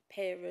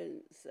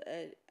parents,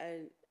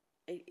 and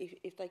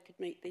if they could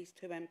meet these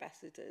two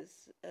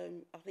ambassadors,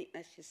 I think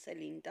that's just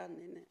selling done,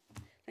 isn't it?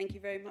 Thank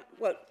you very much.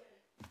 Well,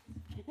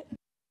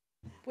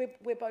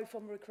 we're both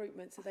on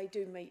recruitment, so they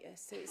do meet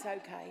us, so it's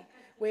okay.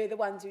 We're the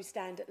ones who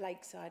stand at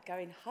Lakeside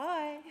going,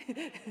 hi,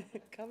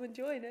 come and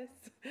join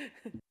us.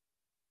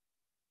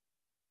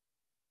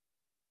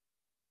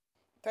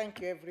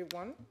 Thank you,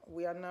 everyone.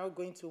 We are now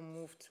going to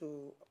move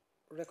to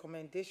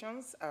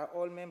recommendations. Are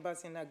all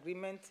members in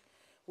agreement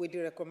with the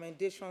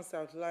recommendations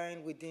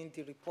outlined within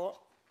the report?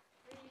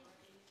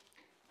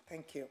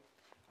 Thank you.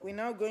 We're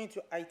now going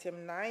to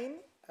item 9.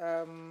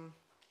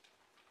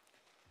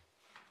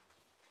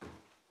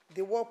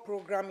 The work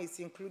program is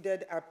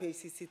included at page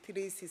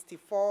 63,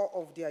 64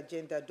 of the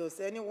agenda.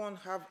 Does anyone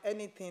have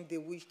anything they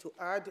wish to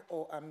add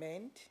or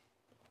amend?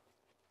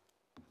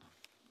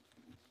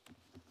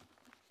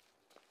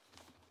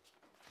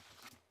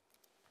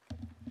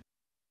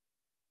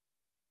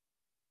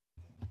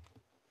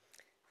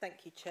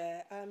 Thank you,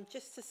 Chair.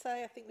 Just to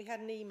say, I think we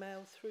had an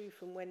email through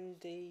from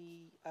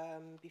Wendy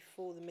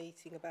before the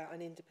meeting about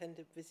an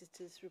independent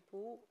visitors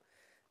report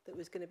that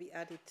was going to be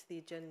added to the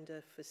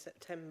agenda for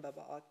September,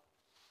 but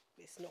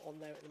it's not on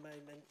there at the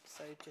moment.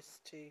 So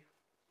just to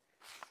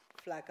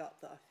flag up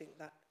that I think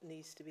that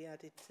needs to be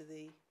added to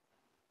the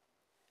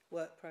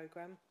work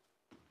programme.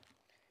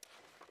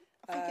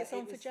 I think it's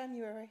on for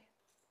January.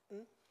 I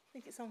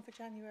think it's on for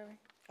January.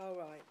 Oh,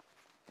 right.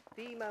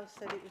 The email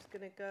said it was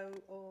going to go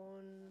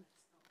on...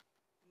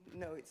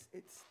 No, it's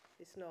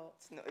not.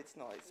 It's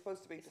not. It's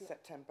supposed to be for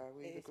September.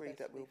 We've agreed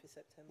that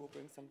we'll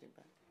bring something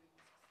back.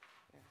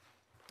 Yeah.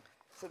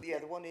 So yeah,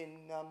 the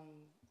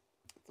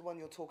one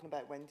you're talking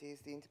about, Wendy,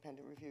 is the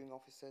independent reviewing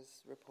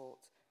officer's report,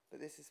 but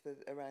this is for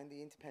around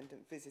the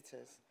independent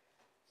visitors.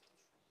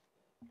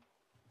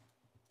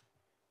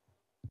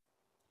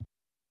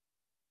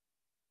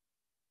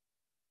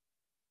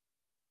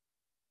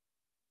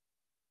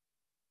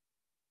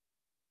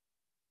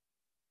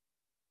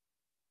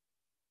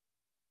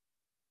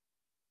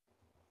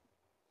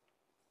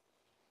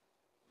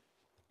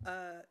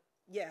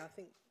 Yeah, I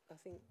think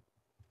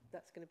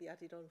that's going to be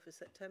added on for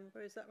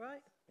September. Is that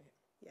right?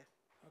 Yeah.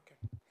 Okay.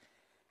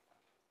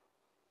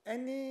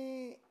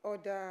 Any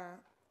other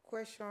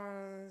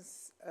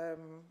questions?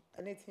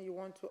 Anything you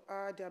want to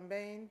add,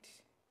 amend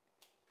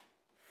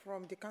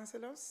from the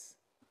councillors,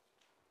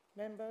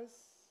 members?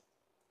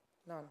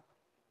 None.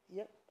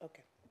 Yep.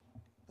 Okay.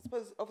 I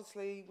suppose,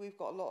 obviously, we've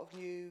got a lot of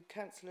new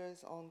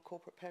counsellors on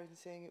corporate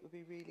parenting. It would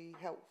be really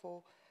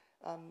helpful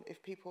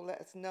if people let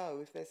us know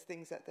if there's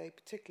things that they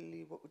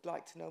particularly would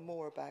like to know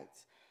more about.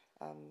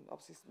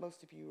 Obviously,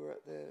 most of you were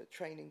at the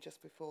training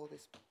just before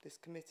this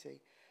committee.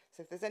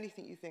 So if there's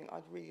anything you think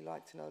I'd really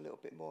like to know a little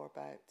bit more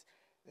about,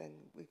 then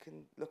we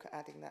can look at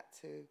adding that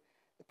to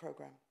the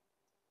programme.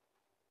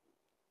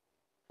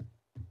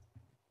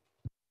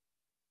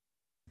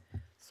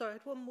 Sorry, I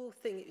had one more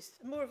thing. It's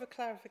more of a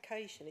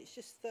clarification. It's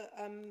just that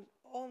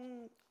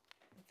on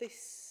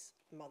this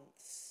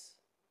month's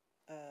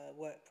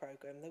work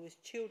programme, there was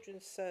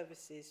Children's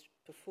Services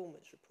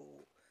Performance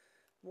Report.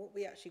 What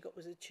we actually got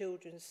was a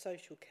Children's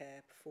Social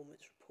Care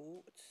Performance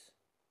Report.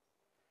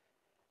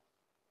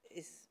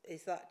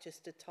 Is that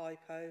just a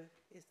typo?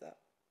 Is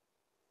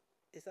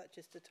that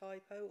just a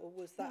typo, or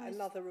was that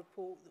another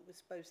report that was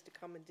supposed to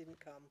come and didn't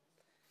come?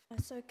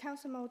 So,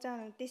 Councillor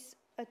Muldown, this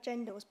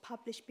agenda was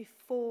published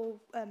before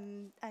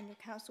annual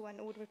council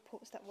and all the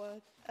reports that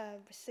were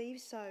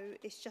received, so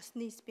it just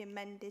needs to be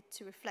amended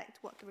to reflect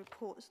what the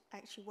reports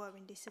actually were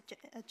in this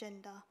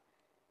agenda.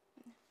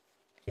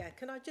 Yeah,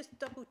 can I just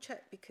double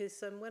check,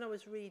 because when I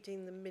was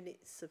reading the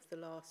minutes of the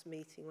last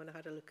meeting, when I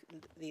had a look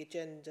at the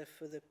agenda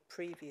for the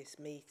previous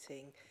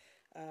meeting,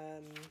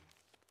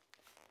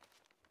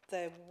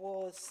 there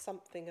was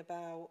something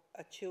about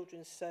a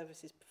Children's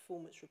Services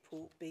Performance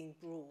Report being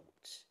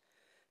brought,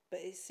 but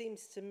it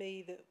seems to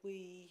me that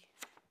we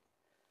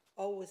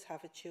always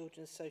have a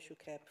Children's Social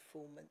Care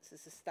Performance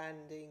as a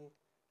standing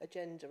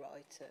agenda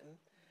item.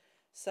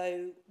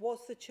 So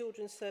was the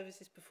Children's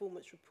Services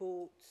Performance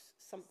Report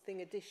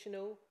something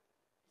additional?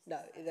 No,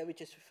 they were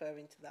just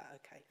referring to that.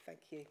 Okay, thank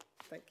you.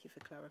 Thank you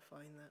for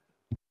clarifying that.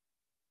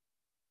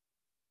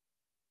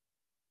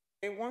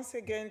 Okay, once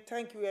again,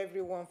 thank you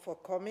everyone for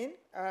coming,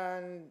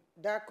 and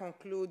that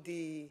concludes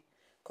the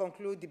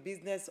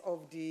business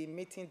of the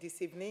meeting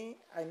this evening.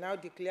 I now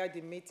declare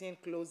the meeting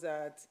closed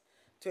at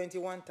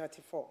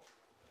 21:34.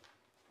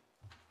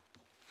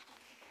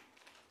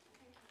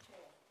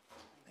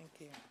 Thank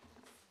you.